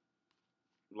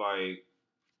 like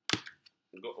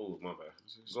oh my bad,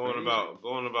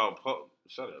 going about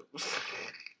shut up.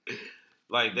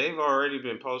 Like they've already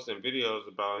been posting videos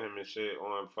about him and shit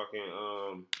on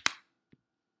fucking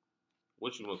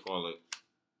whatchamacallit,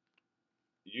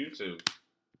 YouTube.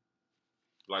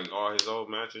 Like all his old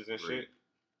matches and Green. shit.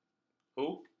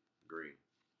 Who? Green.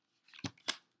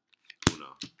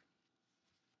 Uno.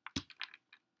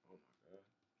 Oh my god.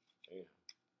 Damn.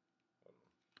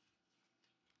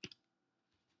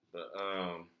 But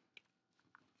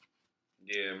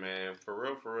yeah, man, for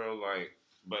real, like,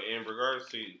 but in regards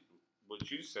to what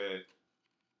you said,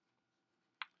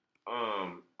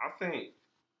 I think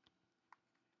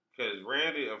because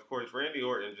Randy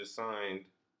Orton just signed.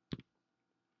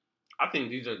 I think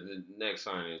these are the next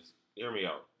signings. Hear me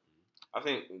out. I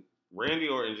think Randy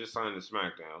Orton just signed to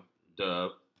SmackDown.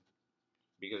 Dub.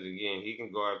 Because again, he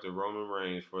can go after Roman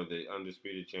Reigns for the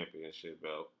undisputed championship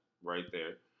belt right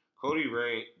there. Cody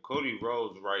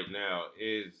Rhodes right now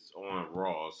is on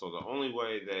Raw, so the only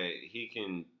way that he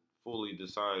can fully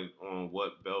decide on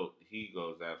what belt he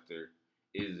goes after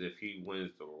is if he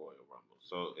wins the Royal Rumble.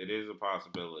 So it is a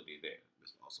possibility there.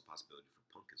 There's also a possibility for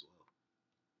Punk as well.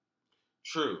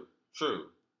 True.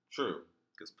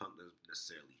 Because Punk doesn't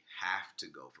necessarily have to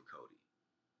go for Cody.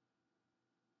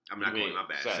 I'm not going. My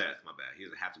bad. Seth. My bad. He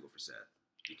doesn't have to go for Seth.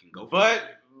 He can go for Cody.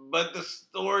 But the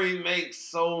story makes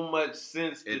so much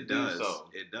sense to do so.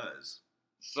 It does.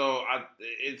 So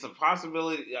it's a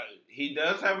possibility. He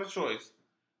does have a choice,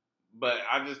 but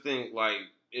I just think like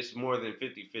it's more than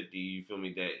 50-50, you feel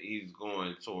me, that he's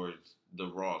going towards the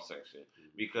Raw section.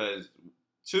 Because,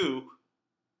 2,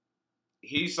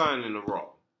 he's signing the Raw.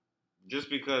 Just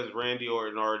because Randy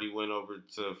Orton already went over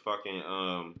to fucking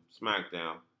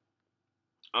SmackDown.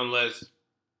 Unless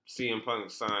CM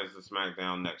Punk signs the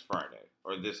SmackDown next Friday.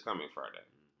 Or this coming Friday.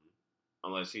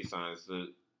 Unless he signs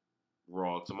the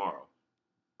Raw tomorrow.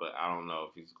 But I don't know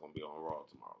if he's going to be on Raw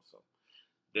tomorrow. So,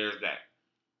 there's that.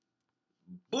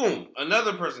 Boom!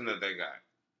 Another person that they got.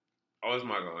 Oh, it's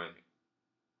Michael in here.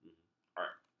 All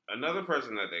right. Another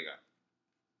person that they got.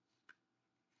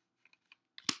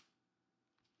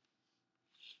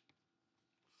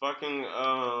 Fucking,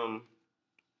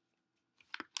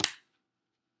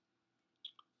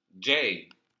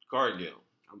 Jade Cargill.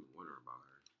 I'm wondering about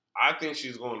her. I think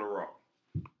she's going to Raw.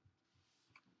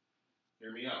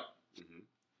 Hear me out.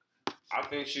 I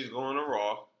think she's going to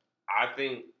Raw. I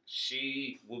think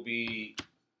she will be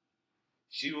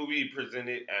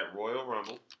presented at Royal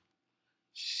Rumble.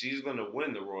 She's going to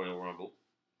win the Royal Rumble.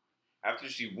 After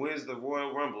she wins the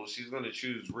Royal Rumble, she's going to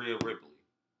choose Rhea Ripley.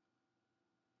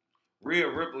 Rhea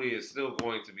Ripley is still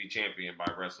going to be champion by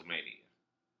WrestleMania.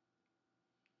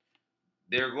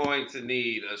 They're going to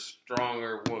need a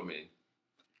stronger woman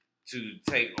to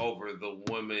take over the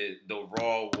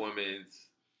Raw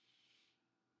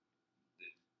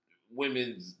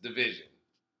women's division.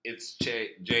 It's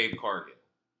Jade Cargill.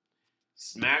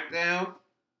 SmackDown.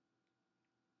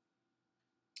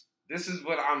 This is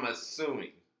what I'm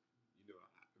assuming. You know,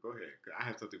 go ahead. I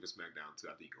have something for SmackDown too.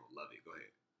 I think you're gonna love it. Go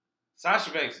ahead.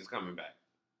 Sasha Banks is coming back.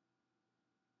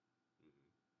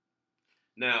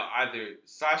 Now, either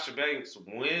Sasha Banks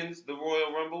wins the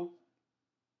Royal Rumble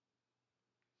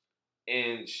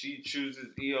and she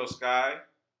chooses Io Sky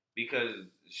because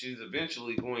she's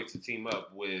eventually going to team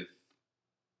up with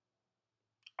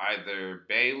either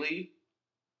Bayley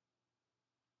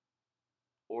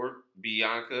or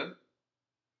Bianca,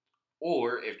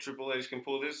 or if Triple H can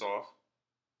pull this off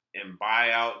and buy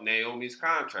out Naomi's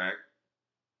contract,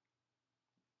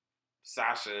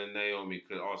 Sasha and Naomi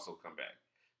could also come back.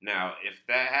 Now, if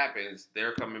that happens,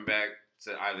 they're coming back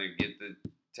to either get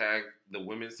the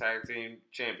women's tag team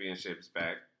championships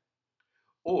back,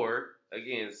 or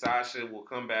again, Sasha will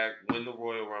come back, win the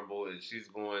Royal Rumble, and she's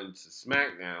going to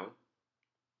SmackDown,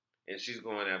 and she's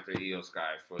going after Io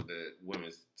Sky for the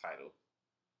women's title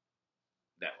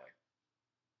that way.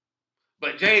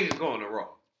 But Jade is going to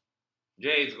Raw.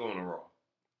 Jade's going to Raw.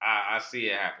 I see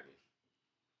it happening.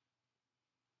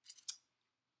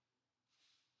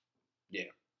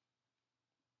 Yeah.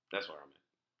 That's where I'm at.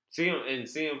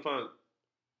 CM Punk,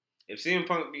 if CM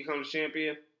Punk becomes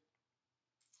champion, it's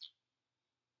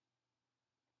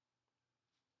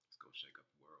gonna shake up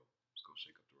the world. It's gonna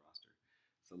shake up the roster.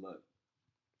 So look.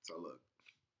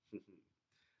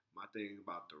 My thing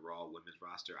about the Raw women's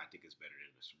roster, I think it's better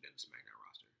than the SmackDown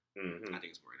roster. I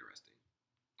think it's more interesting.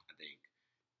 I think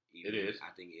it is.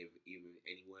 I think if even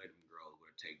any one of them girls were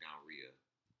to take down Rhea,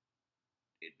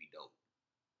 it'd be dope.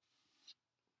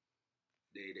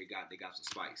 They got some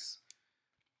spice.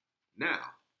 Now,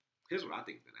 here's what I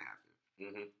think is gonna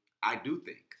happen. I do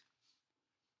think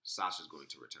Sasha's going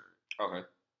to return. Okay.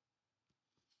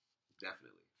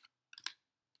 Definitely.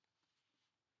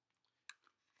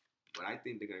 What I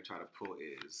think they're gonna try to pull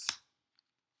is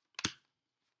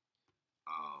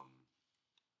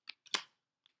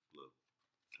look.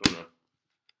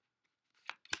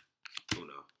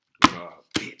 Uno.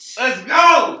 Bitch. Let's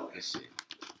go! Good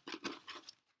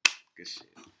shit.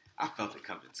 I felt it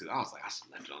coming too. I was like, I just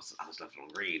left it on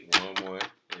grade. One more.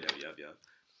 Yep.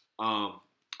 I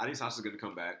think Sasha's gonna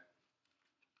come back.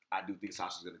 I do think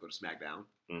Sasha's gonna go to SmackDown.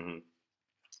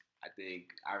 I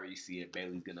think I already see it.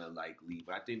 Bayley's gonna leave.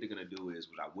 What I think they're gonna do is,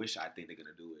 I think they're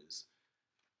gonna do is.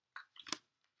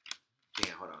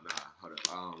 Damn, hold on.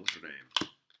 What's her name?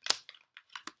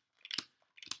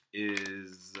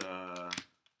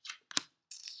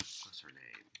 What's her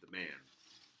name? The man.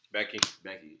 Becky.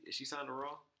 Is she signed to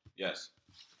Raw? Yes.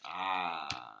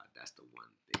 That's the one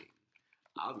thing.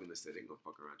 I was gonna say they gonna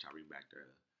fuck around, try to bring back the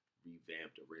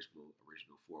revamped original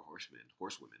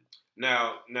horsewomen.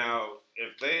 Now,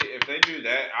 if they do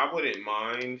that, I wouldn't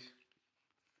mind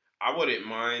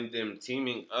them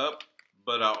teaming up,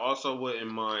 but I also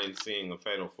wouldn't mind seeing a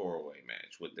fatal 4-way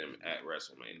match with them at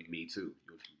WrestleMania. Me too.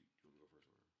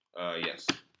 Yes.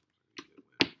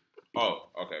 Oh,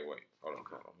 okay. Wait, hold on.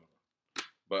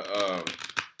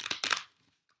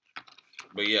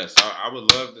 But yes, I would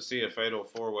love to see a fatal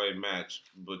 4-way match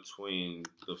between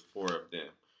the four of them.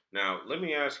 Now, let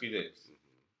me ask you this: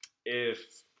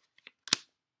 if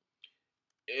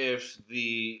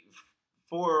the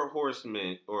four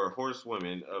horsemen or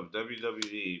horsewomen of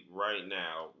WWE right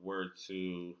now were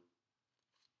to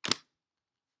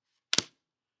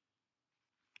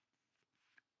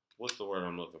what's the word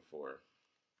I'm looking for?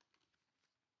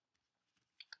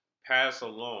 Pass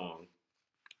along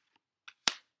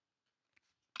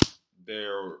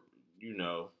their,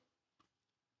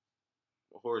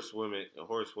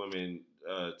 horsewomen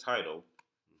title.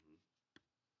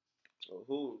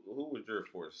 Who would your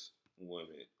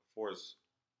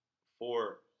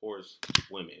four horse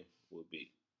women would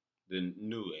be? The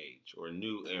new age or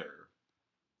new era.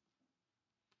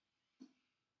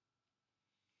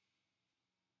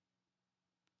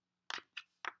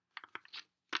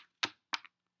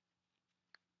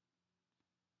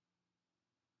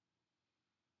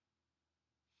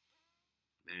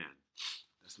 Man,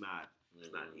 it's not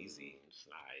easy. It's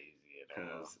not easy at all.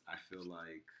 Because I feel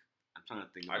like I'm trying to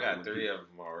think. I got three of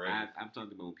them already. I'm trying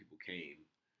to think about when people came.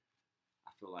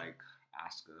 I feel like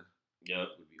Asuka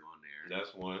would be on there.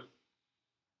 That's one.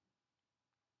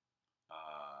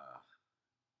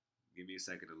 Give me a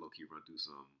second to low key run through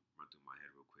my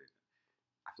head real quick.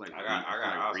 I feel like I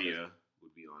got Rhea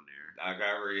would be on there. I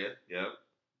got Rhea. Yep.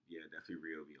 Yeah, definitely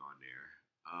Rhea would be on there.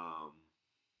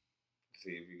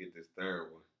 See if you get this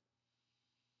third one.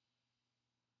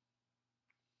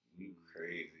 You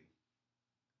crazy.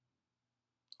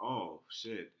 Oh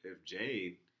shit! If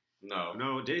Jade,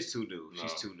 no, Jade's too new. No.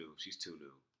 She's too new.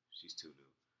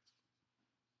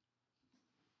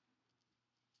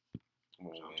 Come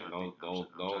on, man.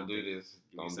 Don't do this.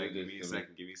 Give me a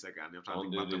second. I'm trying to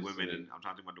think about the women. I'm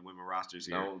trying to think about the women rosters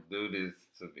here. Don't do this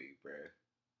to me, bruh.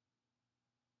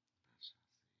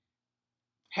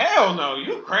 Hell no,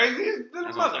 you crazy as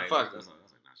a motherfucker. That's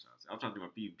like not shots. I'm trying to think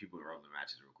about people that were on the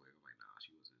matches real quick. I'm like, nah,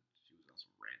 she was on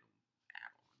some random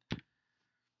add-on.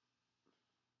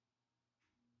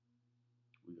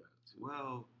 We got two.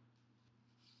 Well,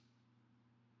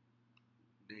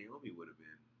 Naomi would have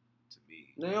been to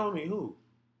me. Naomi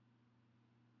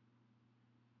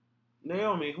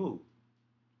who?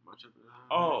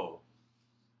 Oh.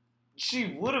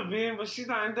 She would have been, but she's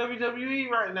not in WWE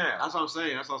right now. That's what I'm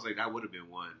saying. That would have been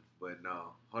one. But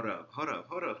no. Hold up.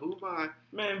 Who am I?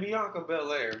 Man, Bianca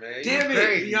Belair, man. Damn it,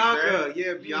 crazy, Bianca. Bruh.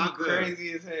 Yeah, Bianca. You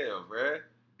crazy as hell, bruh.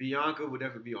 Bianca would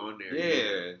definitely be on there.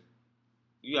 Yeah.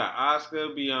 You got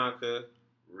Asuka, Bianca,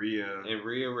 Rhea, and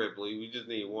Rhea Ripley. We just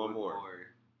need one more.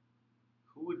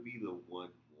 Who would be the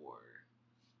one more?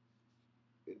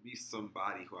 It'd be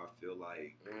somebody who I feel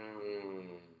like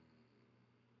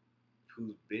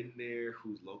who's been there,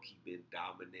 who's low-key been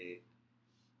dominant,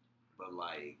 but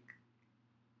like...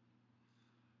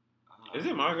 is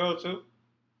it my go-to?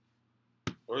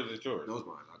 Or is it yours? No, it's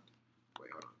mine.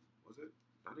 Wait, hold on. Was it?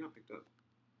 I think I picked up.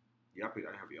 Yeah, I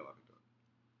have yellow. I picked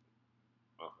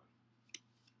up.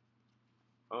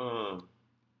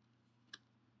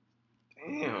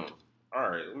 Damn. All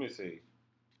right, let me see.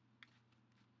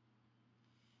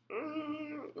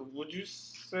 Would you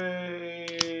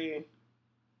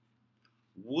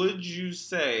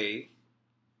say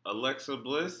Alexa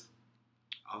Bliss?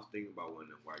 I was thinking about one of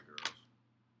them white girls.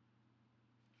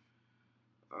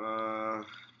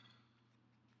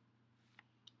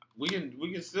 We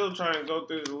can still try and go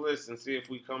through the list and see if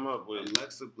we come up with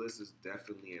Alexa Bliss is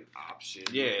definitely an option.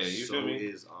 Yeah, you feel me? So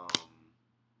is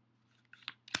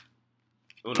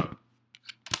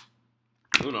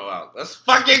Uno out. Let's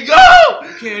fucking go!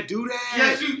 You can't do that.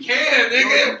 Yes, you can, nigga. No,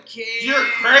 you can't. You're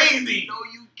crazy. No,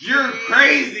 you can't. You're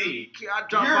crazy. I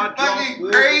dropped You're my fucking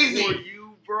draw crazy. for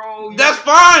you, bro. That's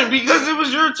fine because it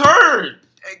was your turn.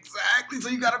 Exactly. So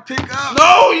you gotta pick up.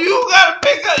 No, you gotta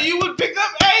pick up. You would pick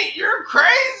up 8. You're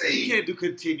crazy. You can't do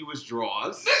continuous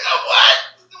draws. Nigga, what?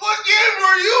 What game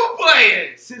were you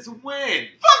playing? Since when?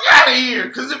 Fuck out of here.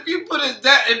 Because if you put it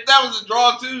if that was a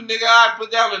draw 2, nigga, I'd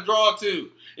put down a draw 2.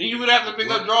 And you would have to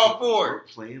pick up draw 4. You're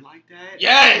playing like that?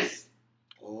 Yes.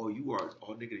 Oh, you are.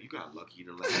 Oh, nigga, you got lucky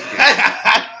to let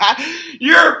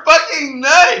You're fucking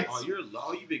nuts.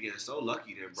 Oh, you've been been getting so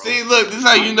lucky there, bro. See, look, this is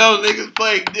how you know niggas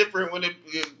play different when it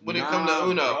come to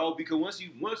Uno. Bro, because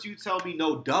once you tell me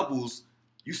no doubles,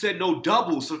 you said no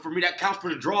doubles, so for me that counts for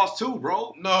the draws too,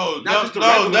 bro. No, not just the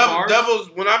regular cards. doubles.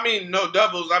 When I mean no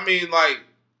doubles, I mean like,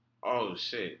 oh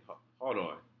shit, hold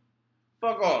on,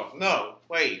 fuck off. No,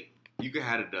 wait. You can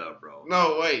have a dub, bro.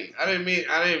 No, wait. I didn't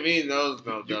mean those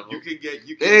no doubles. You can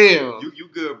damn. You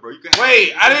good, bro. You can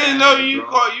wait. I didn't know you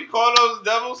call those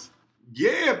doubles.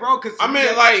 Yeah, bro. Cause I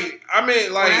meant like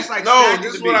that's like no.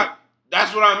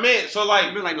 That's what I meant. So like,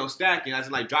 I meant like no stacking. I was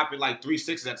like dropping like 3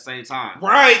 6s at the same time.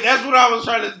 Right. That's what I was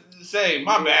trying to say.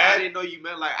 My bad. I didn't know you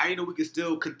meant like I didn't know we could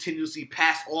still continuously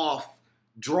pass off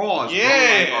draws.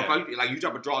 Yeah. Bro. Like you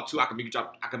drop a draw 2, I can make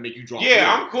you draw.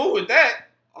 Yeah, 4. I'm cool with that.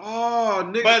 Oh,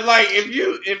 nigga. But like, if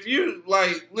you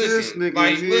like, listen,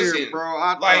 listen,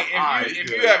 bro. If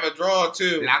you have a draw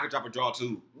 2, then I can drop a draw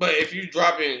 2. But if you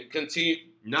dropping I can't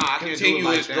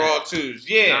continuous do it like draw 2s,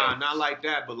 yeah, nah, not like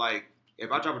that. But like, if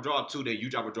I drop a draw 2, then you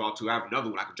drop a draw 2. I have another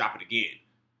one. I can drop it again.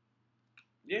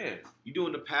 Yeah, you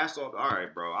doing the pass off? All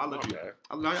right, bro. I'll let you.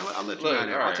 I'll let you. I'll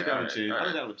take that on the chin. I'll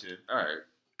take that on the chin. All right,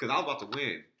 because I was about to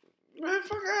win. Man,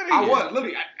 fuck out of here. I won.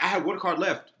 Literally, I had one card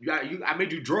left. I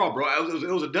made you draw, bro.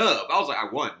 It was a dub. I was like, I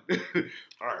won.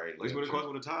 All right. At least when it comes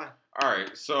with a tie. All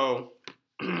right. So,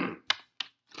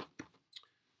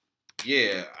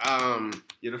 yeah.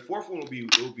 Yeah, the fourth one will be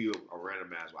a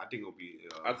random ass one. I think it'll be.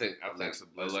 I think Alexa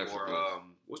Bliss Alexa or Bliss.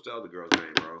 What's the other girl's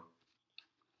name, bro?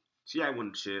 She had won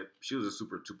the chip. She was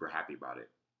super happy about it.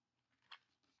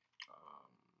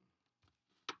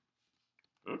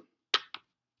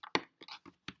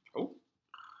 Oh.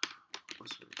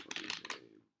 What's her fucking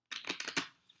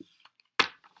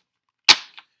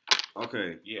name?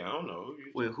 Okay. Yeah, I don't know.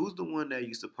 Wait, who's the one that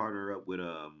used to partner up with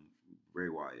Bray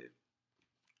Wyatt?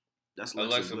 That's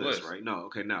Alexa Bliss, right? No,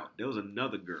 okay, no. There was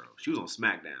another girl. She was on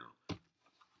SmackDown.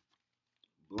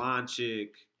 Blonde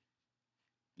chick.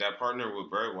 That partner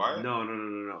with Bray Wyatt?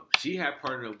 No. She had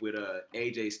partnered with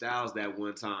AJ Styles that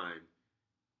one time.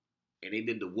 And they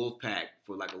did the Wolfpack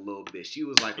for like a little bit. She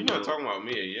was like, you're not talking about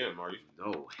Mia Yim, are you?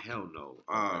 No, hell no.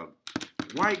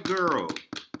 White girl.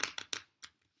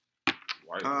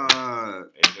 White girl.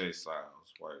 AJ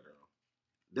Styles, white girl.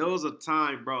 There was a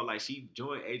time, bro, like she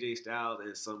joined AJ Styles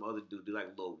and some other dude did like a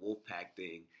little Wolfpack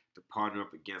thing to partner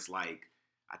up against like,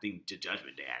 I think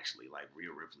Judgment Day actually, like Rhea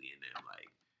Ripley and them. Like,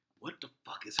 what the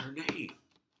fuck is her name?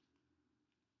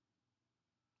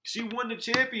 She won the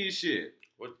championship.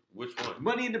 Which one?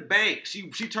 Money in the Bank. She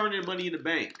turned in Money in the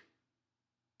Bank.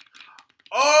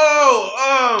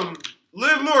 Oh,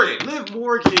 Liv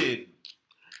Morgan.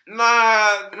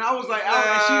 Nah, and I was like,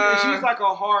 she's like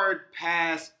a hard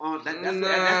pass on that. That's the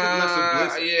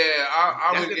Alexa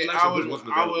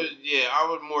Bliss. Yeah, I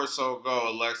would more so go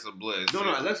Alexa Bliss. No,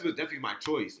 Alexa Bliss definitely my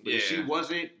choice. But if she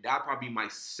wasn't, that'd probably be my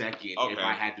second if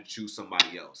I had to choose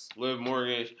somebody else. Liv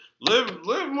Morgan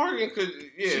could.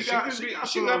 Yeah, she got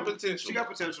potential. She got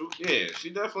potential. Yeah, she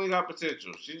definitely got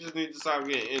potential. She just needs to stop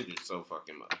getting injured so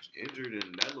fucking much. Injured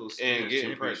in that little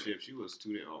getting pregnant. She was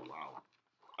too. Oh wow.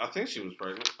 I think she was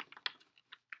pregnant.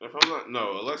 If I'm not,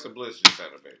 no, Alexa Bliss just had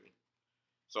a baby,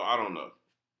 so I don't know.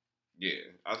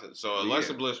 Yeah,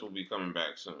 Alexa Bliss will be coming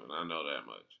back soon. I know that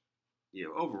much. Yeah,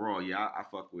 overall, yeah, I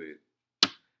fuck with.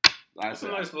 That's a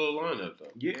nice little lineup,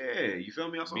 though. Yeah, you feel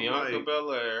me? Bianca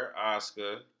Belair,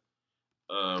 Asuka,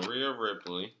 Rhea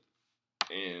Ripley,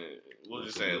 and we'll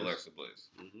just say Alexa Bliss.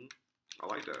 Mm-hmm. I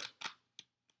like that.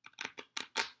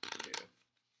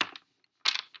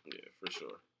 Yeah, for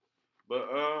sure. But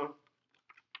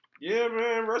yeah,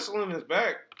 man, wrestling is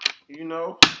back. You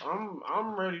know,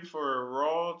 I'm ready for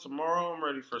Raw tomorrow. I'm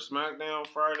ready for SmackDown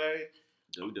Friday.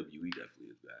 WWE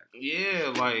definitely is back. Yeah,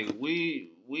 like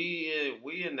we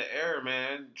in the air,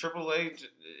 man. Triple H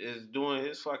is doing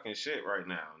his fucking shit right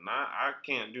now. I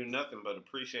can't do nothing but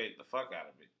appreciate the fuck out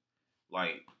of it.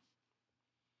 Like,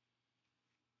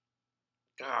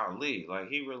 golly, like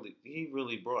he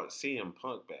really brought CM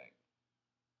Punk back.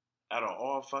 Out of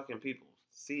all fucking people,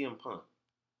 CM Punk.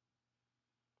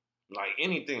 Like,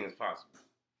 anything is possible.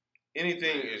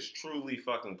 Anything is truly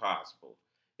fucking possible.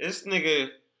 This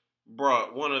nigga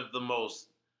brought one of the most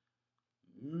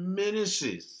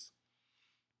menaces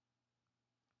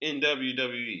in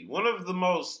WWE. One of the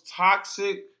most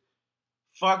toxic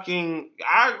fucking...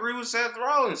 I agree with Seth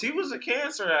Rollins. He was a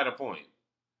cancer at a point.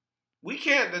 We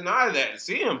can't deny that.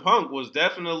 CM Punk was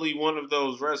definitely one of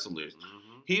those wrestlers. Mm-hmm.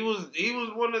 He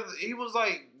was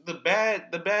like the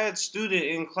bad student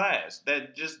in class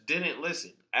that just didn't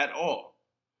listen at all.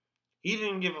 He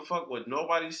didn't give a fuck what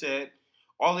nobody said.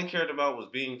 All he cared about was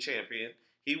being champion.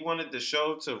 He wanted the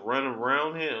show to run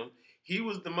around him. He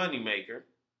was the moneymaker.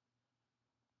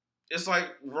 it's like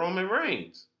Roman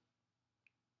Reigns.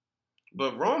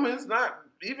 But Roman's not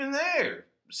even there.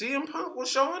 CM Punk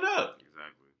was showing up.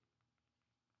 Exactly.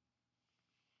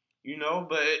 You know,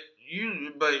 but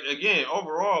again,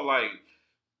 overall, like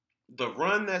the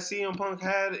run that CM Punk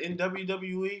had in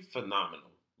WWE,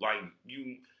 phenomenal. Like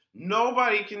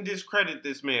nobody can discredit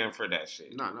this man for that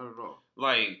shit. No, not at all.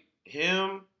 Like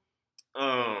him,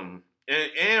 and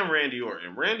Randy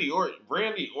Orton. Randy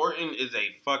Orton is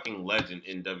a fucking legend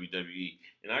in WWE,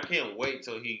 and I can't wait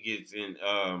till he gets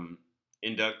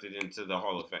inducted into the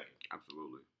Hall of Fame.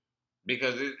 Absolutely.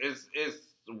 Because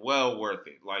it's well worth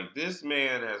it. Like this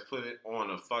man has put it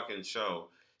on a fucking show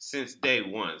since day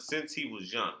one, since he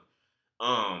was young.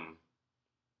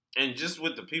 And just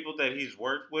with the people that he's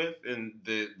worked with and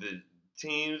the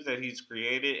teams that he's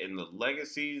created and the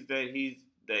legacies that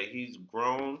he's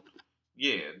grown,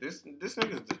 yeah, this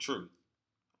nigga's the truth.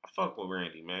 I fuck with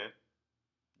Randy, man.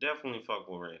 Definitely fuck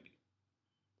with Randy.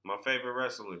 My favorite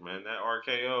wrestler, man. That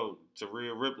RKO to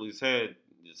Rhea Ripley's head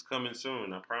is coming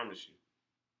soon. I promise you.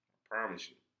 Promise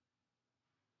you.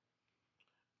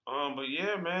 But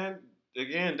yeah, man.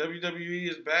 Again, WWE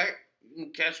is back. You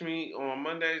can catch me on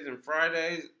Mondays and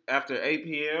Fridays after 8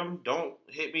 p.m. Don't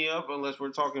hit me up unless we're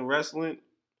talking wrestling.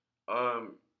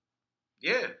 Um,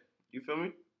 yeah, you feel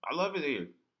me? I love it here.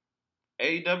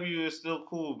 AEW is still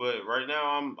cool, but right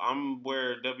now I'm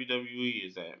where WWE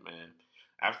is at, man.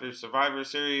 After Survivor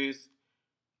Series,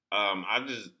 I've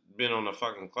just been on a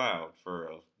fucking cloud for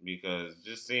real because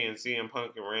just seeing CM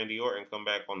Punk and Randy Orton come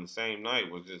back on the same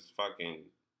night was just fucking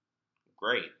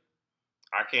great.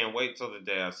 I can't wait till the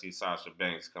day I see Sasha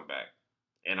Banks come back.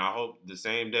 And I hope the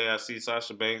same day I see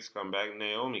Sasha Banks come back,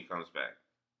 Naomi comes back.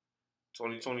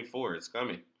 2024, it's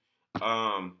coming.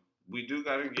 We do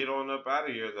got to get on up out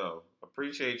of here, though.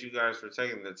 Appreciate you guys for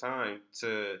taking the time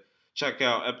to check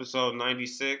out episode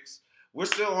 96. We're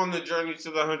still on the journey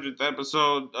to the 100th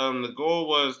episode. The goal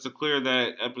was to clear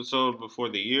that episode before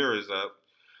the year is up.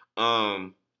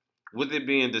 With it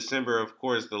being December, of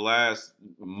course, the last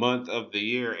month of the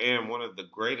year and one of the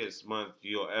greatest months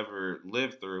you'll ever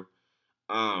live through,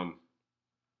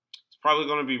 it's probably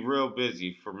going to be real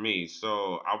busy for me.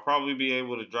 So I'll probably be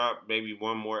able to drop maybe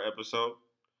one more episode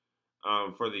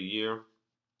for the year.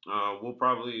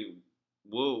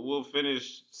 We'll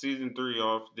finish season 3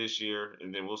 off this year,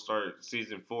 and then we'll start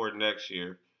season 4 next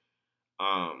year.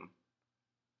 Um,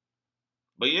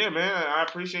 But yeah, man, I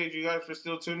appreciate you guys for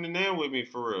still tuning in with me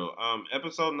for real.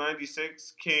 Episode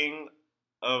 96, King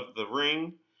of the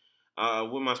Ring,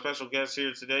 with my special guest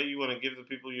here today. You want to give the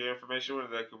people your information where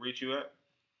they can reach you at?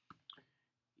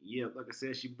 Yeah, like I said,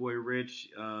 it's your boy Rich.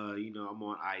 I'm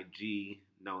on IG,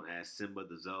 known as Simba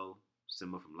the Zoe.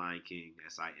 Simba from Lion King,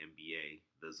 Simba,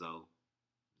 the Zoe,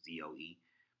 Zoe.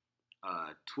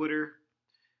 Twitter,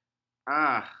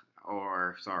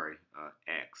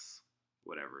 X,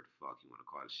 whatever the fuck you want to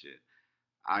call it shit.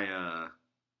 I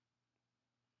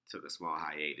took a small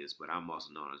hiatus, but I'm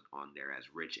also known on there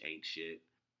as Rich Ain't Shit,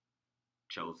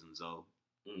 Chosen Zoe.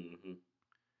 Mm-hmm.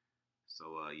 So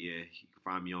yeah, you can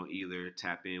find me on either.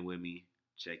 Tap in with me,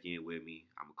 check in with me.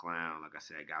 I'm a clown. Like I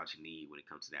said, I got what you need when it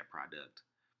comes to that product.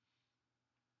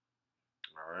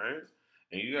 All right.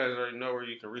 And you guys already know where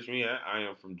you can reach me at. I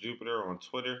am from Jupiter on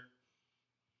Twitter.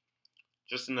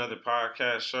 Just another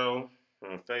podcast show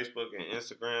on Facebook and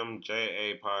Instagram.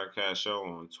 JA Podcast Show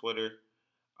on Twitter.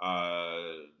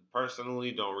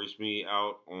 Personally, don't reach me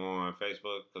out on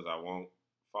Facebook because I won't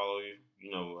follow you.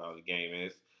 You know how the game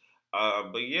is.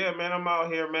 But yeah, man, I'm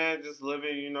out here, man, just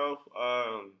living,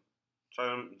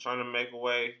 trying to make a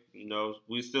way.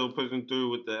 We still pushing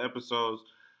through with the episodes.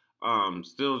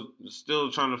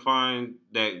 Still trying to find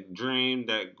that dream,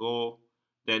 that goal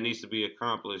that needs to be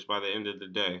accomplished by the end of the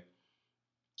day.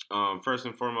 First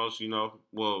and foremost,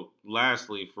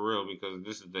 lastly, for real, because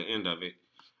this is the end of it.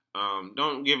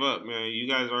 Don't give up, man. You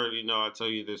guys already know I tell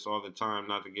you this all the time,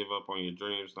 not to give up on your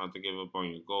dreams, not to give up on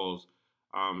your goals.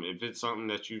 If it's something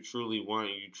that you truly want,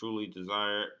 you truly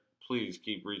desire, please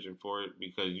keep reaching for it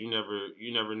because you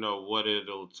never know what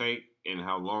it'll take and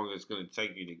how long it's going to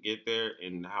take you to get there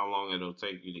and how long it'll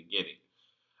take you to get it.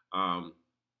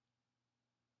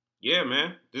 Yeah,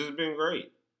 man, this has been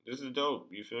great. This is dope.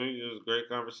 You feel me? This was great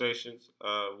conversations.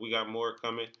 We got more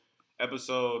coming.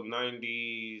 Episode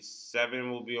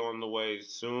 97 will be on the way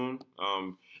soon.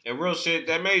 And real shit,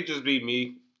 that may just be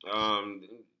me.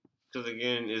 Because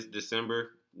again, it's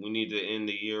December. We need to end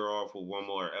the year off with one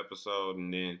more episode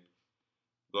and then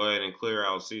go ahead and clear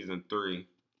out season 3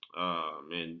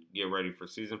 and get ready for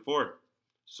season 4.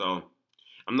 So,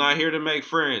 I'm not here to make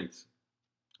friends.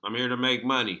 I'm here to make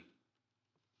money.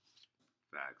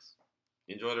 Facts.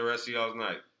 Enjoy the rest of y'all's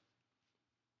night.